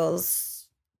want labels,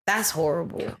 that's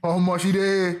horrible. Oh, my, she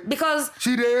did. Because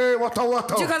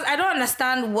I don't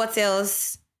understand what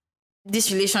else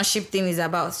this relationship thing is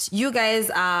about. You guys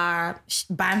are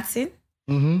banting.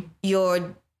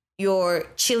 You're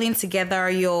chilling together.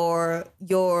 You're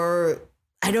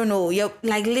I don't know. You're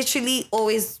like literally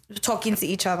always talking to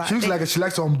each other. She looks like she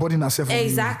likes to unburden herself.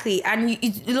 Exactly. And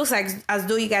it looks like as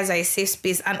though you guys are a safe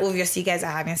space and obviously you guys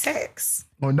are having sex.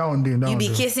 Oh, you be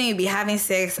kissing, you be having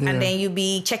sex, and then you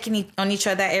be checking on each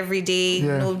other every day,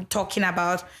 talking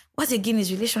about what again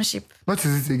is relationship. What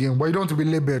is it again? But you don't want to be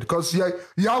labeled because you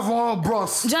have one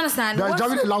bros. Do you understand? They're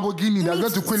driving a Lamborghini, they're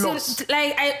going to quit us.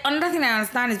 Another thing I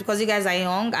understand is because you guys are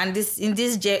young and in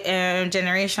this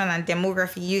generation and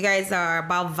demography, you guys are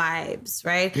about vibes,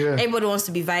 right? Yeah. Everybody wants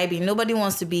to be vibing. Nobody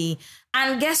wants to be.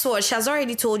 And guess what? She has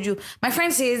already told you. My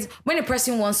friend says when a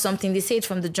person wants something, they say it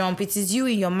from the jump. It is you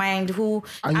in your mind who,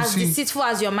 deceitful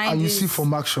as your mind is. And you see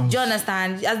from actions. Do you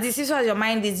understand? As deceitful as your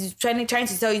mind is trying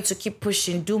to tell you to keep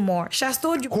pushing, do more. She has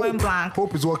told you point blank.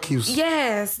 Hope is what kills.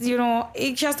 Yes.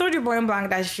 She has told you point blank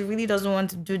that she really doesn't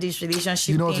want to do this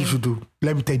relationship. You know what you should do?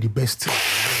 Let me tell you the best.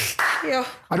 Yeah.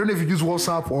 I don't know if you use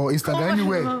WhatsApp or Instagram.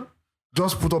 Anyway,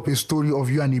 just put up a story of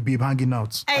you and a babe hanging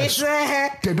out. I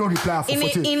swear. They don't reply for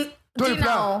 14. Don't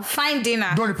reply. Find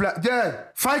dinner. Don't reply. Yeah.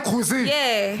 Find cuisine.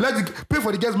 Yeah. Pay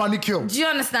for the girl's manicure. Do you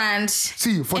understand?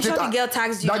 See, for the girl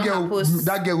tags you on her post.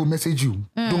 That girl will message you.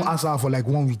 Don't answer her for like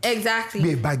 1 week. Exactly.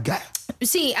 Be a bad guy.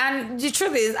 See, and the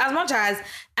truth is, as much as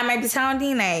I might be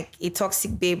sounding like a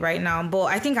toxic babe right now, but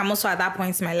I think I'm also at that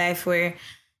point in my life where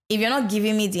if you're not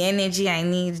giving me the energy I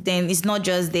need, then it's not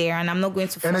just there and I'm not going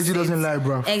to force Energy doesn't lie,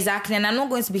 bro. Exactly. And I'm not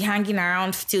going to be hanging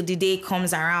around till the day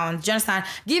comes around. Do you understand?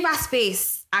 Give her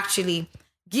space, actually.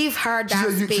 Give her that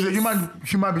space. She's a human being.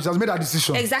 She has made that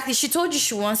decision. Exactly. She told you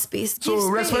she wants space. So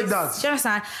respect that. Do you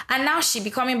understand? And now she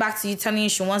be coming back to you telling you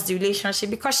she wants the relationship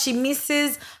because she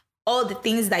misses all the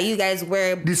things that you guys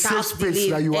were the safe space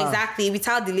that you are. Exactly,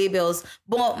 without the labels.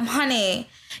 But honey,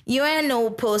 you ain't no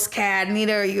postcard,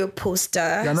 neither are you a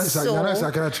poster. You're not a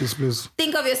psychiatrist, please.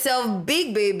 Think of yourself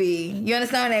big, baby. You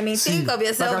understand what I mean? See, think of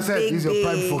yourself like I said, big, this is your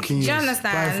prime fucking years. Do you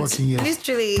understand? Prime fucking years.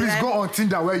 Literally. Please go on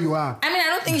Tinder where you are. I mean, I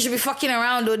don't think you should be fucking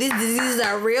around though. These diseases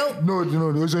are real.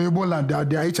 No, those are your land.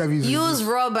 They are HIV. Use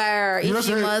rubber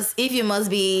if you must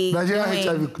be.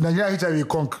 Nigeria HIV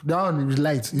conk. That one is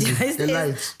light.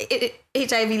 Light.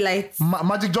 HIV light.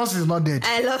 Magic Johnson is not dead.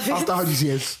 I love it. After all these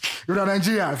years. You're in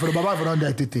Nigeria for the Baba for not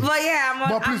dead. But yeah,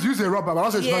 but please use a rubber.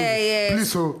 But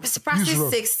please,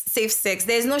 practice safe sex.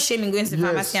 There's no shame in going to the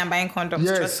pharmacy and buying condoms.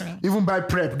 Trust me. Even buy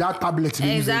PrEP, that tablet.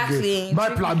 Exactly. Buy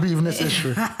Plan B if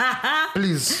necessary.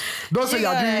 Please. Don't say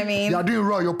you're doing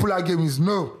raw. Your pull-out game is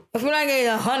no. Your pull-out game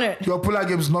is 100. Your pull-out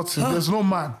game is nothing. There's no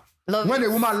man. When a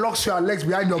woman locks your legs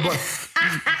behind your butt,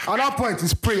 at that point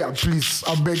it's prayer. Please,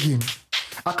 I'm begging.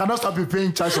 I cannot stop you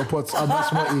paying child support at my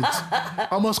small age.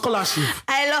 I'm on scholarship.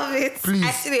 I love it. Please.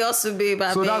 Actually, also, babe.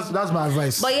 So that's my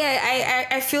advice. But yeah,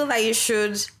 I feel like you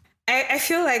should. I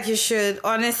feel like you should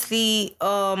honestly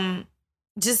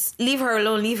just leave her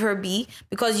alone, leave her be,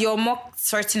 because you're more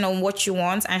certain on what you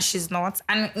want and she's not.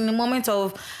 And in the moment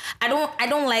of, I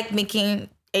don't like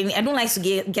to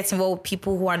get involved with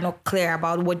people who are not clear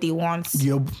about what they want.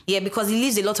 Yep. Yeah, because it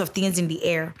leaves a lot of things in the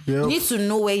air. Yep. You need to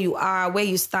know where you are, where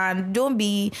you stand. Don't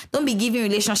be giving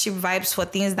relationship vibes for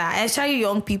things that, especially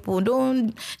young people,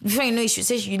 don't, before you know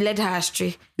it, you led her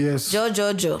astray. Yes. Joe.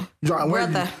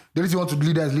 Brother. The reason you want to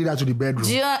lead her to the bedroom.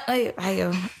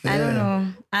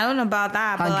 I don't know about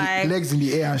that, but like legs in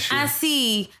the air and shit. And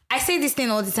see, I say this thing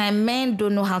all the time. Men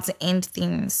don't know how to end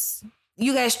things.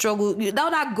 You guys struggle.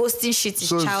 That ghosting shit is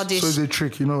childish. So it's a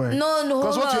trick, you know, right? No.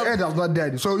 Because what you end has not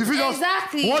died. So if you just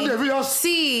one day, if you just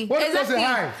see, what exactly. Say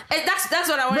hi. That's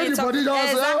what I want to talk about.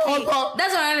 Exactly.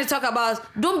 That's what I want to talk about.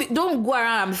 Don't go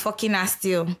around and be fucking ass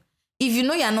still. If you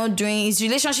know you're not doing his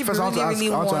relationship, first, I want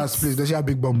to ask, please, does she have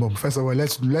big bum? First of all,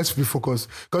 let's be focused.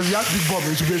 Because you have big bum,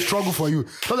 it should be a struggle for you.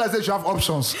 So I said you have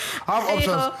options. Have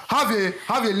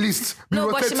a list.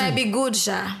 But she might be good,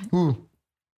 Sha. Who?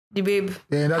 The babe.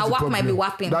 Yeah, that's her whack might be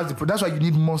whapping. That's why you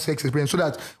need more sex experience, so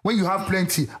that when you have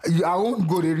plenty, I won't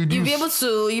go to reduce. You'll be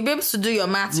able to do your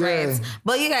maths, right?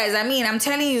 But you guys, I mean, I'm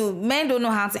telling you, men don't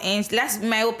know how to end. That's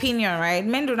my opinion, right?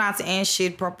 Men don't know how to end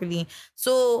shit properly.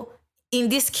 So in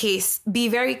this case, be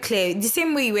very clear. The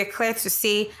same way you were clear to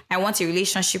say, I want a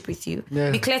relationship with you.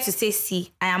 Yeah. Be clear to say,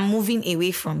 see, I am moving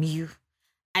away from you.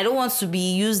 I don't want to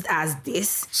be used as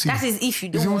this. See, that is if you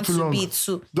don't want to be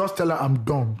too. Just tell her I'm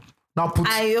done. Now put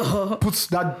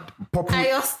that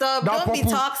purple. Stop. Don't be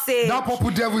toxic. That purple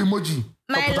devil emoji.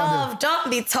 My love,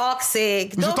 don't be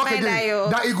toxic. Don't mind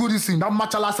that ego this thing. That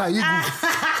machalasa ego.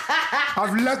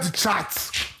 I've left the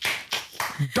chat.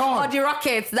 Done. Or the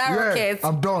rockets. Rockets.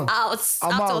 I'm done. Out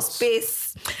of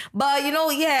space. But you know,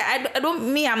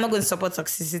 I'm not going to support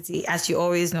toxicity, as you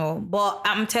always know. But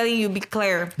I'm telling you, be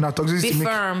clear. Now toxicity. Be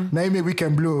firm. Now maybe we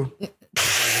can blow.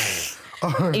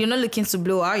 You're not looking to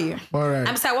blow, are you? All right.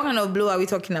 I'm sorry, what kind of blow are we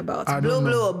talking about?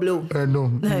 Blow or blow?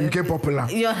 No, you get popular.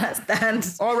 You understand?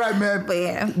 All right, man. But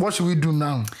yeah. What should we do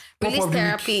now? Release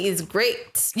therapy is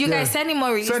great. You guys send him more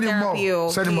release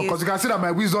therapy. Send him more, because you can see that my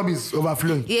wisdom is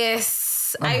overflowing.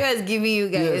 Yes. I was giving you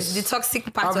guys the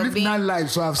toxic part of being 9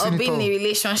 lives, so I've seen it all. In a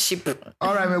relationship.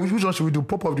 All right, man. Which one should we do?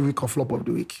 Pop of the week or flop of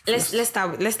the week? Let's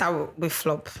start with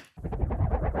flop.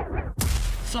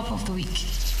 Flop of the week.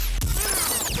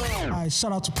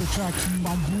 Shout out to Petraki,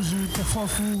 Bambuzu,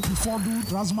 Kefofu, Bifodu,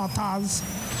 Razmataz.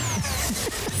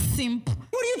 Simp.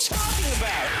 What are you talking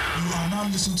about? You are now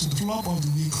listening to the flop of the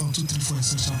week on 234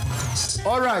 Essential Podcast.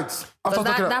 All right. After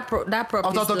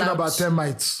talking about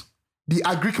termites, the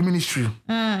Agric ministry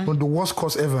on the worst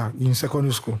course ever in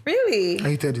secondary school. Really? I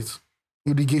hated it.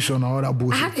 Irrigation and all that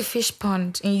bullshit. I had a fish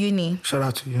pond in uni. Shout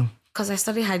out to you. Because I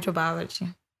studied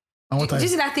hydrobiology. Did you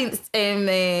see that thing?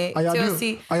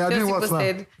 Are you doing what now?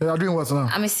 You are doing what now?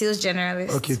 I'm a sales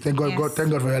generalist. Okay, thank God.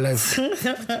 Thank God for your life.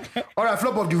 All right,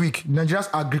 flop of the week. Nigeria's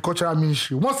agricultural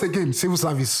ministry. Once again, civil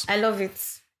service. I love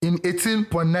it. In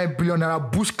 18.9 billion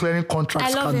naira bush clearing contract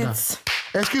scandal. I love it.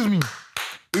 Excuse me.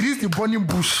 It is the burning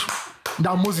bush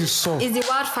that Moses saw. It's the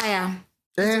wildfire.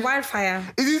 It's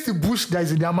wildfire. Is it the bush that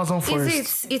is in the Amazon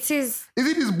forest? It is. Is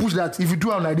it this bush that if you do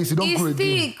it like this, it don't grow again?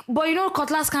 It's thick, but you know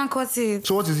cutlass can't cut it.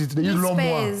 So what is it? They use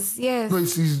lawnmower. Yes.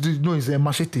 No, it's a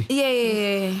machete.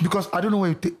 Yeah. Because I don't know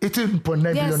where 18.9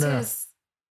 billion naira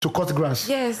to cut grass.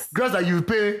 Yes. Grass that you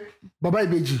pay Baba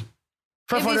Ibeji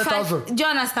 500,000. Do you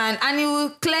understand? And he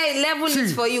will level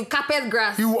it for you, carpet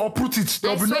grass. He will uproot it.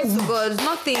 I swear to God,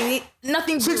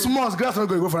 nothing. 6 months, grass not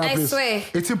going to go for that place. I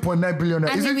swear. 18.9 billion.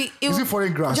 Is it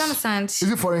foreign grass? Do you understand?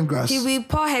 Is it foreign grass? He will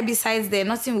pour herbicides there,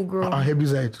 nothing will grow.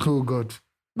 Herbicide. Oh God.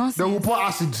 Nonsense. They will pour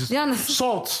acids. Do you understand?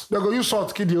 Salt. They're going to use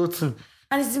salt, kill the whole thing.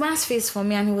 And it's the man's face for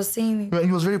me, and he was saying it. Yeah,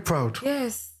 he was very proud.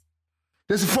 Yes.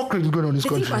 There's a fuckery going on in this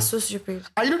country. They think we're so stupid.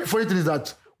 And you know the funny thing is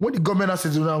that when the government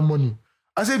says they don't have money,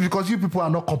 I say because you people are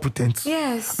not competent.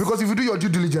 Yes. Because if you do your due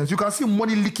diligence, you can see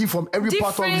money leaking from every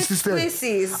part of the system.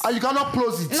 Places. And you cannot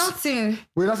close it. Nothing.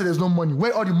 When I say there's no money,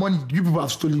 where all the money you people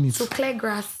have stolen it? To clear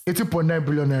grass. 18.9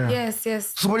 billion naira.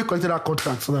 Yes. Somebody collected that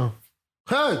contract now.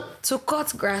 Hey! To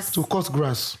cut grass.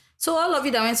 So all of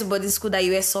you that went to body school that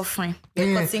you were suffering,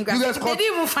 you're cutting grass. They didn't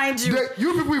even find you.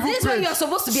 You people even paid. This is what you're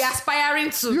supposed to be aspiring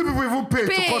to. You people even paid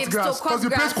to cut grass. Because you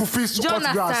paid school fees to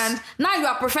cut grass. Now you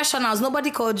are professionals.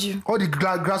 Nobody called you. All the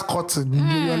grass cutting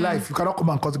in your life, you cannot come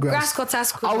and cut grass. Grass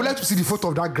cutters. I would like to see the photo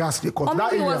of that grass they cut.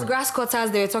 Maybe it was grass cutters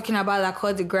they were talking about that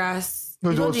cut the grass. No,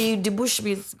 you know the bush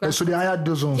beats. So they hired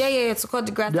those ones. Yeah, to cut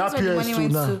the grass. That's where the money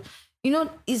went to. You know,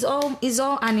 it's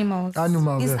all animals.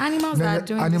 Animals. It's animals that are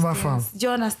doing Animal these Farm. things. Do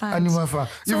you understand? Animal Farm.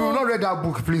 If you've not read that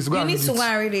book, please go and read it. You need to go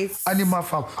and read it. Animal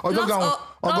Farm. Or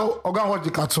go and watch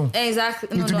the cartoon.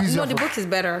 Exactly. No, the book is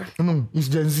better. No, it's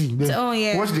Gen Z.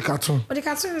 Yeah. Watch the cartoon. But the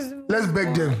cartoon is... Let's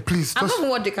beg them, please. I'm not going to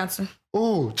watch the cartoon.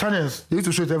 Oh, channels. They need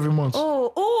to show it every month.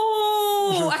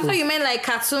 I thought you meant like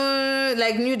cartoon,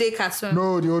 like New Day cartoon.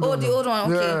 No, the old one. Oh, the old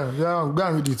one, okay. Yeah, go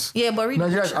and read it. Yeah, but read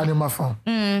Nigeria is Animal Farm.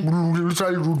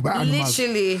 Literally ruled by animals.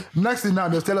 Literally. Next thing now,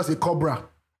 they'll tell us a cobra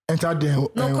entered there.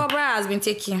 No, cobra has been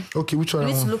taken. Okay, which one?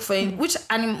 We need to look for it. Which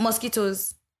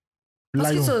mosquitoes?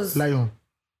 Mosquitoes. Lion.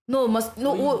 No,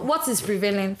 what is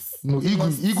prevalent? No, eagle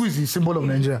is the symbol of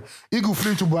Nigeria. Eagle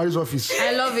flew into Buhari's office.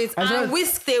 I love it. And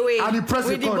whisked away. And he pressed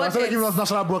the call. I started giving us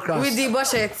national broadcast. With the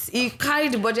budget. He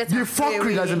carried the budget. The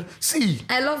fuckery. See.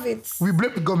 I love it. We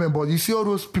blame the government, but you see all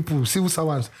those people, civil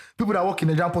servants, people that work in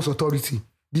the Nigerian Post Authority,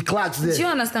 the clerks there. Do you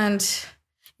understand?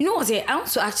 You know what? I want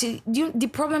to actually... the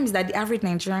problem is that the average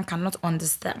Nigerian cannot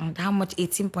understand how much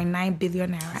 18.9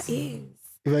 billion naira is.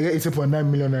 If I get 18.9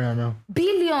 million naira now.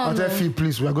 Billion. I'll tell you,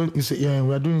 please, we are doing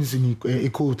this in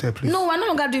Eco Hotel, please. No, we're no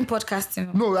longer doing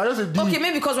podcasting. No, I just said... Okay,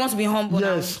 maybe because we want to be humble.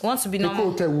 Yes. Now. We want to be normal.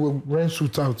 Eco Hotel will rent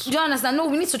suit out. Do you understand? No,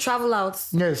 we need to travel out.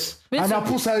 Yes. And I'll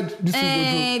put aside this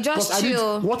thing. Just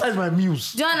chill. Water is my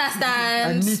muse. Do you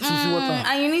understand? I need to see water.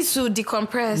 And you need to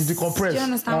decompress. Do you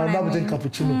understand what I never mean? drink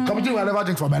cappuccino. Cappuccino I never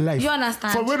drink for my life. You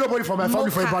understand? For where nobody from my family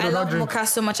for I love drink. mocha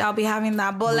so much. I'll be having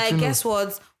that. But like, guess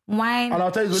what? Wine, and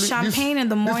I'll tell you, champagne in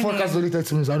the morning. This podcast is only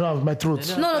 30 minutes. I don't have my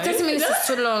throat. No, 30 minutes is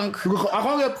too long. I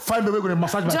can't find the way to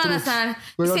massage my throat. Do you understand?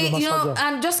 See,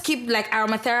 and just keep like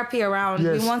aromatherapy around.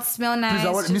 Yes. We want to smell nice. Please,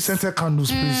 I want need scented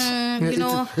candles, please.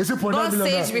 Don't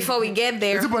stage before we get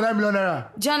there. 18.9 million naira.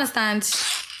 Do you understand?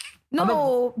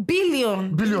 No,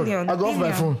 billion. I go off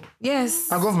my phone. Yes.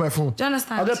 I go off my phone. Do you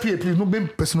understand? I get PA, please. No, being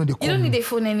personal. You don't need a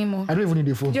phone anymore. I don't even need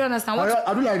a phone. Do you understand?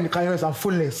 I do like kindness. I'm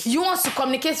phoneless. You want to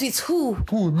communicate with who?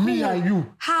 Who? Me and you.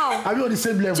 How? Are we on the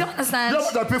same level? Do you understand? Do you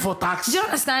know what I pay for tax? Do you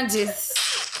understand this?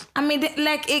 I mean,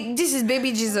 this is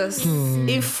baby Jesus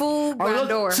in full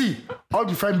grandeur. See, all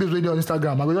the fine babes on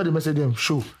Instagram, I go just message them,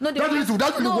 show. No,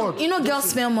 you know girls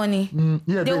smell money.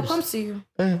 Yeah, they will come to you.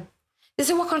 They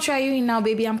say, what country are you in now,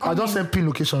 baby? I'm coming. I just send pin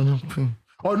location.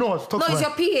 Oh, no, it's your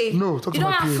PA. No, talk to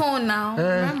my PA. You don't have phone now,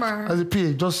 remember? As a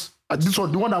PA, just, this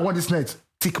one, the one that want this night,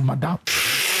 tick, madam.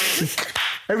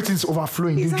 Everything's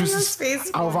overflowing. The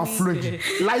juices are overflowing.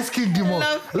 Light skin demon.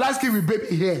 Light skin with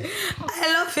baby hair.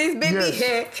 I love his baby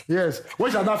hair. Yes.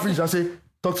 When she's not finished, I say,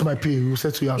 talk to my PA. You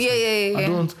say to your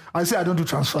husband. I don't do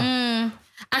transfer.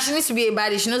 And she needs to be a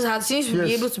baddie. She needs to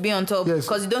be able to be on top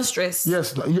because you don't stress.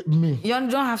 Yes, me. You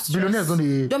don't have to stress.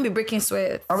 Billionaires don't be breaking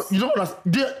sweat. You don't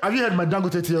understand. Have you heard my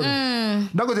Dangote theory?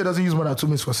 Dangote doesn't use more than 2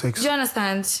 minutes for sex. Do you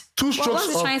understand? What's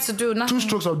he trying to do? Nothing. 2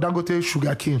 strokes of Dangote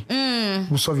sugar cane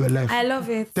will solve your life. I love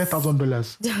it.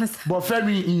 $10,000. But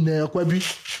Femi in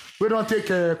Kwebi, we don't take.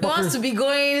 He wants to be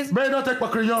going. We don't take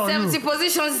 70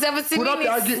 positions, 70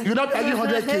 minutes. You don't argue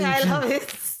 100K. I love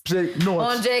it. Say, no,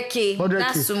 100K.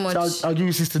 That's too much. So I'll give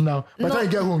you 60 now. By the time you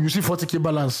get home, you see 40K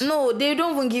balance. No, they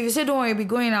don't even give you. Say, don't worry, be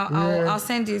going out. I'll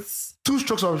send it. 2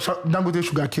 strokes of Dangote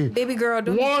sugar cane. Baby girl,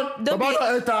 don't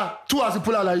enter. 2 as you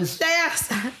pull out like this.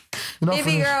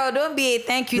 Baby girl, don't be a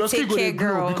thank you, take care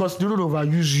girl. Because you don't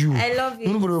overuse you. I love it.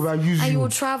 You don't overuse you. And you will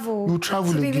travel. You will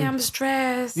travel again. Baby, I'm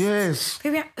stressed. Yes.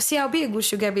 Baby, I'll be a good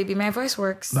sugar baby. My voice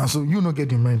works. Now, so you don't get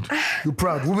the mind. You're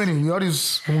proud. Women, you are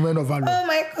these women of value. Oh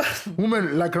my God.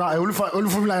 Women like only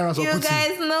you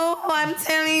guys know, I'm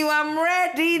telling you, I'm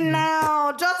ready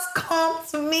now. Just come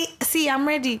to me. See, I'm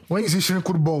ready. When you see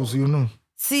shrinking balls, you know.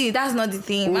 See, that's not the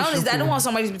thing. My own is I don't want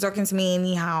somebody to be talking to me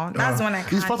anyhow. That's the one I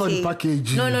can't. It's part of the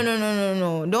package.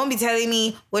 No. Don't be telling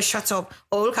me, well, shut up.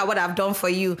 Or look at what I've done for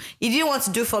you. If you didn't want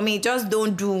to do for me, just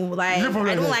don't do. Like, I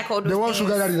don't like all those things. They want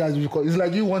sugar daddy because it's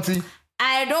like you wanting.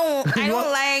 I don't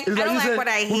like what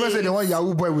I hear. Women say they want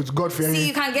Yahoo boy with God fearing. See,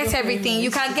 you can get everything.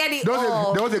 You can get it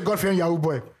all. They want a God fearing Yahoo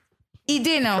boy. He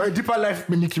did now. Or a deeper life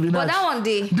Nicki Minaj. But that one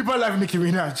day. Deeper life Nicki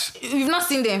Minaj. You've not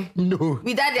seen them? No.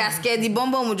 With that, they are scared. The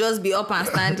bomb will just be up and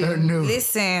standing. No.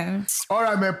 Listen. All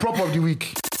right, man. Prop of the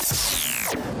week.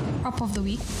 Prop of the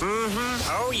week.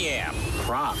 Oh, yeah.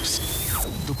 Props.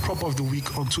 The prop of the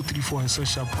week on 234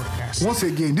 Essential Podcast. Once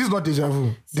again, this is not deja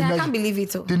vu. See, I can't believe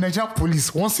it. The Nigerian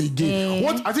police, once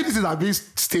again. I think this is our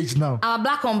base stage now. Our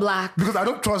black on black. Because I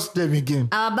don't trust them again.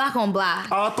 Our black on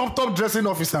black. Our top dressing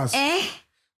officers.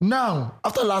 Now,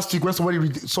 after last week when somebody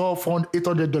found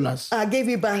 $800. I gave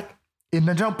it back. A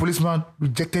Nigerian policeman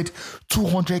rejected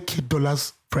 $200K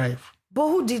bribe. But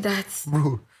who did that?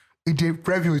 Bro, they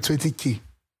bribed him with $20K.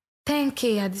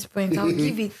 10K at this point. I'll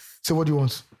give it. So what do you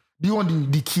want? Do you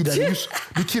want the key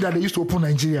that they used to open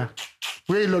Nigeria?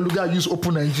 Where Loluga used to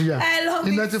open Nigeria. I love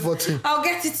in it. 1914. I'll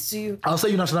get it to you. I'll say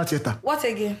you National Theatre. What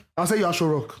again? I'll say you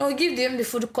Asho Rock. I'll give them the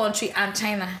food country and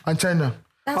China.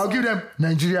 I'll give them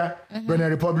Nigeria, Benin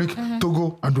Republic,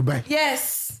 Togo, and Dubai.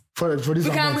 Yes. For this we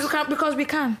can because we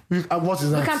can. What is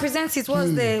that? We can present it.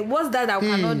 What's that we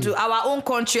cannot do? Our own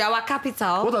country, our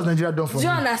capital. What has Nigeria done for me? Do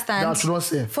you understand? That I should not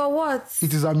say. For what?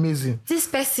 It is amazing. This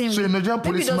person. So a Nigerian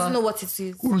policeman doesn't know what it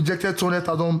is. who rejected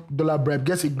 $200,000 bribe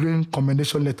gets a green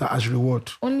commendation letter as reward.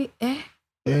 Only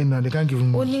Yeah, no, they can't give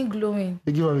him. Only glowing.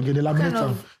 They give him again. They laminate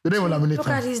him. They don't even laminate him. Look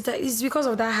at this. It's because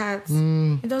of that hat.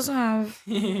 He doesn't have.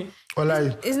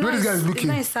 It's the way this guy is looking. He's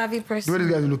not a savvy person. The way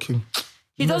this guy is looking.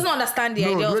 He doesn't understand the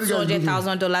idea of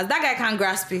 $200,000. That guy can't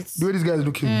grasp it. The way this guy is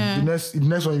looking. The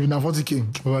next one, if you now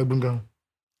 40K, oh, I bring down.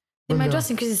 They might just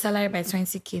increase his salary by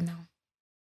 20K now.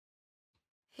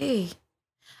 Hey.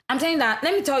 I'm saying that.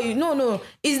 Let me tell you. No.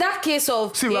 Is that case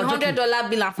of $100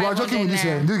 bill and $500? We are joking with this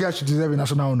one. This guy should deserve a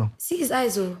national honor. See his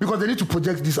eyes, oh. Because they need to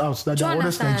project this out that they are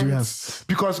honest Nigerians.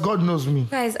 Because God knows me.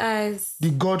 Look at his eyes.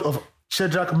 The God of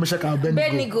Shadrach, Meshach, and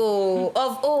Abednego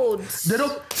of old. They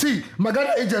don't see. My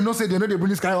God agent no say they know they bring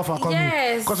this guy off our company.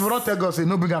 Yes. Because we don't tell God say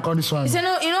no bring account this one. He said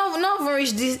no, not even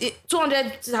reach this.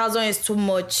 200,000 is too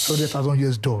much. 200,000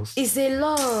 US. It's a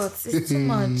lot. It's too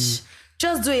much.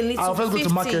 Just do a little. I'll first go to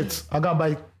market. I gotta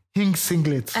buy Hing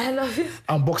singlets. I love it.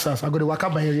 And boxers. I go to work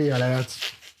up my area like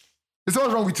that. It's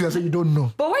what's wrong with you. I say you don't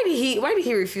know. But why did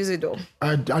he refuse it though?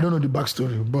 I don't know the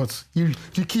backstory, but he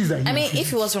keys that. I mean,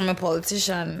 if he was from a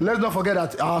politician. Let's not forget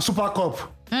that our Super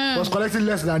Cup was collecting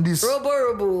less than this.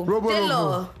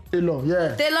 Robo. Taylor,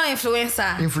 yeah. Taylor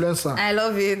influencer. I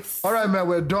love it. All right, man,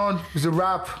 we're done. It's a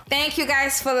wrap. Thank you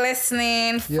guys for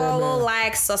listening. Follow,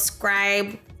 like,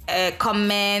 subscribe.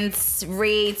 Comments,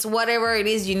 rate, whatever it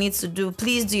is you need to do.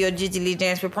 Please do your due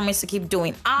diligence. We promise to keep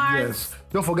doing ours. Yes.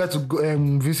 Don't forget to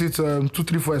visit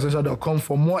 234essential.com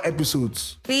for more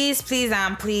episodes. Please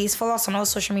follow us on all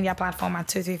social media platforms at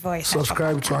 234essential.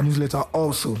 Subscribe to our newsletter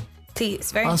also.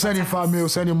 Please, very important. And send in fan mail,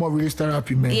 send in more release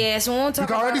therapy, man. Yes, we won't talk.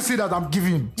 You can already see that I'm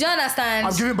giving. Do you understand?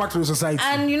 I'm giving back to the society.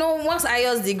 And once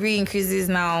IELTS degree increases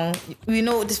now, we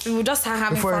know this, we will just start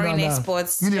having foreign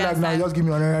exports. You need like now, just give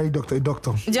me an honorary doctor. Do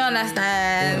you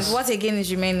understand? Yes. What again is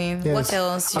remaining? Yes. What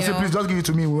else? I said, please just give it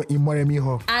to me in Moremi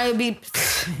Hall. I'll be.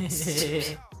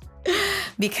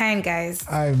 Be kind, guys.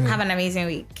 Aye, man. Have an amazing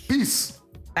week. Peace.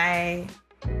 Bye.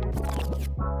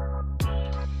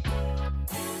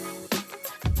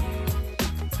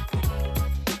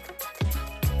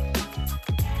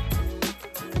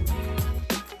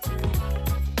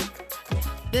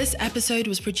 This episode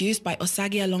was produced by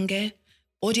Osagi Alonge,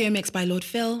 audio mixed by Lord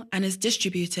Phil, and is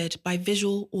distributed by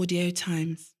Visual Audio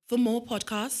Times. For more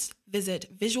podcasts, visit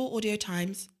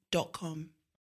visualaudiotimes.com.